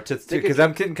game. So Or because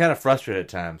I'm getting kind of frustrated at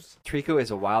times. Trico is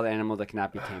a wild animal that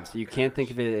cannot be tamed. So you can't think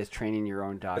of it as training your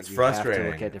own dog. It's you frustrating. have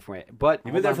to look at it a different way. But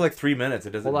You've been there for like 3 minutes.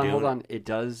 It doesn't. hold on. It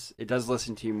does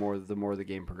listen to you more the more the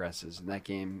game progresses, and that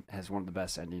game has one of the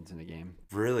best endings in the game.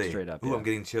 Really? Straight up. Ooh, Yeah. I'm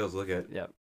getting chills. Look at.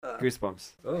 Yep.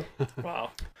 Goosebumps. Oh. Wow.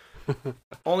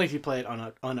 Only if you play it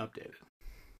unupdated.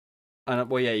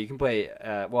 Well, yeah, you can play.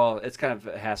 Well, it's kind of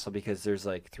a hassle because there's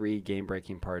like 3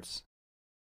 game-breaking parts.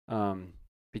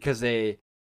 Because the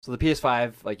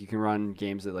PS5, like you can run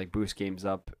games that like boost games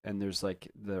up, and there's like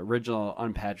the original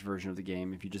unpatched version of the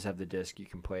game. If you just have the disc, you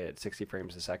can play it at 60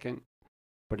 frames a second,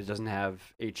 but it doesn't have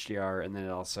HDR. And then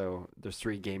there's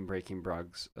 3 game-breaking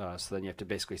bugs. So then you have to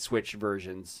basically switch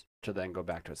versions to then go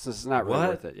back to it. So it's not really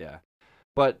worth it. Yeah.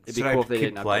 But it'd be Should cool I if they keep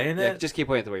didn't playing update. Yeah, it? just keep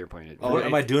playing it the way you're playing it.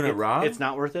 Am I doing it wrong? It's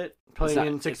not worth it. Playing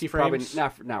in 60 frames.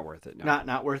 Probably not worth it. No.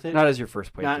 Not worth it. Not as your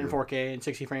first playthrough. Not in 4K and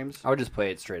 60 frames. I would just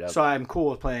play it straight up. So I'm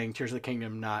cool with playing Tears of the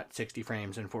Kingdom not 60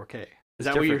 frames in 4K. Is It's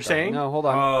that what you're different, though. saying? No, hold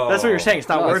on. Oh. That's what you're saying. It's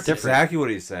not No, it's worth it. different. Exactly what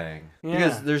he's saying. Yeah.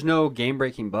 Because there's no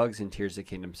game-breaking bugs in Tears of the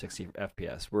Kingdom 60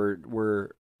 FPS. We're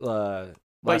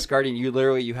Last Guardian.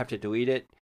 You have to delete it,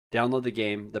 download the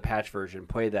game, the patch version,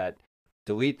 play that,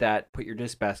 delete that, put your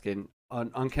disc back in,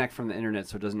 unconnect from the internet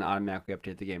so it doesn't automatically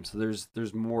update the game. So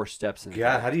there's more steps in.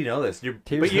 God, how do you know this?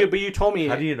 But you told me.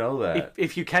 How do you know that?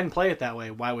 If you can play it that way,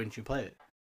 why wouldn't you play it?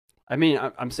 I mean,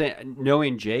 I'm saying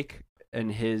knowing Jake and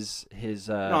his.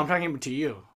 No, I'm talking to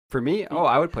you. For me,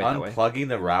 I would play it that way. Unplugging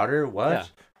the router? What? Yeah.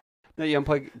 No, you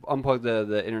unplug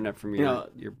the internet from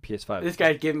your PS5. This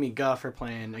guy's giving me guff for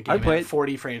playing a game at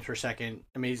 40 frames per second.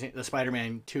 Amazing, the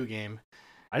Spider-Man 2 game.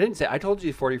 I told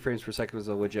you 40 frames per second was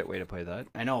a legit way to play that.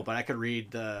 I know, but I could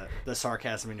read the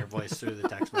sarcasm in your voice through the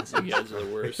text message. You guys are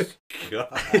the worst. God.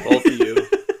 Both of you.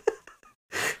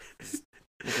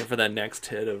 Looking for that next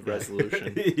hit of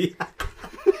resolution.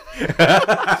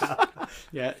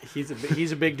 Yeah, he's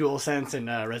a big DualSense and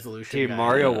resolution Dude, guy.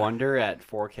 Mario Wonder at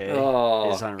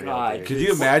 4K is unreal. God. Dude. Could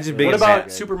you imagine being What about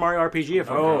good. Super Mario RPG? If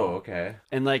Oh, okay.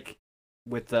 And like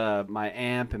with my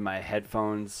amp and my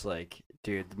headphones, like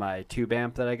dude, my tube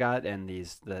amp that I got and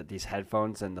these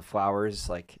headphones and the flowers,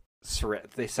 like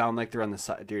they sound like they're on the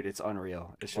side. Dude, it's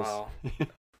unreal. It's just Wow.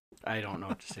 I don't know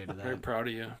what to say to Very that. proud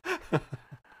of you.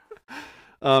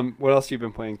 What else you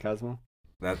been playing, Cosmo?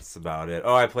 That's about it.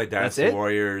 Oh, I played Dynasty it?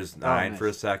 Warriors 9 nice. for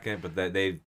a second, but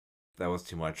that was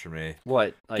too much for me.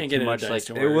 What? Like Can't get too into much like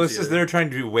Dynasty It was just either. they were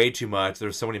trying to do way too much. There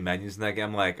were so many menus in that game.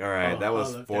 I'm like, all right, that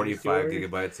was the 45 Dynasty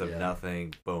gigabytes of Yeah.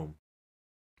 nothing. Boom.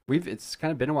 it's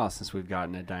kind of been a while since we've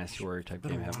gotten a Dynasty Warrior type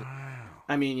game, haven't we?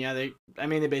 I mean, yeah, they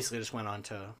basically just went on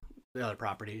to the other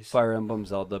properties. Fire Emblem,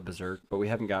 Zelda, Berserk, but we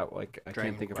haven't got like I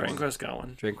Dragon can't think of Dragon one. Quest got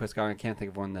one. Dragon Quest Gone. I can't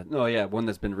think of one that. No, yeah, one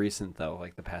that's been recent though,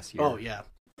 like the past year. Oh yeah,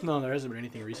 no, there hasn't been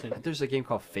anything recent. There's a game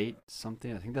called Fate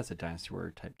something. I think that's a Dynasty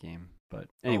Warrior type game. But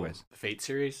anyways, The Fate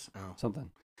series. Oh, something.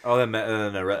 Oh,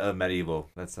 the Medieval.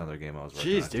 That's another game I was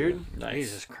working on. Jeez, dude, Nice.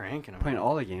 Jesus, cranking them. playing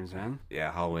all the games, man.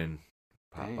 Yeah, Halloween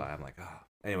pop Dang. by. I'm like, oh.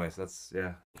 Anyways, that's,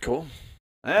 yeah. Cool.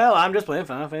 Well, I'm just playing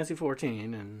Final Fantasy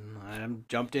 14, and I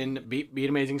jumped in, beat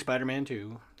Amazing Spider-Man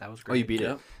 2. That was great. Oh, you beat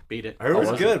Yeah. it? Beat it. I heard it was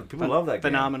was good. People love that game.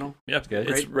 Phenomenal. Yeah, good.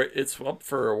 It's up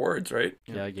for awards, right?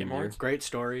 Yeah, Game of the Year. Awards. Great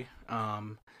story.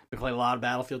 Been playing a lot of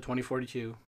Battlefield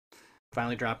 2042.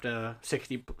 Finally dropped a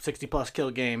 60 plus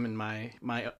kill game in my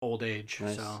old age.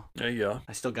 Nice. So There you go.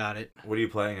 I still got it. What are you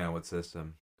playing on? What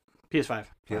system? PS5.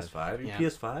 PS5? Yeah.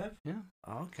 PS5? Yeah.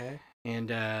 Oh, okay.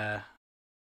 And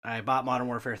I bought Modern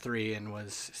Warfare 3 and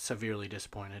was severely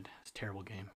disappointed. It's a terrible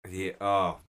game. Yeah.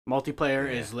 Oh. Multiplayer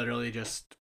Yeah. is literally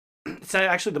just... It's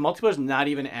actually, the multiplayer is not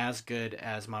even as good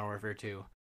as Modern Warfare 2.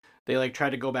 They like tried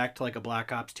to go back to like a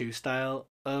Black Ops 2 style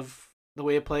of the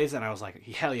way it plays, and I was like,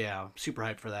 hell yeah, I'm super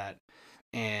hyped for that.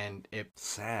 and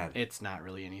sad. It's not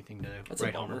really anything to That's a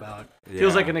write home bummer. about. Yeah.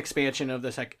 Feels like an expansion of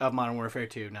of Modern Warfare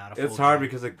 2, not a full It's hard game.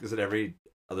 because is it every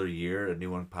other year a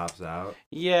new one pops out?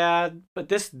 Yeah, but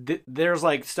there's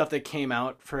like stuff that came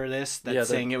out for this that's Yeah,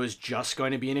 saying it was just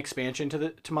going to be an expansion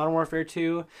to Modern Warfare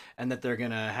 2, and that they're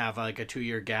gonna have like a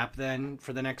 2-year gap then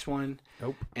for the next one.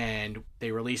 Nope. And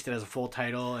they released it as a full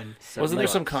title, and Wasn't there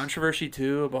some controversy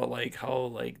too about like how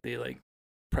like they like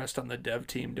pressed on the dev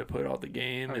team to put out the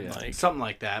game and like something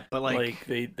like that. But like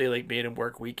they like made him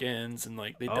work weekends and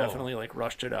like they Oh. definitely like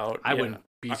rushed it out. I Yeah. wouldn't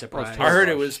be surprised. I heard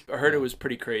it was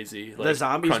pretty crazy. Like, The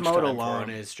zombies crunch mode time for alone 'em.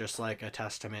 is just like a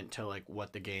testament to like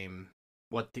what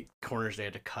the corners they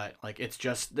had to cut. Like it's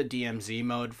just the DMZ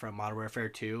mode from Modern Warfare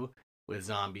 2 with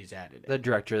zombies added. The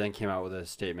director then came out with a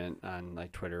statement on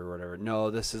like Twitter or whatever. No,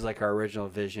 this is like our original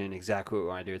vision, exactly what we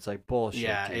want to do. It's like bullshit.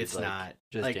 Yeah, dude. it's like, not.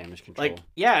 just Like- damage control. Like,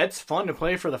 yeah, it's fun to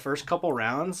play for the first couple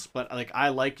rounds, but like I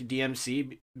liked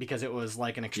DMC because it was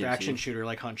like an extraction shooter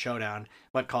like Hunt Showdown,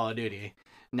 but Call of Duty.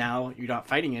 Now you're not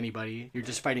fighting anybody, you're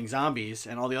just fighting zombies,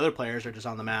 and all the other players are just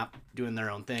on the map doing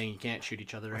their own thing. You can't shoot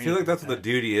each other. Or I feel like anything that's what that. the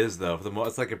duty is, though. For the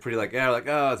it's like a pretty like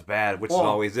oh it's bad, which Well- it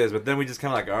always is. But then we just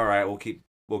kind of like, all right, we'll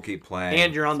keep playing.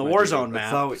 And you're on the That's Warzone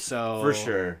that's map, all so for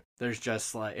sure. There's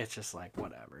just like it's just like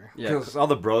whatever. yeah, Because all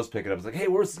the bros pick it up. It's like, hey,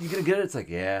 where's you gonna get it? It's like,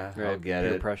 yeah, I'll right, get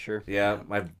peer it. pressure. Yeah,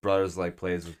 my brother's like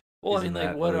plays with. Well, I Isn't mean,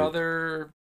 like, that what like-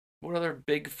 other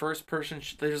big first person?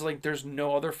 There's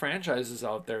no other franchises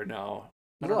out there now.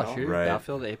 I There's a lot don't of know. shooters. Right.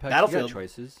 Battlefield, Apex. You Battlefield. got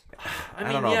choices. I I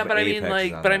mean, don't know yeah, if but I mean, Apex is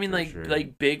like, on but I that mean, for like, sure.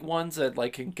 like big ones that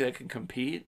like can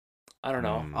compete. I don't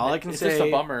know. All I can it's say, just a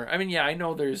bummer. I mean, yeah, I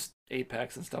know there's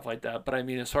Apex and stuff like that, but I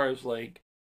mean, as far as like,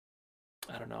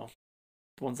 I don't know,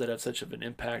 ones that have such of an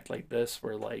impact like this,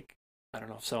 where like, I don't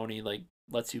know, Sony like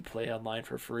lets you play online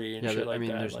for free and Yeah, shit like I mean,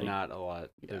 that. there's like, not a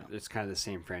lot. Yeah. It's kind of the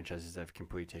same franchises that have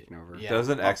completely taken over. Yeah.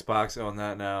 Doesn't Xbox own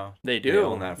that now? They do.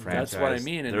 own that That's what I franchise.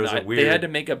 mean. And There's a they weird- had to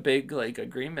make a big like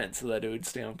agreement so that it would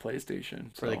stay on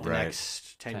PlayStation. for like the Right.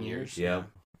 next 10 10 years. years. Yep.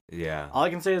 Yeah. All I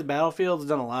can say is Battlefield's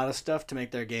done a lot of stuff to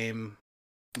make their game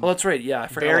Well, that's right. Yeah, I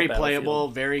forgot very about playable,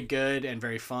 Battlefield. very good, and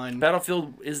very fun.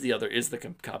 Battlefield is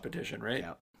the competition, right?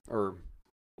 Yeah. Or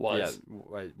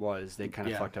Was. they kind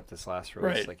of Yeah. fucked up this last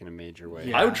release Right. like in a major way.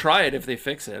 Yeah. I would try it if they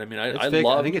fix it. I mean, It's I fixed.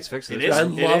 love. I think it's fixed. It It's is. I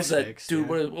fixed. It love is that, fixed, dude.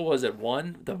 yeah. What was it?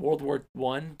 The World War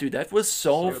One, dude. That was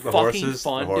so The fucking horses,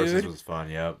 fun, the horses dude. was fun.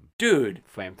 Yep. Dude,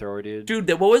 Flamethrower, dude.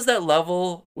 what was that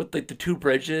level with like the two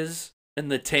bridges and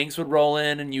the tanks would roll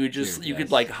in and you would just Dude, you could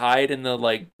yes. like hide in the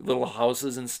like little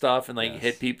houses and stuff and like Yes.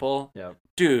 hit people, Yep.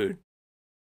 dude.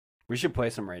 We should play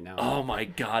some right now. Oh my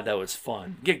god, that was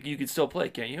fun. You could still play,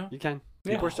 can't you? You can.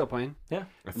 Yeah. People are still playing. I That,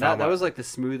 found that my- was like the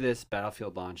smoothest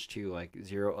Battlefield launch too. Like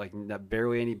zero, like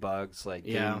barely any bugs. Like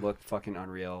Yeah. game looked fucking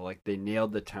unreal. Like they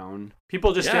nailed the tone.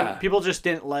 People just Yeah.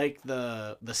 didn't like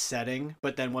the setting,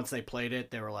 but then once they played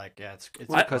it, they were like, yeah, it's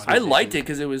Well, fun. customization. I liked it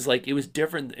because it was like it was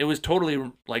different. It was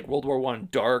totally like World War One,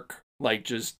 dark, like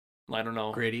just I don't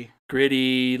know,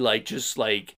 gritty, like just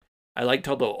like I liked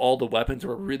how all the weapons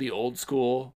were really old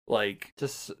school. Like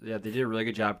Just yeah, they did a really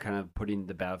good job kind of putting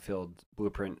the Battlefield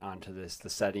blueprint onto this. The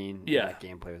setting, Yeah. and the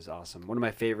gameplay was awesome. One of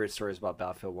my favorite stories about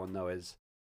Battlefield 1 though is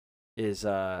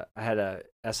I had a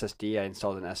SSD. I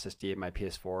installed an SSD in my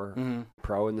PS4 Mhm.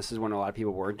 Pro, and this is when a lot of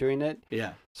people weren't doing it.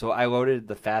 Yeah. So I loaded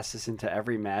the fastest into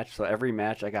every match. So every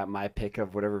match I got my pick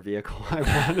of whatever vehicle I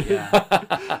wanted.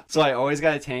 Yeah. So I always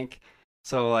got a tank.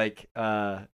 So like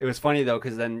it was funny though,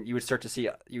 because then you would start to see,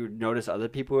 you would notice other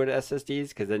people with SSDs,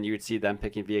 because then you would see them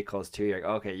picking vehicles too. You're like,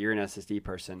 okay, you're an SSD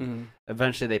person. Mhm.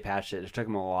 Eventually they patched it. It took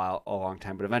them a long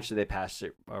time, but eventually they patched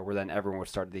it where then everyone would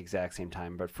start at the exact same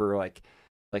time. But for like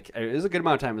it was a good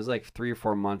amount of time. It was like 3 or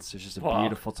 4 months. It was just a Wow.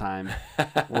 beautiful time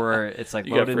where it's like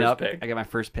You got loading first up. pick. I got my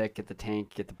first pick, get the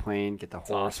tank, get the plane, get the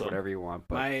horse, awesome. whatever you want.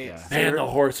 But My yeah. Man, the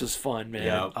horse was fun, man.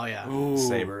 Yep. Oh yeah. Ooh.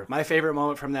 Saber. My favorite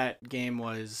moment from that game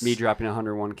was Me dropping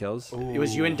 101 kills. It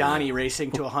was you and Donnie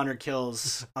racing to 100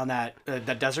 kills on that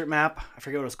desert map. I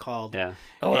forget what it was called. Yeah.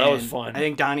 Oh, that was And fun. I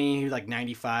think Donnie, he was like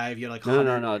 95. You had like No,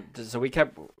 100. no. So we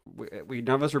kept, we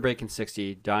none of us were breaking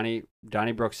 60. Donnie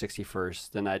broke 60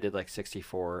 first. Then I did like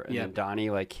 64, and Yeah. then Donnie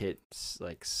like hit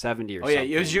like 70 or Oh something.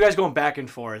 yeah, it was you guys going back and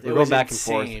forth. We It were was going back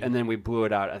insane. and forth, and then we blew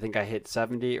it out. I think I hit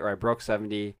 70, or I broke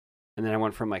 70, and then I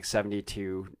went from like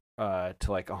 72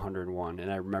 to like 101.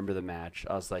 And I remember the match.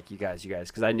 I was like, you guys,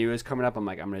 because I knew it was coming up. I'm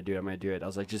like, I'm gonna do it. I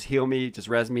was like, just heal me, just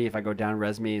res me. If I go down,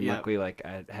 res me. And Yep. luckily, like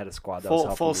I had a squad that was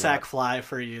helping full me sack out. fly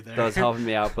for you there. That was helping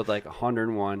me out, but like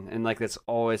 101, and like that's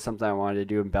always something I wanted to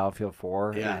do in Battlefield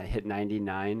 4. Yeah. And I hit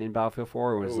 99 in Battlefield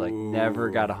 4. It was like never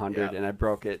got 100, Yeah. and I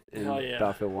broke it in Hell yeah.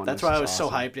 Battlefield 1. That's It why I was just so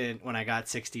awesome. hyped in when I got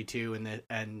 62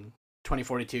 and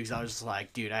 2042 because I was just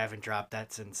like, dude, I haven't dropped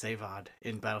that since Savod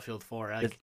in Battlefield 4.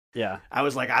 Like, yeah. I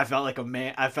was like, I felt like a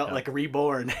man. I felt like a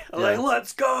reborn. Like,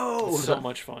 let's go. It's so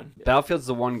much fun. Battlefield's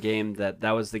the one game that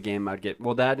was the game I'd get.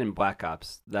 Well, that and Black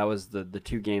Ops. That was the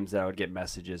two games that I would get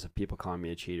messages of people calling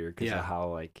me a cheater because of how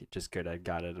like just good I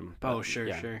got at them. Oh,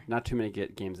 sure. Not too many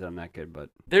games that I'm that good, but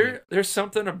there's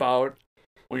something about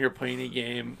when you're playing a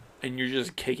game and you're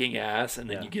just kicking ass, and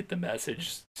then you get the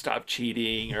message, stop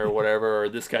cheating or whatever, or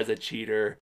this guy's a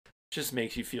cheater. Just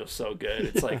makes you feel so good.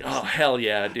 It's like, oh hell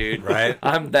yeah, dude! Right?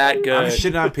 I'm that good. I'm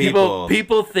shitting on people.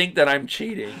 People think that I'm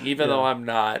cheating, even though I'm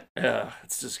not.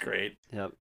 It's just great.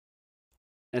 Yep.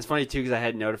 And it's funny too because I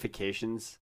had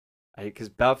notifications. Because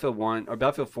Battlefield 1 or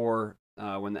Battlefield 4,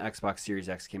 when the Xbox Series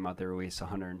X came out, they released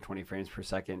 120 frames per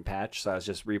second patch. So I was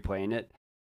just replaying it.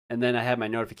 And then I had my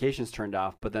notifications turned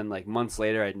off, but then like months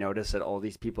later, I'd noticed that all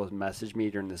these people messaged me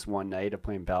during this one night of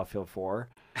playing Battlefield 4.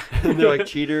 And they're like,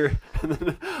 cheater. And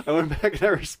then I went back and I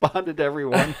responded to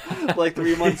everyone like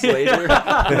 3 months later.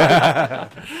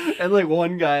 And like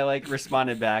one guy like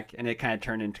responded back, and it kind of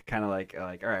turned into kind of like,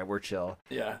 all right, we're chill.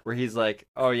 Yeah. Where he's like,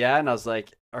 oh yeah. And I was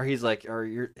like, or he's like, or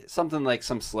you're something like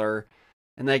some slur.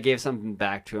 And then I gave something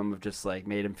back to him of just like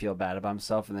made him feel bad about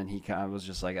himself, and then he kind of was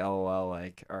just like, "LOL,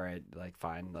 like, all right, like,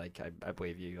 fine, like, I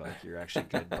believe you, like, you're actually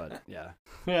good, but yeah,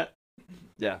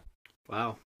 yeah."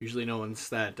 Wow. Usually, no one's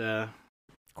that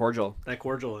cordial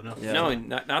enough. Yeah. No,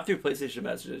 not through PlayStation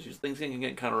messages. Things can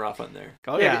get kind of rough on there.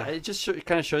 Oh yeah. It just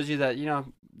kind of shows you that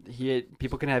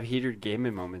people can have heated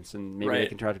gaming moments, and maybe they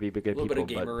can try to be good people, bit of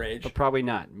gamer rage. but probably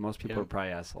not. Most people are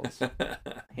probably assholes.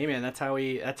 Hey man, that's how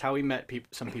we met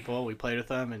some people. We played with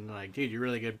them, and like, dude, you're a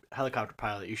really good helicopter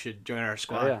pilot. You should join our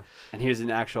squad. Oh, yeah. And he was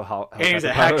an actual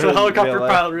helicopter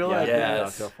pilot in real life. Yeah,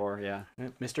 yes.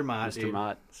 Mr. Mott. Mr.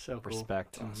 Mott. So cool.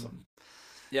 Respect. Awesome.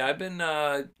 Yeah, I've been.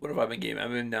 What have I been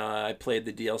gaming? I played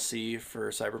the DLC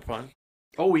for Cyberpunk.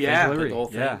 Oh yeah, the whole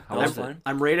thing. Yeah,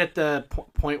 I'm right at the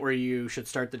point where you should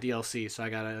start the DLC, so I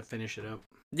gotta finish it up.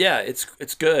 Yeah,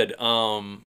 it's good.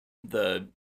 The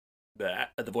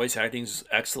voice acting's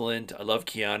excellent. I love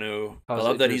Keanu. I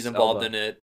love that he's involved in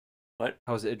it. What?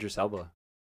 How's Idris Elba?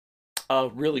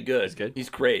 Really good. He's good. He's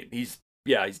great. He's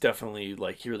definitely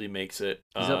like he really makes it.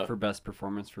 He's up for best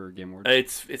performance for Game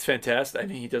Awards. It's fantastic. I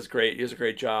mean, he does great. He does a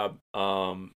great job.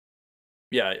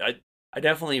 Yeah, I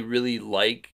definitely really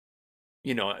like,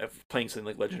 if playing something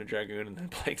like Legend of Dragoon and then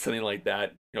playing something like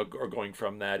that, or going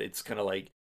from that, it's kind of like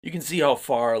you can see how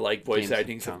far like voice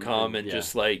actings have come, and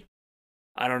just like,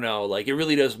 I don't know, like it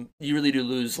really does. You really do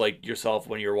lose like yourself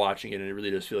when you're watching it, and it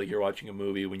really does feel like you're watching a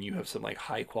movie when you have some like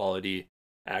high quality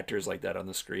actors like that on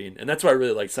the screen. And that's why I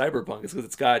really like Cyberpunk, is because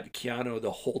it's got Keanu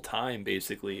the whole time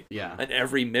basically. Yeah. And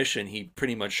every mission he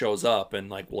pretty much shows up and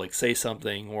like will like say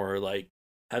something or like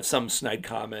have some snide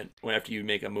comment after you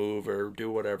make a move or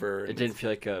do whatever. It didn't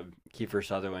feel like a Kiefer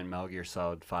Sutherland Metal Gear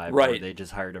Solid 5, right? Where they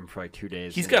just hired him for like 2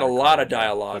 days. He's got a lot of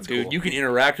dialogue, dude. Cool. You can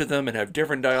interact with him and have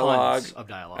different dialogue. Tons of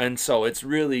dialogue. And so it's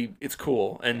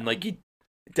cool. And like he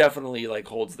definitely like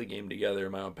holds the game together,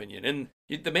 in my opinion. And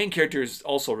the main character is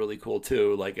also really cool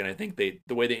too. Like, and I think the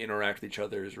way they interact with each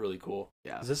other is really cool.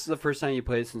 Yeah. Is this the first time you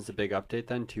played since the big update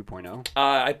then, 2.0?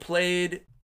 I played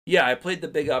the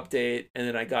big update, and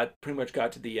then I pretty much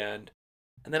got to the end.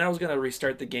 And then I was going to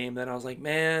restart the game. Then I was like,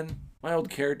 man, my old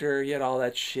character, he had all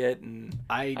that shit. And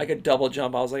I could double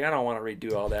jump. I was like, I don't want to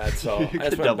redo all that. So I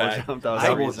just went back.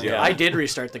 I did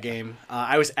restart the game.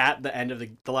 I was at the end of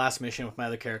the last mission with my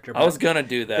other character. I was going to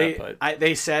do that. but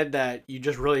they said that you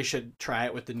just really should try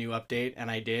it with the new update.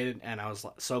 And I did. And I was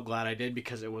so glad I did,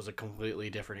 because it was a completely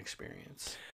different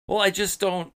experience. Well, I just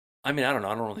don't. I mean, I don't know.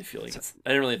 I don't really feel like I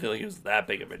didn't really feel like it was that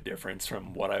big of a difference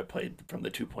from what I played from the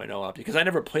 2.0 update, because I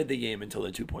never played the game until the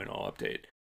 2.0 update.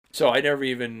 So I never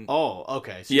even. Oh,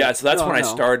 okay. So so that's when I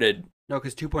started. No,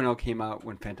 because 2.0 came out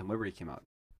when Phantom Liberty came out.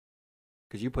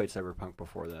 Because you played Cyberpunk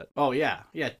before that. Oh yeah,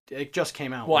 it just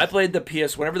came out. Well, I played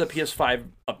whenever the PS5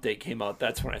 update came out.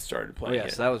 That's when I started playing.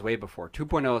 So that was way before.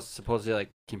 2.0 supposedly like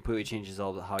completely changes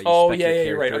all how you. Oh spec your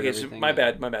character right. Okay, and so everything. my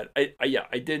bad.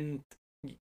 I didn't.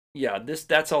 Yeah,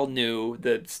 that's all new,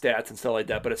 the stats and stuff like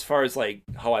that. But as far as like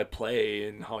how I play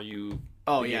and how you,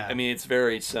 I mean, it's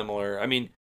very similar. I mean,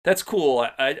 that's cool.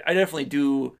 I definitely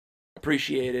do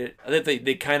appreciate it. I think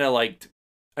they kind of liked.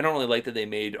 I don't really like that they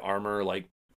made armor like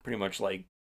pretty much like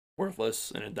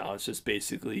worthless, and now it's just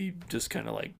basically just kind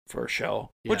of like for a show,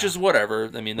 which is whatever.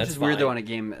 I mean, that's weird though on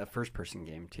a first person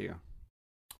game too.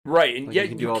 Right, and Like, yet you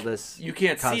can do all this you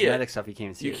can't see it. cosmetic stuff. You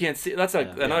can't see You it. can't see. That's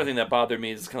another thing that bothered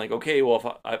me. Is kind of like, okay, well,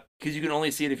 if because you can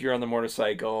only see it if you're on the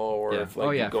motorcycle or if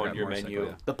like you go into your menu.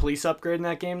 Yeah. The police upgrade in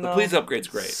that game, though. The police upgrade's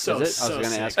great. So, Is it? I was going to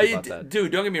sick. ask you about that.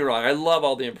 Dude, don't get me wrong. I love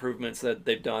all the improvements that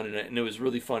they've done in it, and it was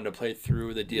really fun to play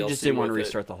through the DLC. You just didn't want to with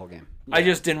restart the whole game. it. I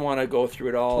just didn't want to go through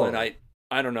it all, Totally. and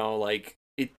I don't know, like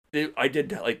I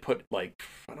did like put like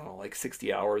I don't know like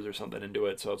 60 hours or something into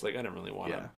it, so I was like I didn't really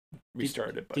want to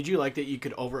restart it. But Did you like that you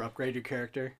could over upgrade your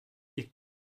character?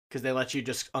 Because they let you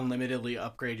just unlimitedly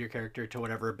upgrade your character to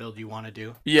whatever build you want to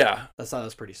do. Yeah, I thought that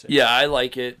was pretty sick. yeah, I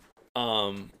like it.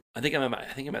 I think I'm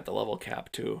at the level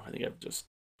cap too. I think I've just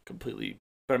completely,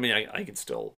 but I mean I can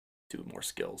still do more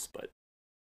skills, but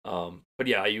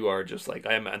yeah, you are just like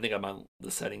I think I'm on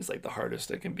the settings like the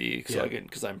hardest it can be, so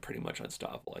because I'm pretty much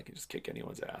unstoppable. I can just kick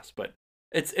anyone's ass. But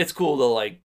it's cool to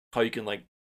like how you can like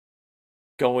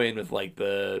go in with like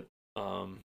the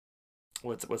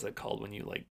what's it called when you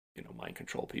like mind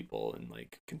control people and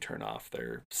like can turn off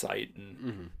their sight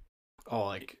and Oh,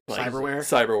 like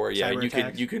cyberware. Yeah,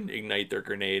 Cyber you can ignite their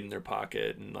grenade in their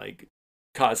pocket and like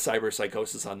cause cyber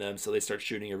psychosis on them, so they start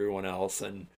shooting everyone else.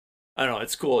 And I don't know,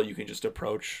 it's cool. You can just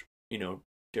approach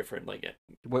different like.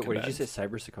 What did you say?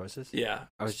 Cyber psychosis? Yeah,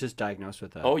 I was just diagnosed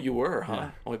with that. Oh, you were, huh?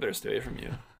 Yeah. Oh, we better stay away from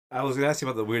you. I was gonna ask you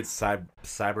about the weird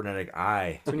cybernetic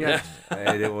eye. When you're,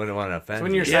 I didn't want to offend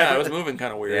when you. you're Yeah, it was moving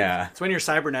kind of weird. Yeah. it's when your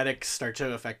cybernetics start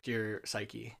to affect your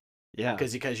psyche Yeah.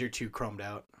 because you're too chromed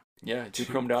out. Yeah, too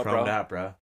chromed out,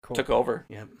 bro. Cool. Took over.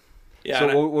 Yep. Yeah.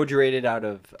 So what would you rate it out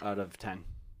of 10?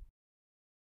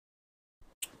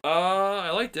 I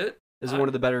liked it. Is it one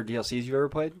of the better DLCs you've ever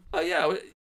played? Oh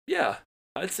yeah.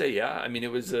 I'd say yeah. I mean,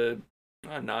 it was a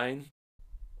 9.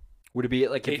 Would it be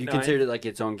like if 8, you 9? considered it like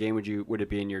its own game? Would it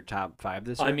be in your top 5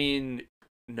 this year? I mean,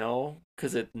 no,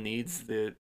 because it needs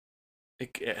the.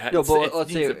 no, but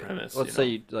let's say the premise. Let's say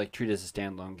you like treat it as a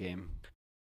standalone game.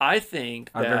 I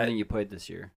think Out of that everything you played this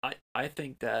year. I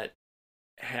think that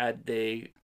had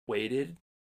they waited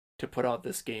to put out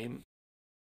this game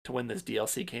to when this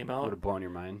DLC came Would out, have blown your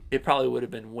mind. it probably would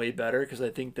have been way better because I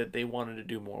think that they wanted to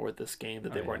do more with this game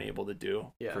that they weren't able to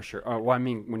do. Yeah. For sure. Well, I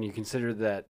mean, when you consider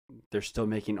that they're still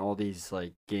making all these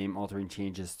like game altering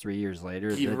changes 3 years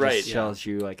later, that Right, just tells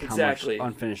you like Exactly. how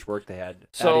much unfinished work they had.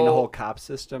 So- Adding a whole cop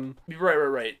system.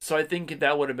 Right. So I think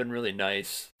that would have been really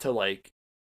nice to like,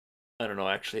 I don't know,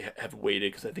 actually have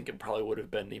waited because I think it probably would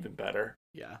have been even better.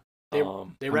 Yeah. They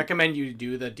Um, recommend you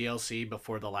do the DLC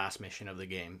before the last mission of the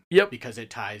game. Yep. Because it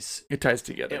ties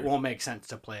together. It won't make sense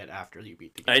to play it after you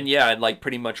beat the game. And yeah, and like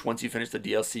pretty much once you finish the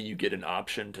DLC, you get an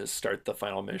option to start the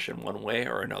final mission one way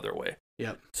or another way.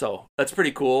 Yep. So that's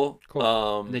pretty cool.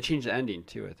 Cool. They changed the ending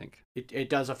too, I think. It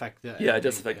does affect the Yeah, it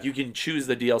does affect. yeah. You can choose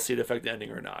the DLC to affect the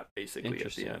ending or not, basically at the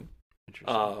Interesting. end.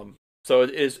 Interesting. So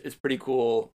it's pretty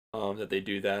cool that they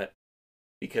do that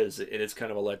because it is kind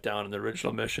of a letdown in the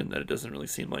original mission that it doesn't really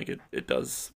seem like it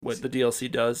does what the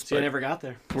DLC does. See, I never got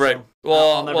there. Right. So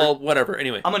Well, whatever.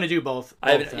 Anyway, I'm gonna do both.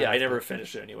 I both, never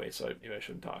finished it anyway, so maybe I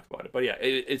shouldn't talk about it. But yeah,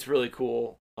 it's really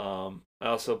cool. I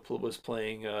also was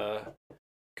playing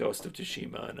Ghost of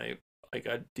Tsushima, and I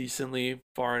got decently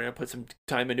far, and I put some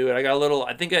time into it.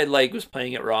 I think I was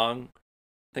playing it wrong.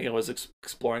 I think I was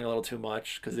exploring a little too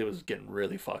much because it was getting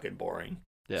really fucking boring.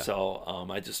 Yeah. So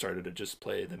I just started to just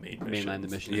play the main mission. Mainline the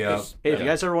missions. Yeah. Hey, if you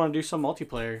guys ever want to do some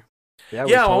multiplayer, Yeah,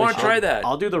 Yeah, I want to try that.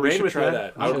 I'll do the We raid should with try you.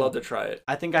 that. I would love to try it.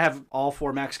 I think I have all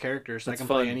 4 max characters, so I That's can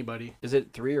fun. play anybody. Is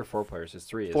it 3 or 4 players? It's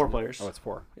 3. 4 isn't it? players. Oh, it's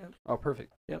 4. Yeah. Oh,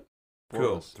 perfect. Yep. 4 of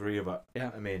Cool. us. 3 of us.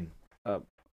 Yeah. I mean,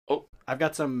 I've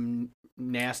got some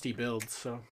nasty builds,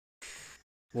 so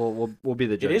We'll be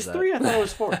the judge. it is of that. 3. I thought it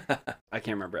was 4. I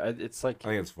can't remember. It's like I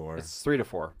think it's 4. it's 3 to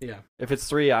 4. Yeah, If it's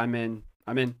 3, I'm in.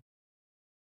 I'm in.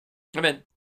 I'm in.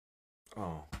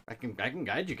 Oh, I can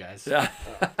guide you guys. Yeah.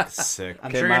 sick. I'm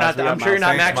Okay, sure Miles, we got I'm sure you're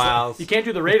not Miles. max. Thanks, Miles. You can't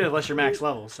do the raid unless you're max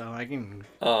level, so I can.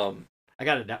 Um, I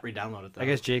gotta re-download it though. I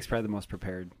guess Jake's probably the most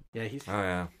prepared. Yeah, he's. Oh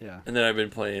yeah. Yeah. and then I've been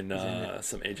playing He's in it.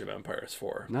 some Age of Empires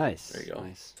 4. Nice. There you go.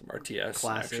 Nice. Some RTS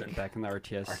Classic. action. Back in the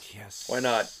RTS. RTS. Why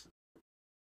not?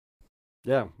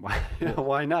 Yeah.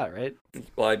 Why not? Right?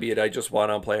 Well, I just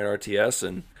want to play an RTS,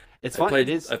 and It's I fun. played,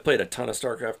 It is. I've played a ton of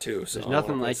StarCraft too. So There's I wanna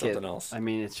nothing play like something it. else. I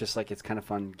mean, it's just like it's kind of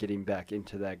fun getting back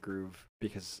into that groove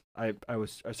because I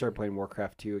started playing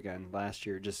Warcraft 2 again last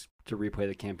year just to replay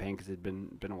the campaign because it'd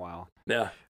been a while. Yeah.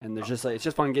 And there's just like it's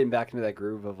just fun getting back into that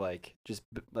groove of like just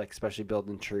like especially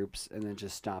building troops and then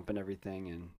just stomping everything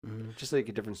and just like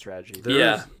a different strategy.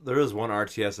 There is one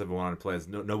RTS I've been wanting to play. It's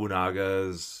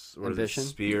Nobunaga's what is it, Ambition?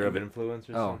 Spear of Influence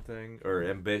or something, or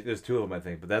there's 2 of them I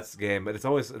think. But that's the game. But it's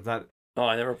not. Oh,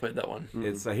 I never played that one. Mm-mm.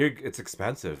 It's I hear it's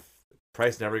expensive.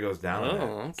 price never goes down.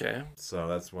 Oh, okay. So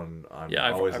that's when I'm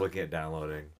I've always looking at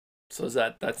downloading. So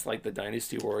that's like the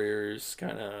Dynasty Warriors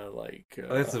kind of like. I think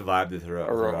that's the vibe they throw out.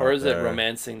 Or is it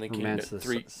romancing the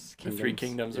three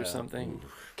kingdoms yeah. or something?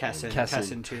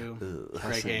 Kessin 2.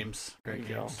 Great games.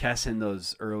 Kessin,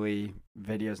 those early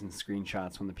videos and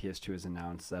screenshots when the PS2 was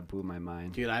announced, that blew my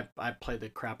mind. Dude, I played the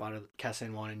crap out of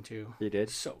Kessin 1 and 2. You did?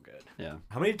 So good. Yeah.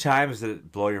 How many times did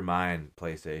it blow your mind,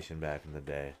 PlayStation, back in the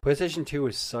day? PlayStation 2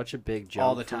 was such a big jump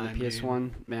all the time, from the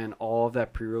PS1. Dude. Man, all of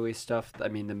that pre-release stuff. I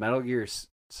mean, the Metal Gear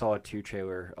Solid 2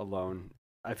 trailer alone.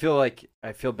 I feel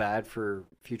bad for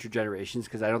future generations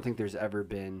because I don't think there's ever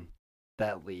been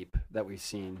that leap that we've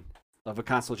seen of a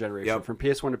console generation from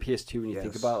PS1 to PS2 when you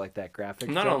think about like that graphic.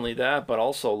 Not only that, but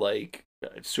also like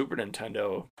Super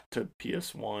Nintendo to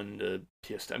PS1 to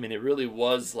PS2. I mean, it really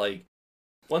was like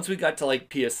once we got to like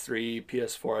PS3,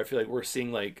 PS4, I feel like we're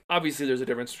seeing like obviously there's a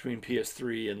difference between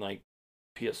PS3 and like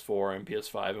PS4 and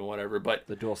PS5 and whatever, but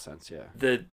the DualSense, yeah.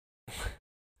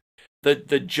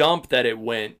 The jump that it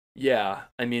went,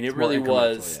 I mean, it really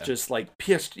was just like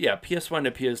PS1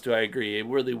 to PS2, I agree. It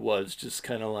really was just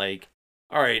kind of like,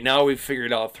 all right, now we've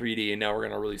figured out 3D and now we're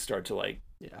going to really start to like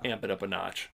amp it up a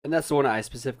notch. And that's the one I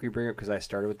specifically bring up because I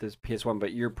started with this PS1,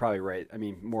 but you're probably right. I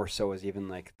mean, more so is even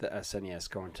like the SNES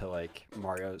going to like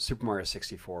Super Mario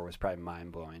 64 was probably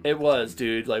mind-blowing. It was,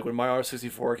 dude. Like when Mario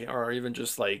 64 came, or even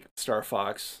just like Star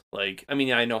Fox. Like, I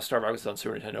mean, I know Star Fox was on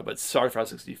Super Nintendo, but Star Fox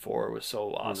 64 was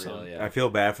so awesome. Unreal, yeah. I feel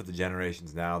bad for the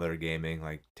generations now that are gaming,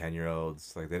 like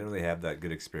 10-year-olds. Like they don't really have that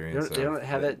good experience. They don't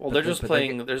have it. Well, they're just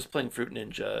playing Fruit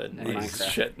Ninja and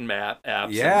shit and map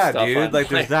apps. Yeah, and stuff dude. Like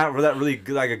there's not that really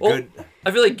good, like a good. I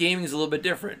feel like gaming's a little bit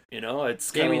different, you know? It's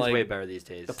gaming's like, way better these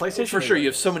days. The PlayStation for sure, you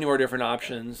have so many more different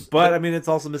options. But I mean, it's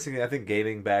also missing. I think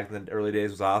gaming back in the early days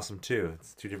was awesome too.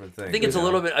 It's two different things. I think it's a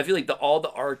little bit. I feel like all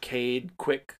the arcade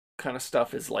quick kind of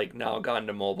stuff is like now gone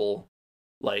to mobile.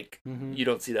 Like you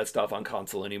don't see that stuff on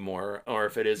console anymore, or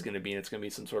if it is going to be, it's going to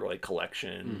be some sort of like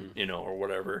collection, you know, or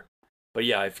whatever. But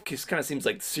yeah, it just kind of seems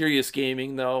like serious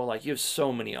gaming though. Like you have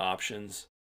so many options,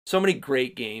 so many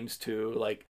great games too.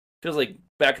 Like feels like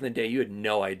back in the day, you had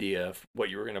no idea if what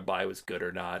you were going to buy was good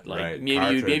or not. Like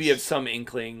maybe you have some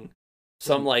inkling,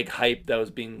 some like hype that was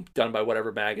being done by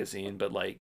whatever magazine, but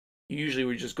like you usually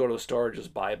would just go to the store and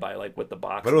just buy like what the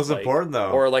box. But it was like, important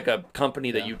though, or like a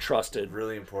company that you trusted.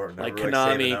 Really important, like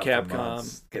Konami,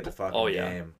 Capcom. Get the fucking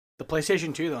game. The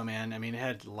PlayStation 2 though, man. I mean, it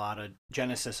had a lot of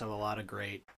genesis of a lot of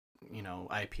great, you know,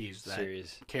 IPs that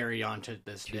carry on to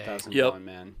this day. 2001,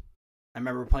 man. I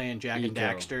remember playing Jack and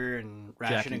Daxter and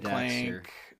Ratchet and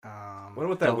Clank. What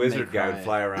about that wizard guy would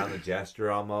fly around the gesture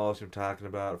almost? You're talking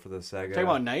about for the Sega. Talking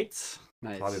about Knights.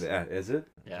 Nice. Probably is it?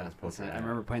 Yeah, I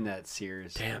remember playing that at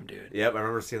Sears. Damn, dude. Yep, I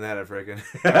remember seeing that at freaking.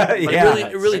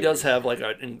 It really does have like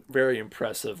a very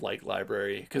impressive like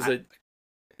library because the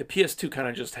PS2 kind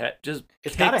of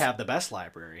it's got to have the best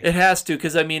library. It has to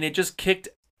because I mean it just kicked.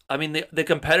 I mean the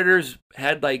competitors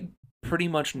had like pretty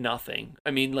much nothing.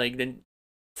 I mean like the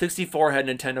 64 had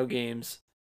Nintendo games,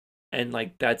 and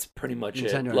like that's pretty much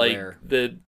Nintendo it. Like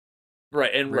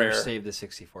Rare. Rare saved the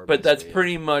 64. But that's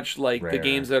pretty much like Rare. The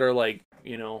games that are like,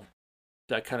 you know,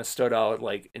 that kind of stood out.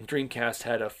 Like, and Dreamcast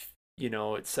had it's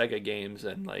Sega games,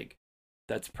 and like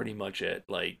that's pretty much it.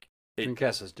 Like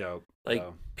Dreamcast is dope. Like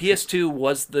PS2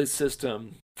 was the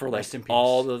system for like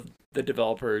all the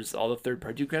developers, all the third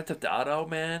party. Grand Theft Auto,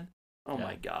 man. Oh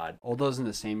my god. All those in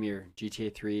the same year.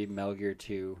 GTA 3, Metal Gear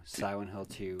 2, Silent Hill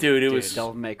 2. Dude, it was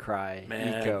Devil May Cry,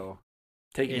 Eco,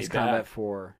 Ace Combat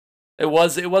 4. It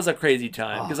was a crazy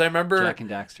time because I remember Jack and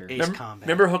Daxter.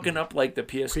 Remember hooking up like the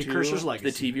PS2 to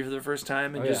the TV for the first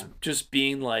time and just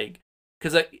being like,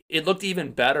 because it looked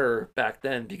even better back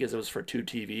then because it was for two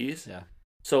TVs. Yeah.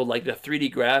 So like the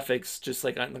 3D graphics, just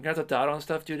like on Grand Theft Auto and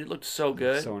stuff, dude, it looked so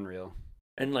good. So unreal.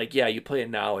 And like you play it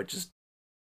now, it just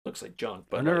looks like junk.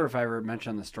 But I remember if I ever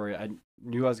mentioned the story, I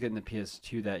knew I was getting the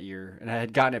PS2 that year, and I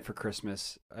had gotten it for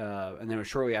Christmas. And then it was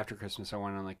shortly after Christmas, I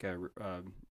went on like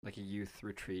a youth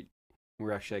retreat. We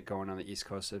were actually like going on the East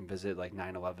Coast and visit like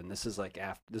 9/11. This is like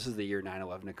this is the year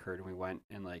 9/11 occurred, and we went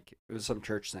and like it was some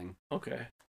church thing. Okay.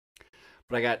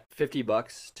 But I got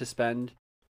 $50 to spend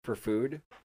for food.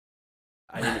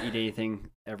 I didn't eat anything.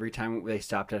 Every time they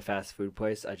stopped at a fast food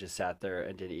place, I just sat there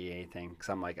and didn't eat anything because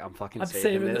I'm like, I'm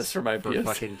saving this for my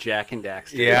fucking Jack and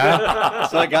Daxter. Yeah.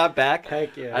 So I got back.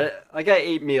 Heck yeah. I got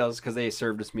 8 meals because they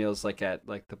served us meals like at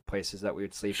like the places that we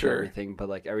would sleep and everything. But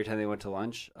like every time they went to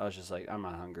lunch, I was just like, I'm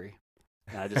not hungry.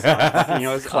 And I just, I'm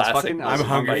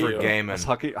hungry for gaming. I was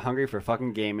hungry for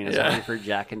fucking gaming. I was hungry for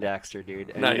Jack and Daxter, dude.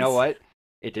 And nice. You know what?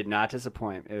 It did not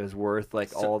disappoint. It was worth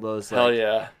like all those. Like, hell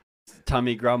yeah.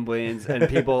 tummy grumblings and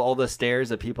people, all the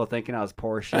stares of people thinking I was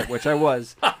poor shit, which I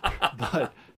was.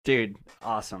 But dude,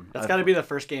 awesome. That's got to be the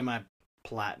first game I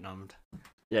platinumed.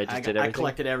 Yeah, just did everything. I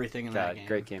collected everything in that game.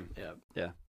 Great game.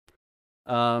 Yeah.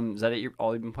 Is that it?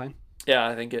 All you've been playing? Yeah,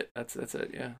 I think that's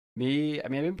it. Yeah. Me, I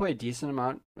mean, I've been playing a decent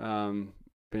amount.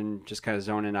 Been just kind of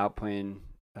zoning out playing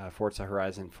Forza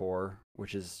Horizon 4,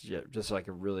 which is just like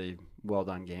a really well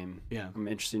done game. Yeah. I'm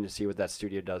interested to see what that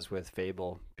studio does with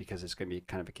Fable because it's going to be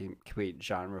kind of a complete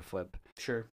genre flip.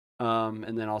 Sure.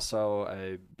 And then also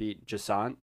I beat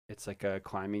Jasant. It's like a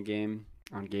climbing game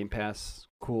on Game Pass.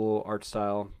 Cool art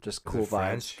style, just cool vibes,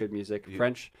 French? good music. You-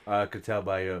 French. I could tell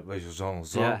by your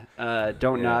Yeah.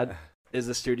 Don't Nod is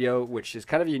the studio, which is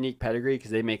kind of a unique pedigree because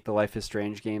they make the Life is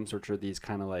Strange games, which are these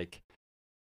kind of like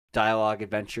dialogue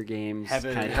adventure games. Had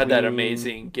that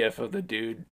amazing gif of the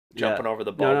dude jumping over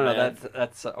the boat. No, man.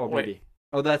 that's Wait. maybe.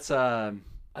 Oh, that's I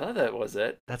thought that was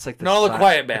it. that's like the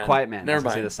Quiet Man. The Quiet Man. Never I was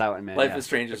gonna say mind. the Silent Man. Life yeah. is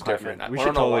Strange The is Quiet different. Man. I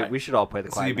don't know why. We should all play the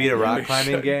So Quiet you Man. beat a We rock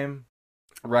climbing should. game?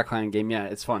 rock climbing game. Yeah,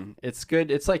 it's fun. It's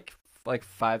good. It's like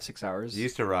 5-6 hours. You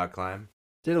used to rock climb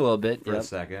Did a little bit. for a Yep.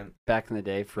 second. Back in the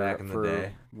day Back in the for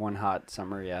day. one hot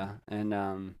summer. Yeah, and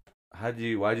Why'd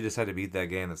you decide to beat that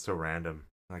game that's so random?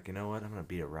 Like, you know what? I'm gonna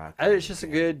beat a rock. it's just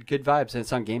climbing a game. good vibes, and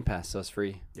it's on Game Pass, so it's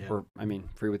free. Yeah. Or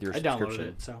free with your I downloaded subscription.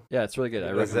 it, so. Yeah, it's really good.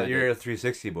 I Was that recommend you're it. a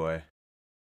 360 boy?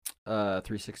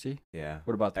 360. Yeah.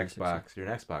 What about 360? Xbox. You're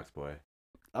an Xbox boy.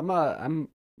 I'm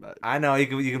I know you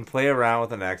can play around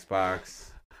with an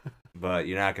Xbox, but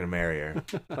you're not gonna marry her.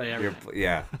 Play You're, everything.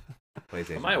 yeah. I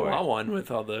PlayStation might boy. want one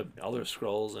with all the Elder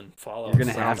Scrolls and Fallout. You're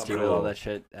gonna stuff have on to it. with all that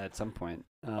shit at some point.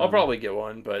 I'll probably get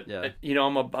one, but yeah.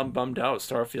 I'm bummed out.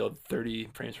 Starfield 30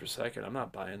 frames per second. I'm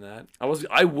not buying that.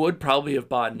 I would probably have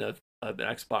bought an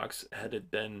Xbox had it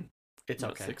been It's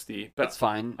okay. 60, but it's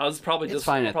fine. I was probably It's just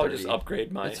fine at probably 30. just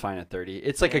upgrade my. It's fine at 30.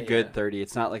 It's like a good Yeah. 30.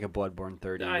 It's not like a Bloodborne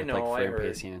 30 I with know, I like frame heard.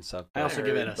 pacing and stuff. I also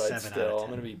give it a but 7 out still, of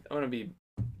 10. I'm gonna be.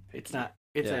 It's not.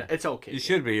 It's Yeah. it's okay. You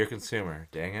should be. You're a consumer.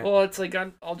 Dang it. Well, it's like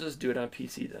I'll just do it on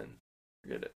PC then.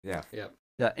 Forget it. Yeah. Yeah.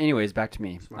 Anyways, back to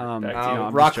me. Smart. Back to you you. know,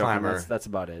 I'm Rock just joking. climber. That's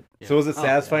about it. Yeah. So was it Oh,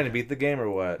 satisfying yeah. to beat the game or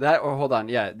what? Hold on.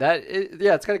 Yeah,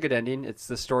 it's got a good ending. It's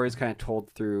the story's kind of told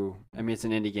through. I mean, it's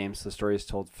an indie game, so the story is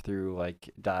told through like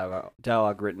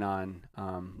dialogue written on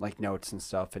like notes and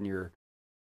stuff. And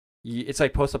it's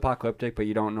like post-apocalyptic, but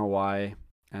you don't know why.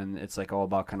 And it's like all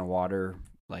about kind of water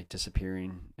like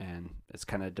disappearing, and it's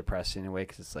kind of depressing in a way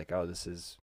because it's like, oh, this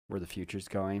is where the future's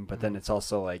going. But then it's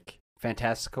also like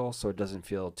fantastical, so it doesn't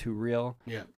feel too real.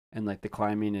 Yeah. And like the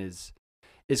climbing is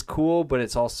cool, but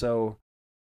it's also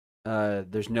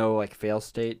there's no like fail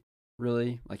state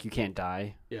really. Like you can't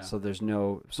die. Yeah. So there's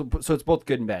no so it's both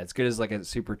good and bad. It's good as like a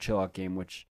super chill out game,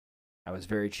 which I was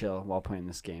very chill while playing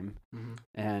this game. Mhm.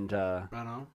 And Right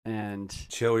on. and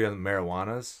Chill you on the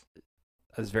marijuanas.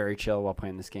 I was very chill while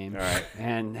playing this game. All right.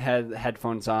 And had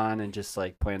headphones on and just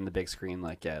like playing the big screen.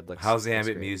 Like it looks. How's the looks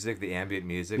ambient great. music? The ambient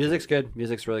music. Music's good.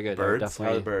 Music's really good. Birds. How are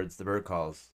Definitely. the birds? The bird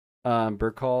calls.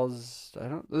 Bird calls. I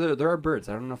don't. There are birds.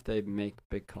 I don't know if they make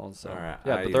big calls. So. All right.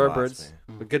 Yeah, you but there are lost birds.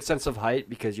 me. A good sense of height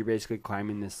because you're basically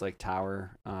climbing this like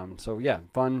tower. So yeah,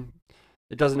 fun.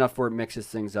 It does enough where it mixes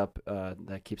things up.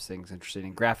 That keeps things interesting.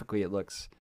 And graphically, it looks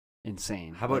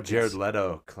insane. How about Like, Jared it's-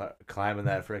 Leto climbing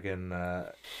that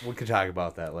freaking? We can talk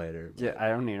about that later. Yeah, I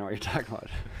don't even know what you're talking about.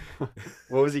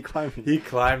 What was he climbing? He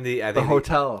climbed the the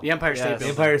hotel. The Empire State Yes. Building.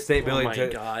 Empire State Oh Building. my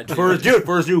god! For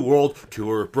his new world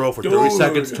tour, bro. For 30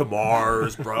 seconds to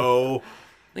Mars, bro.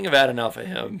 I think I've had enough of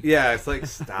him. Yeah, it's like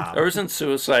stop. Ever since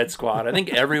Suicide Squad, I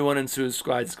think everyone in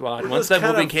Suicide Squad. It Once was that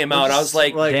kind movie of- came out, I was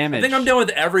like, Damage. I think I'm done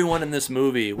with everyone in this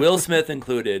movie, Will Smith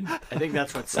included. I think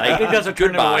that's what's. Like, I think that's what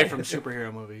turned him goodbye. away from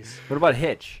superhero movies. What about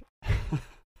Hitch?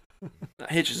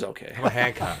 Hitch is okay. How about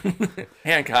Hancock?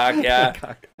 Hancock, yeah.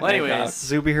 Well, anyways, Hancock.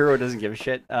 Superhero doesn't give a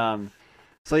shit.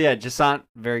 So yeah, Jasant,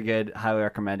 very good, highly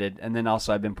recommended. And then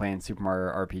also I've been playing Super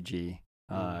Mario RPG.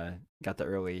 Got the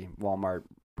early Walmart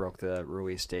broke the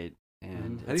release date,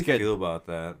 and How do it's you good. feel about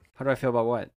that? How do I feel about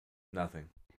what? Nothing.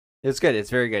 It's good. It's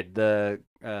very good. The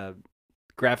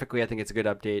graphically, I think it's a good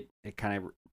update. It kind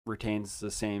of retains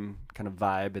the same kind of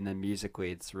vibe, and then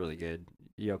musically, it's really good.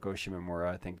 Yoko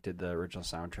Shimomura, I think, did the original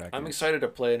soundtrack. I'm and excited to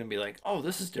play it and be like, oh,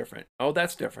 this is different. Oh,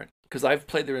 that's different. Because I've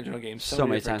played the original game so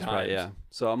many different times, yeah.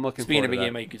 So I'm looking Speaking forward of a to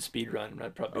game that. I could speed run,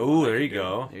 I'd probably. Oh, there you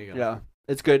go. there you go. Yeah,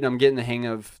 it's good. I'm getting the hang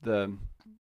of the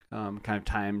kind of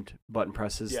timed button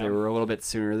presses. Yeah. They were a little bit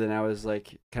sooner than I was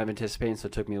like kind of anticipating, so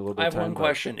it took me a little bit I of have time. one but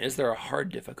question: is there a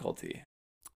hard difficulty?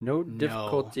 No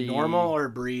difficulty. No. Normal or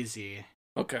breezy.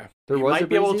 Okay, There You was might a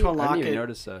be able breezy? to I unlock didn't even it.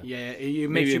 notice that. Yeah, you maybe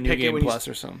makes a you new pick it game when plus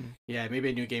or something. Yeah, maybe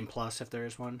a new game plus if there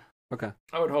is one. Okay.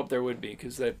 I would hope there would be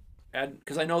because that add,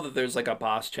 because I know that there's like a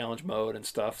boss challenge mode and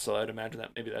stuff, so I'd imagine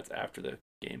that maybe that's after the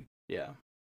game. Yeah.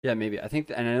 Yeah, maybe. I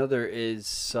think, and I know there is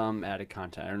some added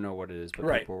content. I don't know what it is,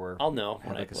 but people were. I'll know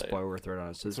had when like I a play spoiler thread on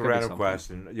it. So it's a random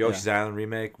question. Yoshi's Island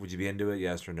remake. Would you be into it?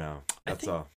 Yes or no? That's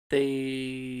all.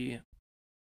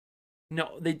 No,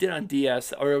 they did on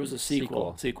DS, or it was a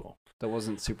sequel. That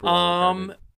wasn't super.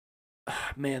 Well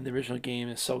man, the original game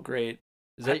is so great.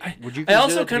 Is that, would you? I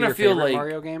also kind of feel like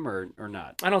Mario game or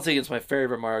not. I don't think it's my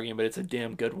favorite Mario game, but it's a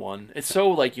damn good one. It's so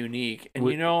like unique, and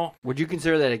Would you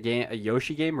consider that a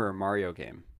Yoshi game or a Mario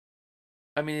game?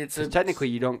 I mean, technically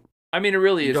you don't. I mean, it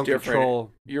really is different.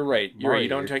 Control You're right. Mario, you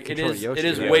don't. It is. Yoshi. It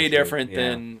is way different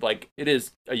than like it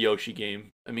is a Yoshi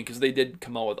game. I mean, because they did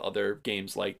come out with other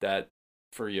games like that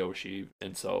for Yoshi,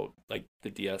 and so like the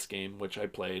DS game, which I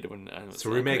played when. So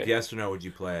remake, yes or no? Would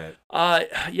you play it?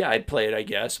 Yeah, I'd play it, I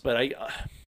guess, but I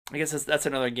guess that's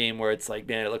another game where it's like,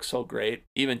 man, it looks so great.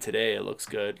 Even today, it looks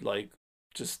good, like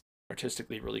just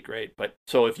artistically really great. But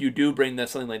so if you do bring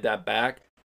something like that back,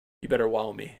 you better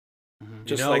wow me. Mm-hmm.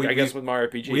 Just I guess with Mario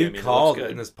RPG, we've called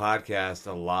in this podcast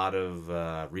a lot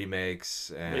of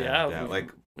remakes, and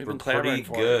we've been pretty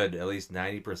good. At least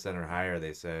 90% or higher,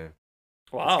 they say.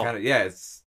 Wow.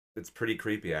 It's pretty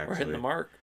creepy actually. We're hitting the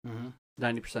mark.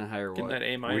 90% higher. Getting that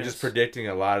A-. We're just predicting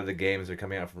a lot of the games that are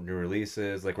coming out from new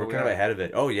releases. Like we're kind of ahead of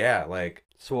it. Oh yeah, like.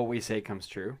 So what we say comes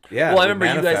true. Yeah. Well, I remember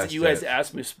you guys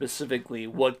asked me specifically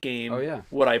what game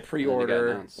would I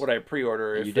pre-order. Would I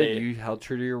pre-order? If you did. You held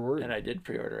true to your word. And I did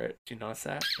pre-order it. Do you notice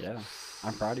that? Yeah.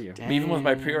 I'm proud of you. Dang. Even with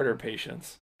my pre-order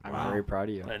patience. I'm very proud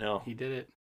of you. I know. He did it.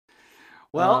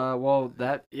 Well,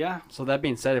 So that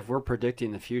being said, if we're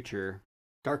predicting the future,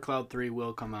 Dark Cloud 3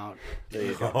 will come out. There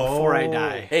you go. Before I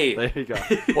die. Hey, there you go.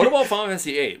 What about Final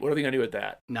Fantasy 8? What are they gonna do with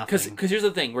that? Nothing. Because here's the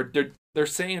thing: they're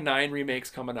saying 9 remakes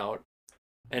coming out,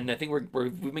 and I think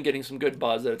we've been getting some good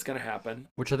buzz that it's gonna happen.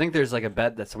 Which I think there's like a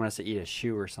bet that someone has to eat a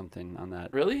shoe or something on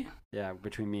that. Really? Yeah,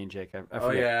 between me and Jake. I forget.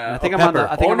 Oh yeah. And I think I'm on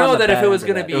the. If it was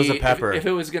gonna be, it was a pepper. If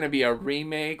it was gonna be a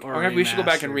remake, or we should go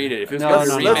back and read it. If it was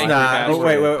no, remake,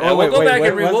 we'll go back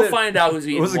and we'll find out who's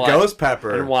eating what. It was a ghost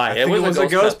pepper. And why? It was a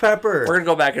ghost pepper. We're gonna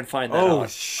go back and find that out. Oh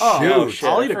shoot!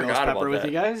 I'll eat a ghost pepper with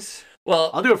you guys.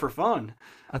 Well, I'll do it for fun.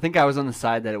 I think I was on the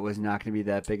side that it was not going to be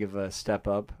that big of a step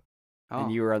up. And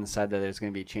you were on the side that it's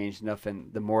going to be changed enough,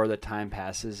 and the more the time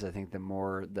passes, I think the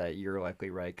more that you're likely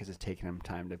right, because it's taking them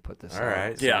time to put this. All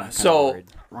right. So yeah.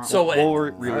 We'll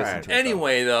re-listen to it.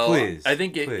 Anyway, though, please, I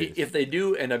think if they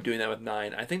do end up doing that with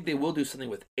 9, I think they will do something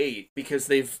with 8, because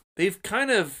they've kind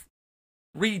of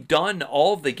redone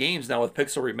all of the games now with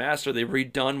Pixel Remaster. They've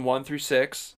redone 1 through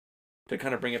 6 to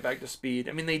kind of bring it back to speed.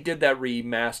 I mean, they did that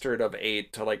remastered of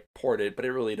 8 to like port it, but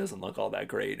it really doesn't look all that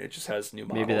great. It just has new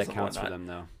models. Maybe that and counts whatnot. for them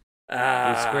though.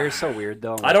 Square's so weird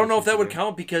though. I don't know if that would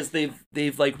count, because they've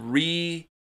like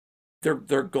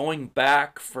they're going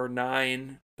back for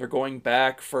 9. They're going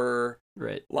back for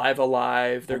Live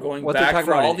Alive. They're going back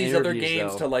for all these other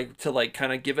games to like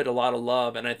kind of give it a lot of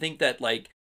love. And I think that like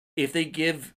if they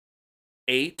give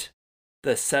 8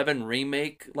 the 7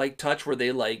 remake like touch, where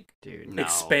they like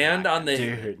expand on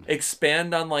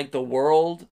like the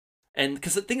world, and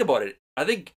because think about it, I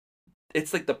think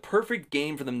it's like the perfect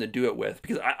game for them to do it with,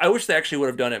 because I wish they actually would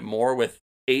have done it more with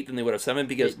 8 than they would have 7,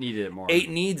 because 8 needed it more. 8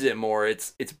 needs it more.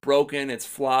 It's broken, it's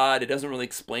flawed, it doesn't really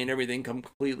explain everything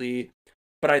completely.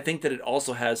 But I think that it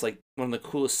also has like one of the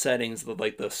coolest settings,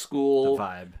 like the school, the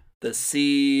vibe, the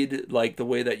seed, like the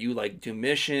way that you like do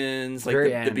missions, like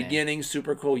the beginning,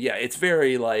 super cool. Yeah, it's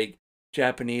very like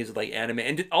Japanese, like anime,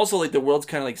 and also like the world's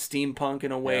kind of like steampunk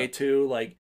in a way too.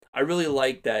 Like I really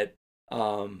like that.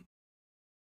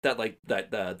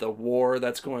 The war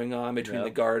that's going on between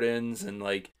the gardens, and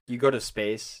like you go to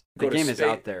space. The game is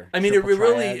out there. I mean, it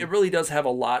really does have a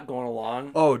lot going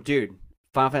along. Oh, dude,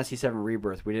 Final Fantasy VII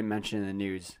Rebirth, we didn't mention in the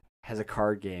news, has a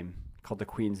card game called The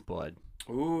Queen's Blood.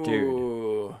 Ooh, dude,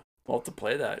 we'll have to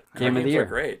play that. Game of the year,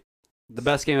 great, the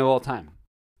best game of all time.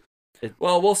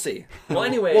 Well, we'll see. Well,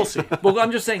 anyway, we'll see. Well,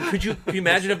 I'm just saying, could you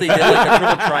imagine if they did like a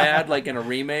triple triad, like in a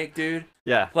remake, dude?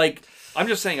 Yeah. Like, I'm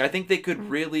just saying, I think they could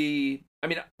really. I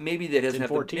mean, maybe it doesn't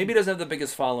have the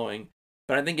biggest following,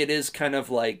 but I think it is kind of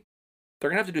like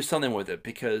they're gonna have to do something with it,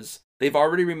 because they've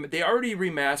already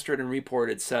remastered and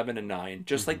reported 7 and 9,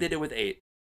 just like they did with 8.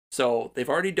 So they've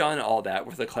already done all that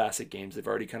with the classic games. They've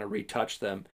already kind of retouched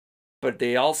them, but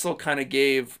they also kind of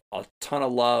gave a ton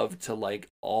of love to like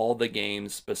all the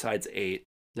games besides 8.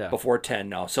 before 10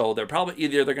 now. So they're probably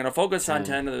either they're going to focus 10. On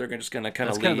 10 or they're just going to kind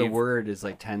of leave. That's kind of the word is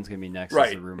like 10's going to be next. Right.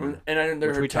 Is the rumor. And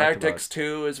there are tactics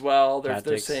too as well.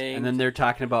 They're saying. And then they're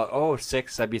talking about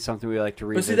 6. That'd be something we like to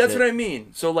revisit. But see, that's what I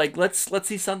mean. So like let's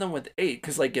see something with 8,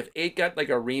 because like if 8 got like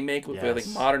a remake with like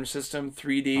modern system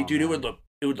 3D, dude, it would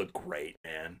look great,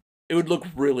 man. It would look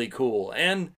really cool.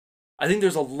 And I think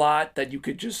there's a lot that you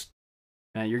could just.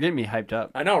 Man, you're getting me hyped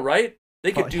up. I know, right?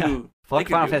 They could do. Yeah. Fuck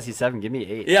Final Fantasy 7. Give me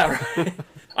 8. Yeah, right.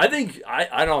 I think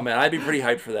I don't know, man. I'd be pretty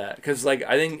hyped for that, because like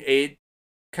I think 8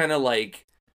 kind of like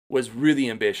was really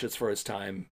ambitious for its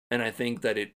time, and I think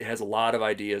that it has a lot of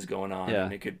ideas going on. Yeah.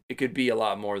 And it could be a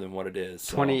lot more than what it is.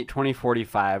 So.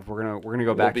 2045. We're gonna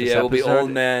go back to this episode. We'll be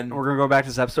old men. We're gonna go back to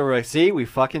this episode. We're like, see, we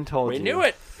fucking told you. We knew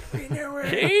it. We knew it.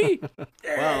 See?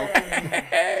 Well,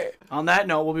 on that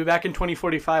note, we'll be back in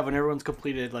 2045 when everyone's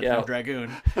completed Legend of Dragoon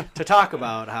to talk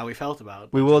about how we felt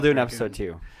about. We will do an episode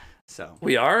 2. So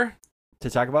we are to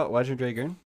talk about Legend of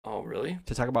Dragoon. Oh, really?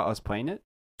 To talk about us playing it.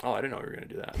 Oh, I didn't know we were gonna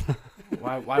do that.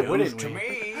 Why wouldn't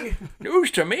we?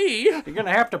 News to me. You're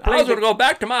gonna have to play. I was gonna go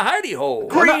back to my hidey hole.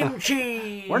 Cream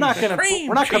cheese. We're not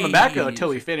coming back until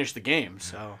we finish the game.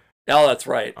 So. Oh, that's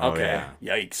right. Oh, okay.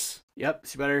 Yeah. Yikes. Yep.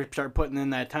 So you better start putting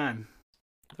in that time.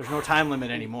 There's no time limit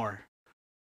anymore.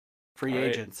 Free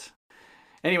agents.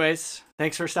 Anyways,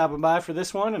 thanks for stopping by for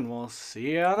this one, and we'll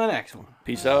see you on the next one.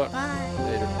 Peace out. Bye.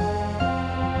 Later.